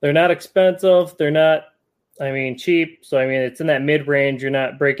 They're not expensive. They're not, cheap. So, it's in that mid-range. You're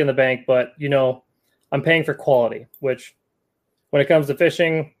not breaking the bank, but, I'm paying for quality, which when it comes to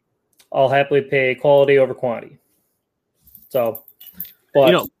fishing, I'll happily pay quality over quantity. So,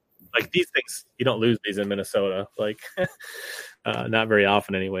 but like these things, you don't lose these in Minnesota, not very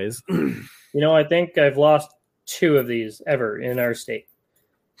often anyways. I think I've lost 2 of these ever in our state.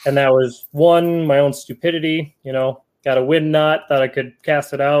 And that was one, my own stupidity, got a wind knot, thought I could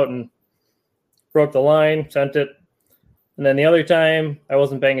cast it out and broke the line, sent it. And then the other time I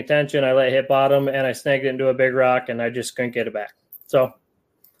wasn't paying attention. I let it hit bottom and I snagged it into a big rock and I just couldn't get it back. So,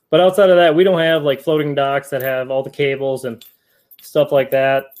 but outside of that, we don't have like floating docks that have all the cables and stuff like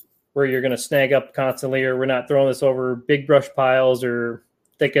that where you're going to snag up constantly, or we're not throwing this over big brush piles or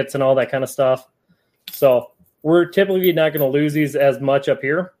thickets and all that kind of stuff. So we're typically not going to lose these as much up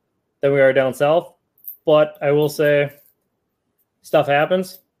here than we are down south. But I will say stuff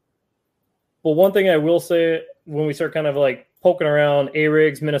happens. But one thing I will say when we start kind of like poking around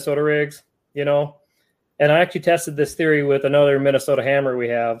A-rigs, Minnesota rigs, and I actually tested this theory with another Minnesota hammer we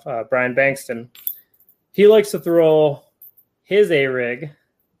have, Brian Bankston. He likes to throw his A-rig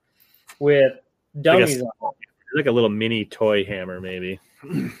with dummies on it. Like a little mini toy hammer, maybe.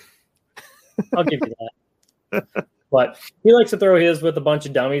 I'll give you that. But he likes to throw his with a bunch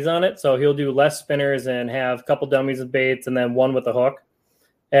of dummies on it. So he'll do less spinners and have a couple dummies of baits and then one with a hook.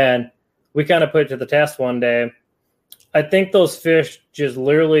 And we kind of put it to the test one day. I think those fish just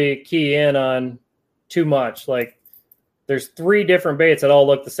literally key in on too much. Like there's 3 different baits that all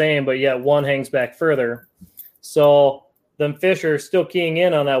look the same, but yet one hangs back further. So them fish are still keying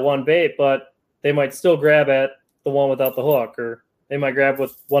in on that one bait, but they might still grab at the one without the hook, or they might grab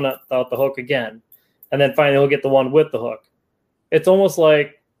with one without the hook again. And then finally he'll get the one with the hook. It's almost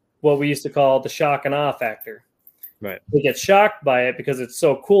like what we used to call the shock and awe factor. Right. They get shocked by it because it's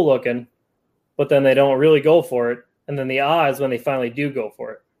so cool looking, but then they don't really go for it. And then the awe is when they finally do go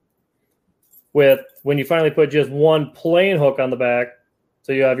for it. with when you finally put just one plain hook on the back,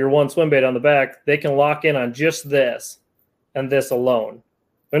 so you have your one swim bait on the back, they can lock in on just this and this alone.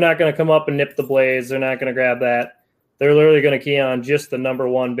 They're not going to come up and nip the blades. They're not going to grab that. They're literally going to key on just the number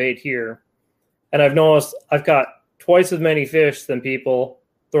one bait here. And I've noticed I've caught twice as many fish than people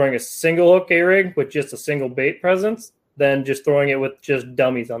throwing a single hook A-rig with just a single bait presence than just throwing it with just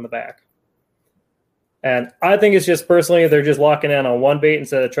dummies on the back. And I think it's just personally, they're just locking in on one bait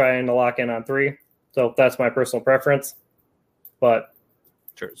instead of trying to lock in on three. So that's my personal preference. But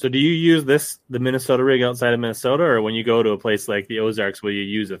sure. So do you use the Minnesota rig outside of Minnesota, or when you go to a place like the Ozarks, will you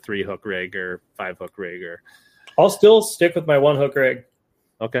use a 3-hook rig or 5-hook rig? Or I'll still stick with my 1-hook rig.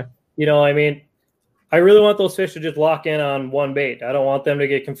 Okay. I mean, I really want those fish to just lock in on one bait. I don't want them to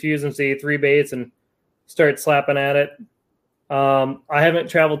get confused and see 3 baits and start slapping at it. I haven't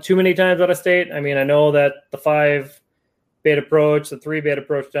traveled too many times out of state. I mean, I know that the 5-bait approach, the 3-bait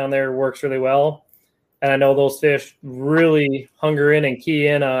approach down there works really well. And I know those fish really hunger in and key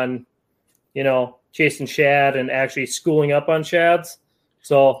in on, chasing shad and actually schooling up on shads.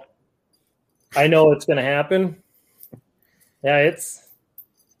 So I know it's going to happen. Yeah,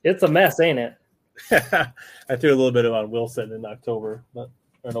 it's a mess, ain't it? I threw a little bit on Wilson in October or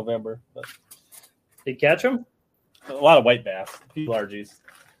November. But Did you catch them? a lot of white bass, a few largies.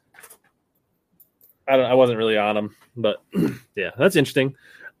 I wasn't really on them, but yeah, that's interesting.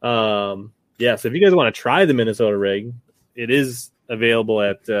 Yeah, so if you guys want to try the Minnesota rig, it is available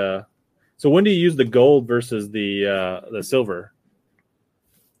at. So when do you use the gold versus the silver?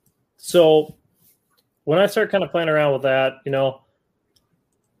 So when I start kind of playing around with that,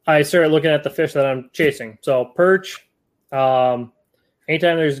 I started looking at the fish that I'm chasing. So perch, anytime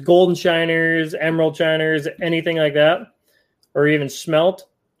there's golden shiners, emerald shiners, anything like that, or even smelt,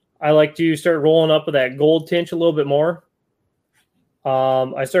 I like to start rolling up with that gold tinge a little bit more.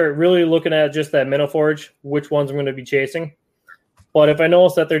 I started really looking at just that minnow forage, which ones I'm going to be chasing. But if I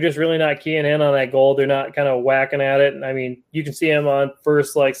notice that they're just really not keying in on that gold, they're not kind of whacking at it. And I mean, you can see them on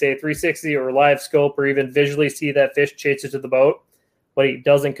first, like say 360 or live scope, or even visually see that fish chase it to the boat, but he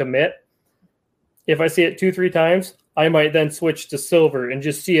doesn't commit. If I see it 2-3 times, I might then switch to silver and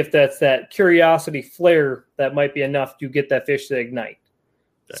just see if that's that curiosity flare that might be enough to get that fish to ignite.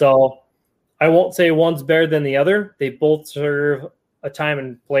 Okay. So I won't say one's better than the other. They both serve a time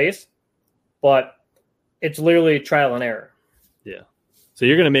and place, but it's literally trial and error. Yeah. So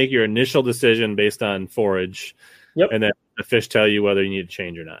you're going to make your initial decision based on forage. Yep. And then the fish tell you whether you need to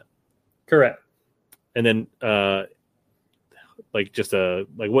change or not. Correct. And then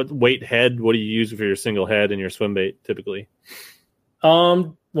what weight head, what do you use for your single head and your swim bait typically?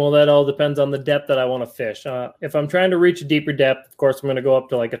 Well, that all depends on the depth that I want to fish. If I'm trying to reach a deeper depth, of course, I'm going to go up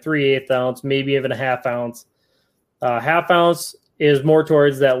to like a 3/8 ounce, maybe even a half ounce. Half ounce is more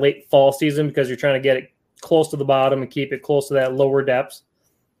towards that late fall season because you're trying to get it close to the bottom and keep it close to that lower depths.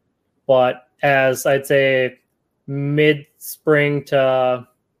 But as I'd say mid-spring to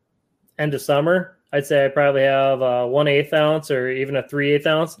end of summer, I'd say I probably have a 1/8 ounce or even a 3/8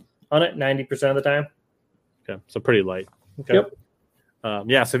 ounce on it 90% of the time. Okay, so pretty light. Okay. Yep.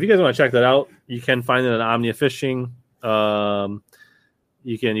 So if you guys want to check that out, you can find it on Omnia Fishing.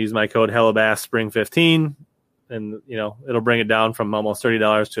 You can use my code HelloBassSpring15, and it'll bring it down from almost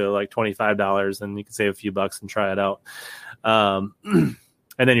 $30 to like $25, and you can save a few bucks and try it out. And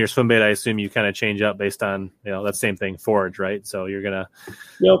then your swim bait, I assume you kind of change up based on that same thing, forage, right? So you're gonna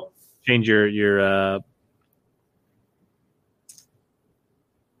change your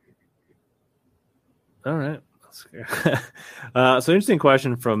all right. So interesting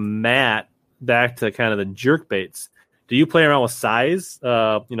question from Matt, back to kind of the jerk baits. Do you play around with size,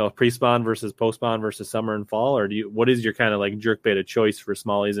 pre-spawn versus post-spawn versus summer and fall, or what is your kind of like jerk bait of choice for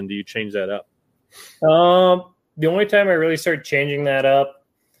smallies, and do you change that up? The only time I really start changing that up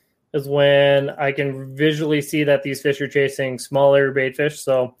is when I can visually see that these fish are chasing smaller bait fish.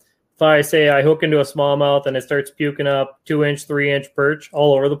 So if I say I hook into a smallmouth and it starts puking up 2-inch, 3-inch perch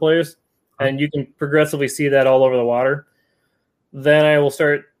all over the place, and you can progressively see that all over the water, then I will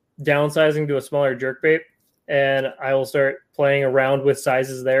start downsizing to a smaller jerkbait, and I will start playing around with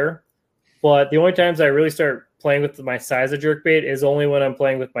sizes there. But the only times I really start playing with my size of jerkbait is only when I'm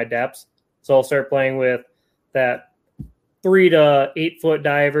playing with my depths. So I'll start playing with that 3 to 8 foot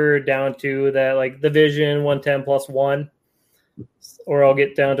diver down to that like the Vision 110 +1, or I'll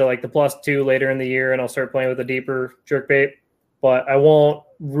get down to like the +2 later in the year, and I'll start playing with a deeper jerkbait. But I won't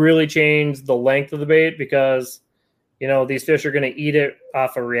really change the length of the bait because, these fish are going to eat it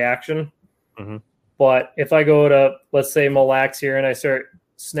off a reaction. Mm-hmm. But if I go to, let's say, Mille Lacs here, and I start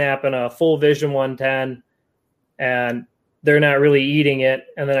snapping a full Vision 110, and they're not really eating it.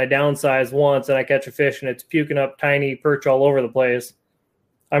 And then I downsize once and I catch a fish and it's puking up tiny perch all over the place.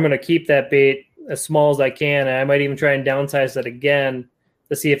 I'm going to keep that bait as small as I can. And I might even try and downsize it again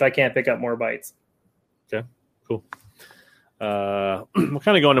to see if I can't pick up more bites. Okay, cool. We're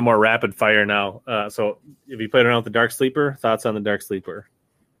kind of going to more rapid fire now. So if you played around with the Dark Sleeper, thoughts on the Dark Sleeper?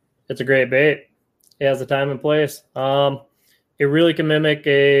 It's a great bait. It has a time and place. It really can mimic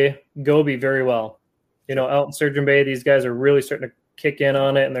a goby very well. Out in Sturgeon Bay, these guys are really starting to kick in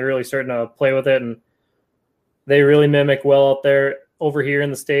on it, and they're really starting to play with it, and they really mimic well out there. Over here in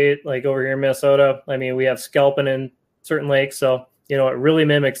the state, like over here in Minnesota, I mean, we have scalping in certain lakes, so it really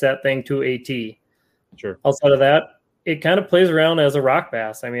mimics that thing to a T. Sure. Outside of that, it kind of plays around as a rock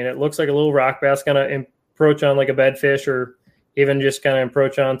bass. I mean, it looks like a little rock bass kind of approach on like a bedfish, or even just kind of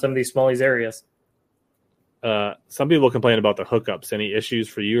approach on some of these smallies areas. Some people complain about the hookups. Any issues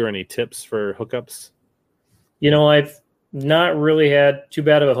for you or any tips for hookups? I've not really had too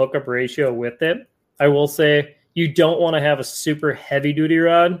bad of a hookup ratio with it. I will say you don't want to have a super heavy duty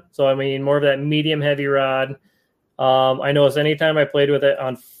rod. So, I mean, more of that medium heavy rod. I noticed anytime I played with it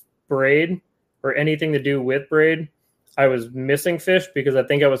on braid or anything to do with braid, I was missing fish because I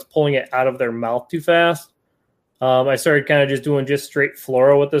think I was pulling it out of their mouth too fast. I started kind of just doing straight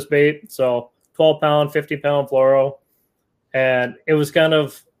fluoro with this bait. So 12-pound, 50-pound fluoro. And it was kind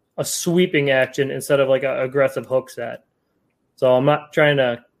of a sweeping action instead of like an aggressive hook set. So I'm not trying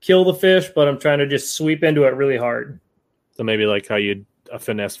to kill the fish, but I'm trying to just sweep into it really hard. So maybe like how you'd a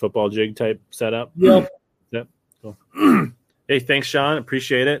finesse football jig type setup. Yep. Yep. Cool. Hey, thanks, Sean.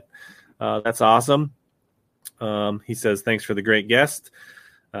 Appreciate it. That's awesome. He says, thanks for the great guest.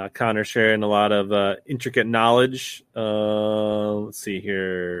 Connor sharing a lot of intricate knowledge. Let's see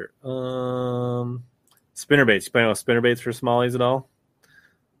here. Spinnerbaits. You playing with spinnerbaits for smallies at all?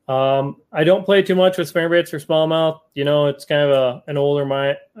 I don't play too much with spinnerbaits for smallmouth. It's kind of an older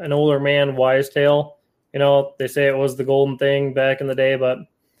man wise tale. They say it was the golden thing back in the day, but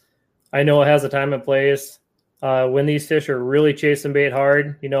I know it has a time and place. When these fish are really chasing bait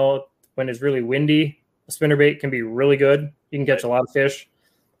hard, when it's really windy, a spinnerbait can be really good. You can catch a lot of fish,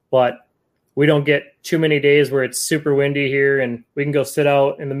 but we don't get too many days where it's super windy here and we can go sit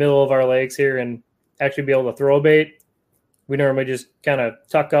out in the middle of our lakes here and actually be able to throw a bait. We normally just kind of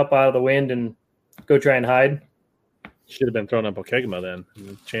tuck up out of the wind and go try and hide. Should have been thrown up Okegama then, in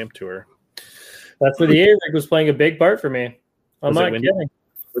the Champ Tour. That's where the A-rig was playing a big part for me. I'm not kidding.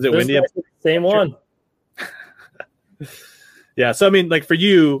 Was it windy? Same one. Yeah, so I mean, like for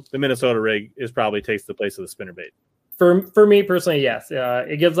you, the Minnesota rig probably takes the place of the spinnerbait. For me personally, yes.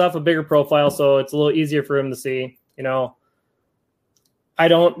 It gives off a bigger profile, so it's a little easier for him to see. I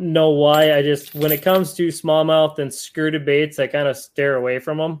don't know why. When it comes to smallmouth and skirted baits, I kind of stare away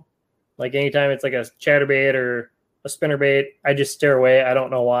from them. Like anytime it's like a chatterbait or a spinnerbait, I just stare away. I don't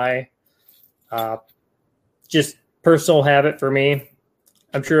know why. Just personal habit for me.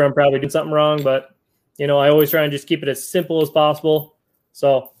 I'm sure I'm probably doing something wrong, but I always try and just keep it as simple as possible.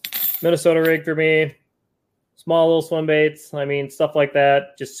 So Minnesota rig for me, small little swim baits. I mean, stuff like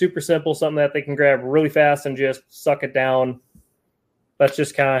that. Just super simple, something that they can grab really fast and just suck it down. That's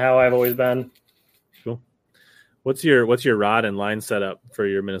just kind of how I've always been. Cool. What's your rod and line setup for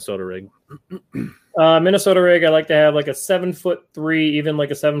your Minnesota rig? Minnesota rig, I like to have like a 7'3", even like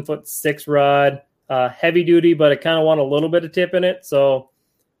a 7'6" rod. Heavy duty, but I kind of want a little bit of tip in it. So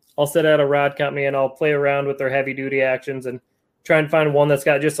I'll sit at a rod company and I'll play around with their heavy duty actions and try and find one that's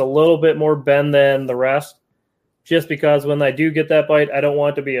got just a little bit more bend than the rest. Just because when I do get that bite, I don't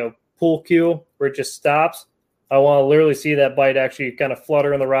want it to be a pull cue where it just stops. I want to literally see that bite actually kind of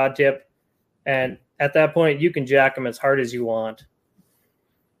flutter in the rod tip. And at that point, you can jack them as hard as you want.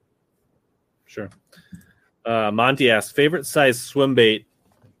 Sure. Monty asks, favorite size swim bait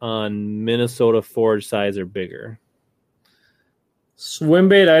on Minnesota forage size or bigger? Swim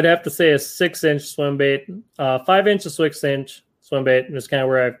bait, I'd have to say a 6-inch swim bait. 5-inch to 6-inch swim bait is kind of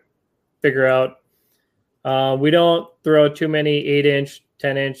where I figure out. We don't throw too many 8-inch,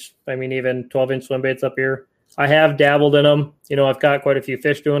 10-inch, even 12-inch swim baits up here. I have dabbled in them. I've caught quite a few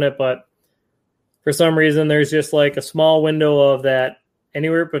fish doing it, but for some reason, there's just like a small window of that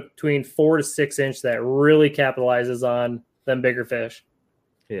anywhere between 4 to 6 inch that really capitalizes on them bigger fish.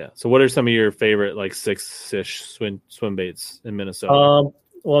 Yeah. So what are some of your favorite like 6-ish swim baits in Minnesota?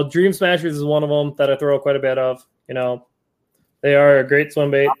 Well, Dream Smashers is one of them that I throw quite a bit of. They are a great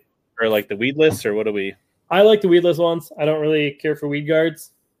swim bait. Or like the weedless, or what do we? I like the weedless ones. I don't really care for weed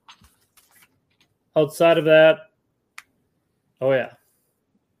guards. Outside of that, if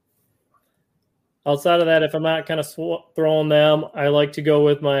I'm not kind of throwing them, I like to go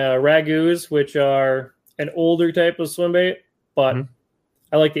with my Ragus, which are an older type of swim bait, but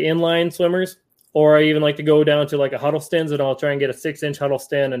I like the inline swimmers, or I even like to go down to like a Huddleston's, and I'll try and get a 6-inch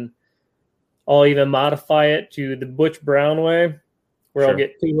Huddleston, and I'll even modify it to the Butch Brown way, where I'll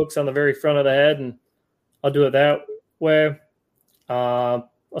get 2 hooks on the very front of the head, and I'll do it that way. A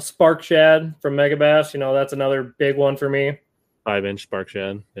Spark Shad from Megabass, that's another big one for me. 5-inch Spark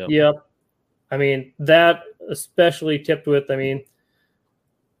Shad. Yep. I mean, that especially tipped with,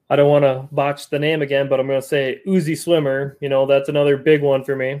 I don't want to botch the name again, but I'm going to say Uzi Swimmer. That's another big one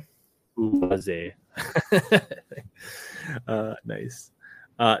for me. Uzi. Nice.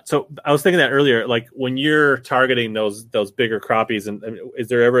 So I was thinking that earlier, like when you're targeting those bigger crappies, and is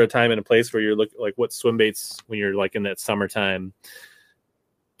there ever a time and a place where you're like what swim baits when you're like in that summertime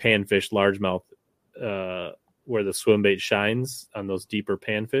panfish, largemouth, where the swim bait shines on those deeper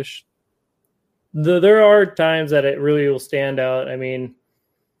panfish? There are times that it really will stand out. I mean,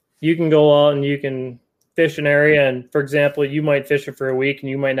 you can go out and you can fish an area, and for example, you might fish it for a week and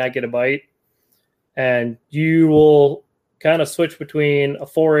you might not get a bite, and you will kind of switch between a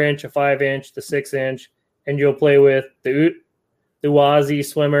 4-inch, a 5-inch, the 6-inch, and you'll play with the Wazi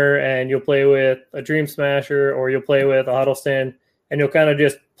swimmer, and you'll play with a Dream Smasher, or you'll play with a Huddleston, and you'll kind of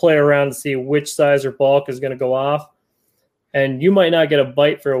just play around to see which size or bulk is going to go off. And you might not get a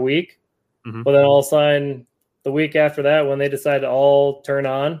bite for a week, but then all of a sudden, the week after that, when they decide to all turn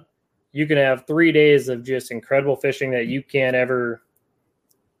on, you can have 3 days of just incredible fishing that you can't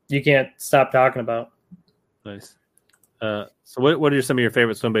stop talking about. Nice. So what are some of your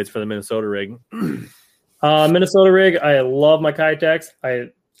favorite swim baits for the Minnesota rig? Minnesota rig, I love my Kitex. I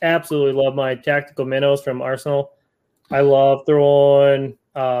absolutely love my tactical minnows from Arsenal. I love throwing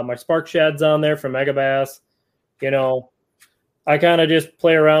my Spark Shads on there from Megabass. I kind of just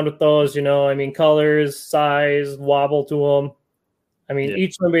play around with those, colors, size, wobble to them.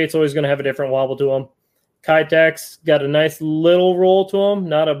 Each swim bait's always going to have a different wobble to them. Kitex got a nice little roll to them,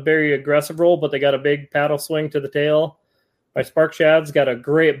 not a very aggressive roll, but they got a big paddle swing to the tail. My Spark Shad's got a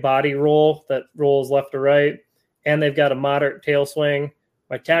great body roll that rolls left to right, and they've got a moderate tail swing.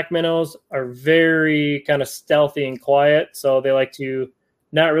 My tack minnows are very kind of stealthy and quiet, so they like to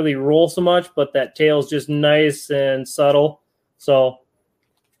not really roll so much, but that tail's just nice and subtle. So,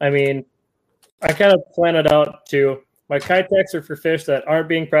 I kind of plan it out too. My Kitex are for fish that aren't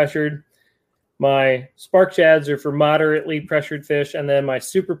being pressured. My Spark Shads are for moderately pressured fish, and then my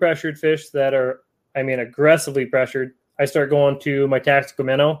super pressured fish that are, aggressively pressured, I start going to my tactical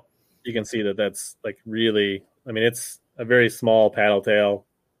minnow. You can see that that's like really, it's a very small paddle tail,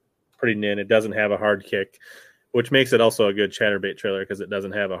 pretty thin. It doesn't have a hard kick, which makes it also a good chatterbait trailer because it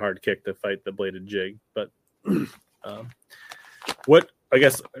doesn't have a hard kick to fight the bladed jig. But where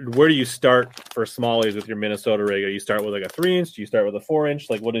do you start for smallies with your Minnesota rig? You start with like a 3-inch? Do you start with a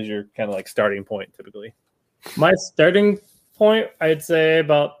 4-inch? Like, what is your kind of like starting point typically? My starting point, I'd say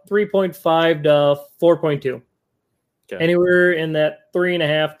about 3.5 to 4.2. Okay. Anywhere in that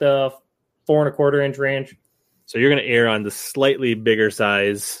 3.5 to 4.25 inch range. So you're going to err on the slightly bigger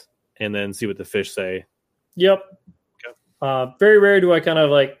size and then see what the fish say. Yep. Okay. Very rare do I kind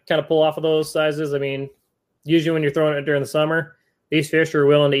of pull off of those sizes. Usually when you're throwing it during the summer, these fish are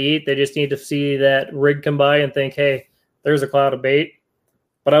willing to eat. They just need to see that rig come by and think, hey, there's a cloud of bait.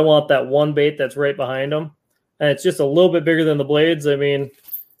 But I want that one bait that's right behind them. And it's just a little bit bigger than the blades.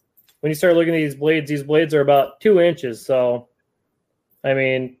 When you start looking at these blades are about 2 inches. So,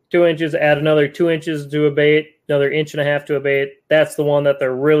 2 inches, add another 2 inches to a bait, another 1.5 inches to a bait. That's the one that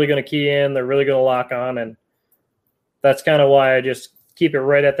they're really going to key in. They're really going to lock on. And that's kind of why I just keep it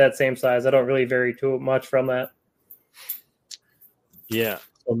right at that same size. I don't really vary too much from that. Yeah.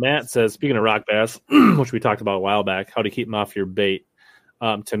 So Matt says, speaking of rock bass, which we talked about a while back, how to keep them off your bait.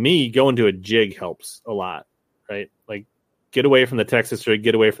 To me, going to a jig helps a lot, right? Like, get away from the Texas rig,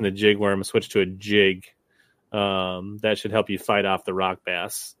 get away from the jig worm, switch to a jig. That should help you fight off the rock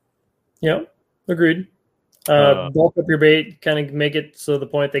bass. Yep, agreed. Bulk up your bait, kind of make it so the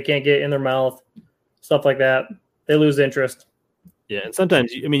point they can't get in their mouth, stuff like that. They lose interest. Yeah, and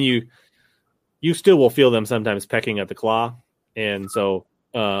sometimes, you still will feel them sometimes pecking at the claw. And so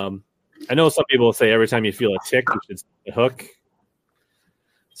I know some people say every time you feel a tick, you should set the hook.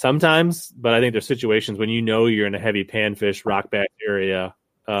 Sometimes, but I think there's situations when you're in a heavy panfish, rock bass area,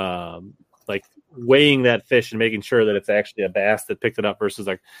 like weighing that fish and making sure that it's actually a bass that picked it up versus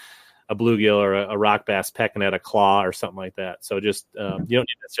like a bluegill or a rock bass pecking at a claw or something like that. So just you don't need to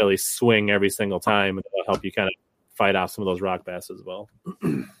necessarily swing every single time, and it'll help you kind of fight off some of those rock bass as well.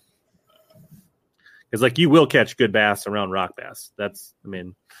 Because like you will catch good bass around rock bass. That's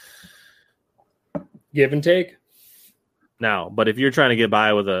give and take. Now, but if you're trying to get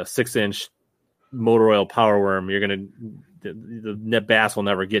by with a 6-inch motor oil power worm, the net bass will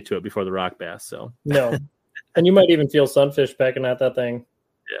never get to it before the rock bass. So no, and you might even feel sunfish pecking at that thing.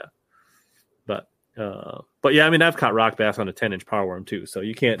 Yeah, but yeah, I mean, I've caught rock bass on a 10-inch power worm too, so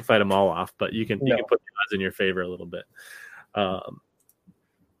you can't fight them all off, but you can put the odds in your favor a little bit.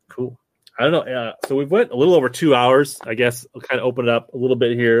 Cool. I don't know. So we've went a little over 2 hours. I guess I'll kind of open it up a little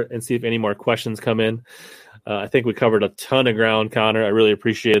bit here and see if any more questions come in. I think we covered a ton of ground, Connor. I really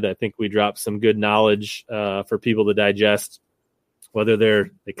appreciate it. I think we dropped some good knowledge for people to digest, whether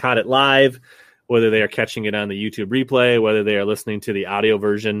they caught it live, whether they are catching it on the YouTube replay, whether they are listening to the audio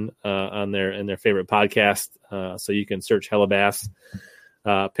version in their favorite podcast. So you can search Hellabass,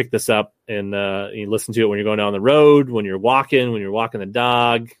 pick this up, and you listen to it when you're going down the road, when you're walking the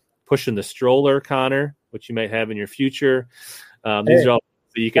dog, pushing the stroller, Connor, which you might have in your future. These are all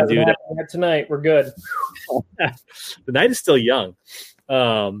that you can do tonight. We're good. The night is still young,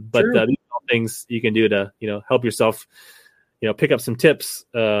 but these are all things you can do to help yourself, pick up some tips,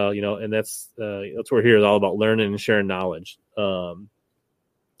 and that's what we're here is all about, learning and sharing knowledge. I don't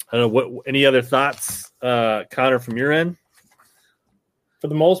know what any other thoughts, Connor, from your end. For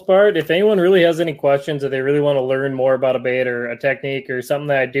the most part, if anyone really has any questions or they really want to learn more about a bait or a technique or something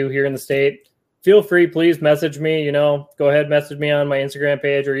that I do here in the state, feel free, please message me. Go ahead, message me on my Instagram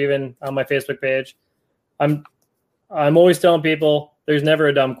page or even on my Facebook page. I'm always telling people there's never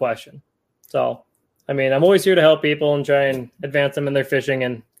a dumb question. So, I mean, I'm always here to help people and try and advance them in their fishing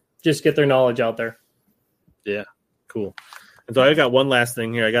and just get their knowledge out there. Yeah, cool. And so I got one last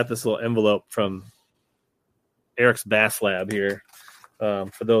thing here. I got this little envelope from Eric's Bass Lab here.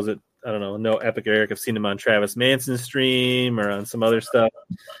 For those that, I don't know Epic Eric, I've seen him on Travis Manson's stream or on some other stuff.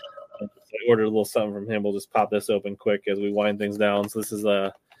 So I ordered a little something from him. We'll just pop this open quick as we wind things down. So this is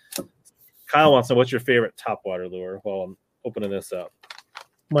Kyle wants to know, what's your favorite topwater lure while I'm opening this up?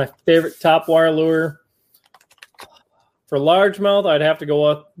 My favorite topwater lure for largemouth, I'd have to go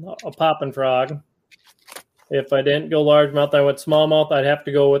with a popping frog. If I didn't go largemouth, I went smallmouth. I'd have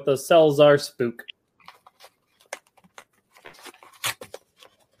to go with the Salazar Spook.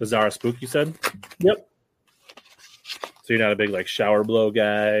 The Zara Spook, you said? Yep. So you're not a big shower blow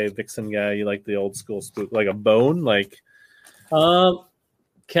guy, vixen guy. You like the old school spook, like a bone,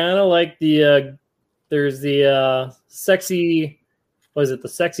 kind of like the there's the sexy. Was it the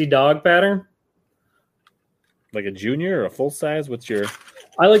sexy dog pattern? Like a junior or a full size? What's your?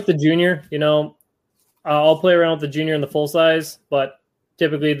 I like the junior. I'll play around with the junior and the full size, but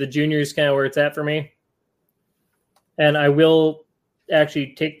typically the junior is kind of where it's at for me. And I will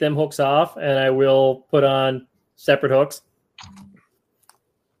actually take them hooks off and I will put on separate hooks.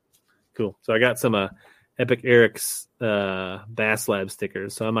 Cool. So I got some Epic Eric's Bass Lab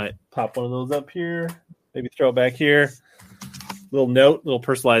stickers. So I might pop one of those up here, maybe throw it back here. Little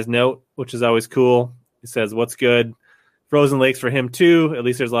personalized note, which is always cool. It says, "What's good? Frozen Lakes for him too. At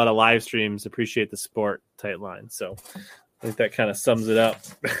least there's a lot of live streams. Appreciate the support." Tight line. So I think that kind of sums it up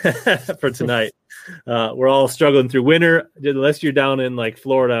for tonight. We're all struggling through winter, unless you're down in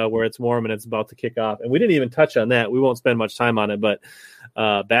Florida where it's warm and it's about to kick off. And we didn't even touch on that. We won't spend much time on it, but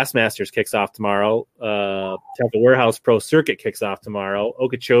Bassmasters kicks off tomorrow. Temple Warehouse Pro Circuit kicks off tomorrow.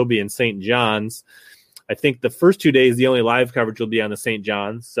 Okeechobee and St. John's. I think the first 2 days, the only live coverage will be on the St.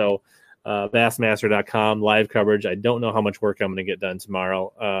 John's. So Bassmaster.com live coverage. I don't know how much work I'm going to get done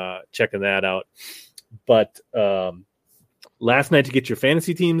tomorrow. Checking that out. But last night to get your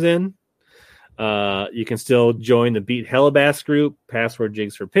fantasy teams in, you can still join the Beat Hellabass group, Password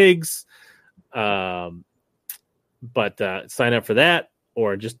Jigs for Pigs. But sign up for that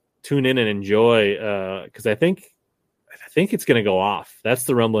or just tune in and enjoy because I think it's going to go off. That's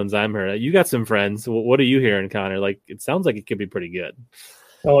the rumblings I'm hearing. You got some friends. What are you hearing, Connor? It sounds like it could be pretty good.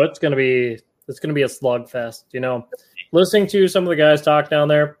 Oh, it's going to be a slugfest. Listening to some of the guys talk down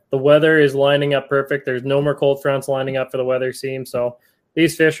there, the weather is lining up perfect. There's no more cold fronts lining up for the weather seam. So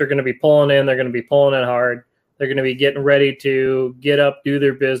these fish are going to be pulling in. They're going to be pulling in hard. They're going to be getting ready to get up, do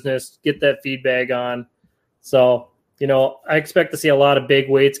their business, get that feed bag on. So, I expect to see a lot of big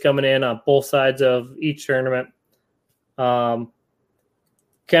weights coming in on both sides of each tournament.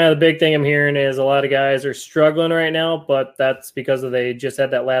 Kind of the big thing I'm hearing is a lot of guys are struggling right now, but that's because they just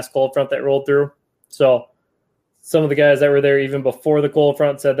had that last cold front that rolled through. So some of the guys that were there even before the cold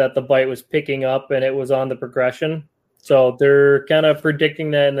front said that the bite was picking up and it was on the progression. So they're kind of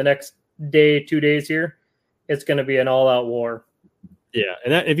predicting that in the next day, 2 days here, it's going to be an all-out war. Yeah,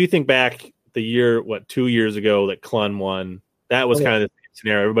 and if you think back the year, 2 years ago that Clun won, that was kind of the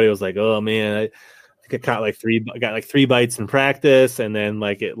scenario. Everybody was like, "Oh man, I caught three bites in practice, and then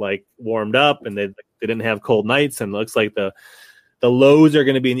it warmed up, and they didn't have cold nights, and it looks like the The lows are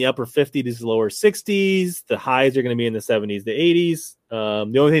going to be in the upper 50s to lower 60s. The highs are going to be in the 70s to 80s.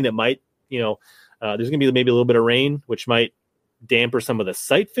 The only thing that might, there's going to be maybe a little bit of rain, which might damper some of the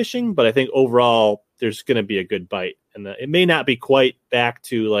sight fishing. But I think overall, there's going to be a good bite. And it may not be quite back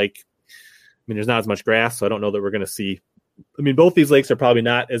to there's not as much grass, so I don't know that we're going to see. Both these lakes are probably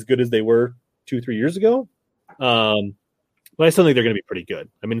not as good as they were 2-3 years ago. But I still think they're going to be pretty good.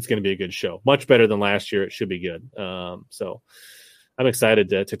 It's going to be a good show. Much better than last year. It should be good. So I'm excited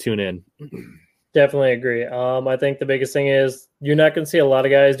to tune in. Definitely agree. I think the biggest thing is you're not going to see a lot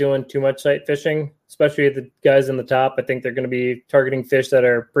of guys doing too much sight fishing, especially the guys in the top. I think they're going to be targeting fish that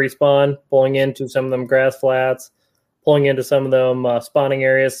are pre-spawn, pulling into some of them grass flats, pulling into some of them spawning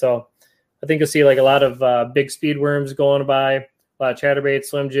areas. So I think you'll see a lot of big speed worms going by, a lot of chatterbaits,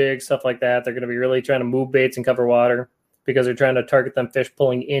 slim jigs, stuff like that. They're going to be really trying to move baits and cover water because they're trying to target them fish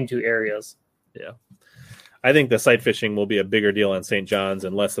pulling into areas. Yeah. I think the sight fishing will be a bigger deal on St. John's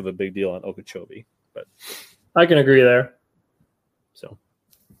and less of a big deal on Okeechobee. But I can agree there. So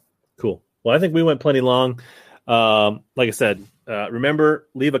cool. Well, I think we went plenty long. Like I said, remember,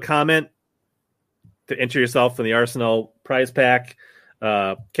 leave a comment to enter yourself in the Arsenal prize pack.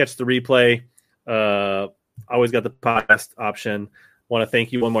 Catch the replay. Always got the podcast option. Want to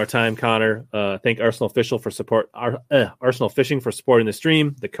thank you one more time, Connor. Thank Arsenal Fishing for supporting the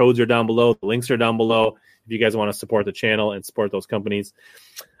stream. The codes are down below. The links are down below. If you guys want to support the channel and support those companies.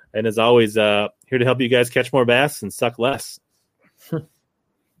 And as always, here to help you guys catch more bass and suck less.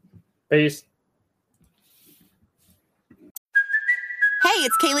 Peace. Hey,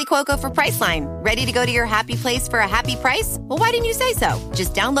 it's Kaylee Cuoco for Priceline. Ready to go to your happy place for a happy price? Well, why didn't you say so?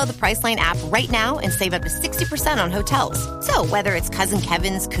 Just download the Priceline app right now and save up to 60% on hotels. So whether it's Cousin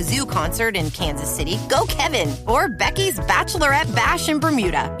Kevin's Kazoo Concert in Kansas City, go Kevin, or Becky's Bachelorette Bash in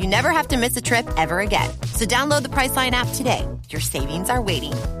Bermuda, you never have to miss a trip ever again. So download the Priceline app today. Your savings are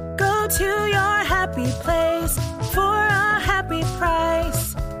waiting. Go to your happy place for a happy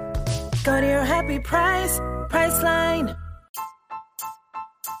price. Go to your happy price, Priceline.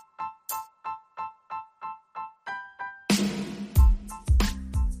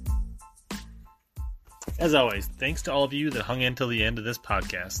 As always, thanks to all of you that hung in till the end of this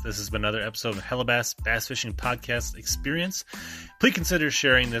podcast. This has been another episode of Hellabass Bass Fishing Podcast Experience. Please consider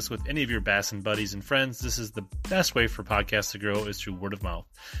sharing this with any of your bass and buddies and friends. This is the best way for podcasts to grow is through word of mouth.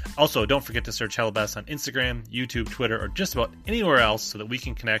 Also, don't forget to search Hellabass on Instagram, YouTube, Twitter, or just about anywhere else so that we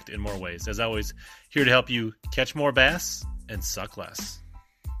can connect in more ways. As always, here to help you catch more bass and suck less.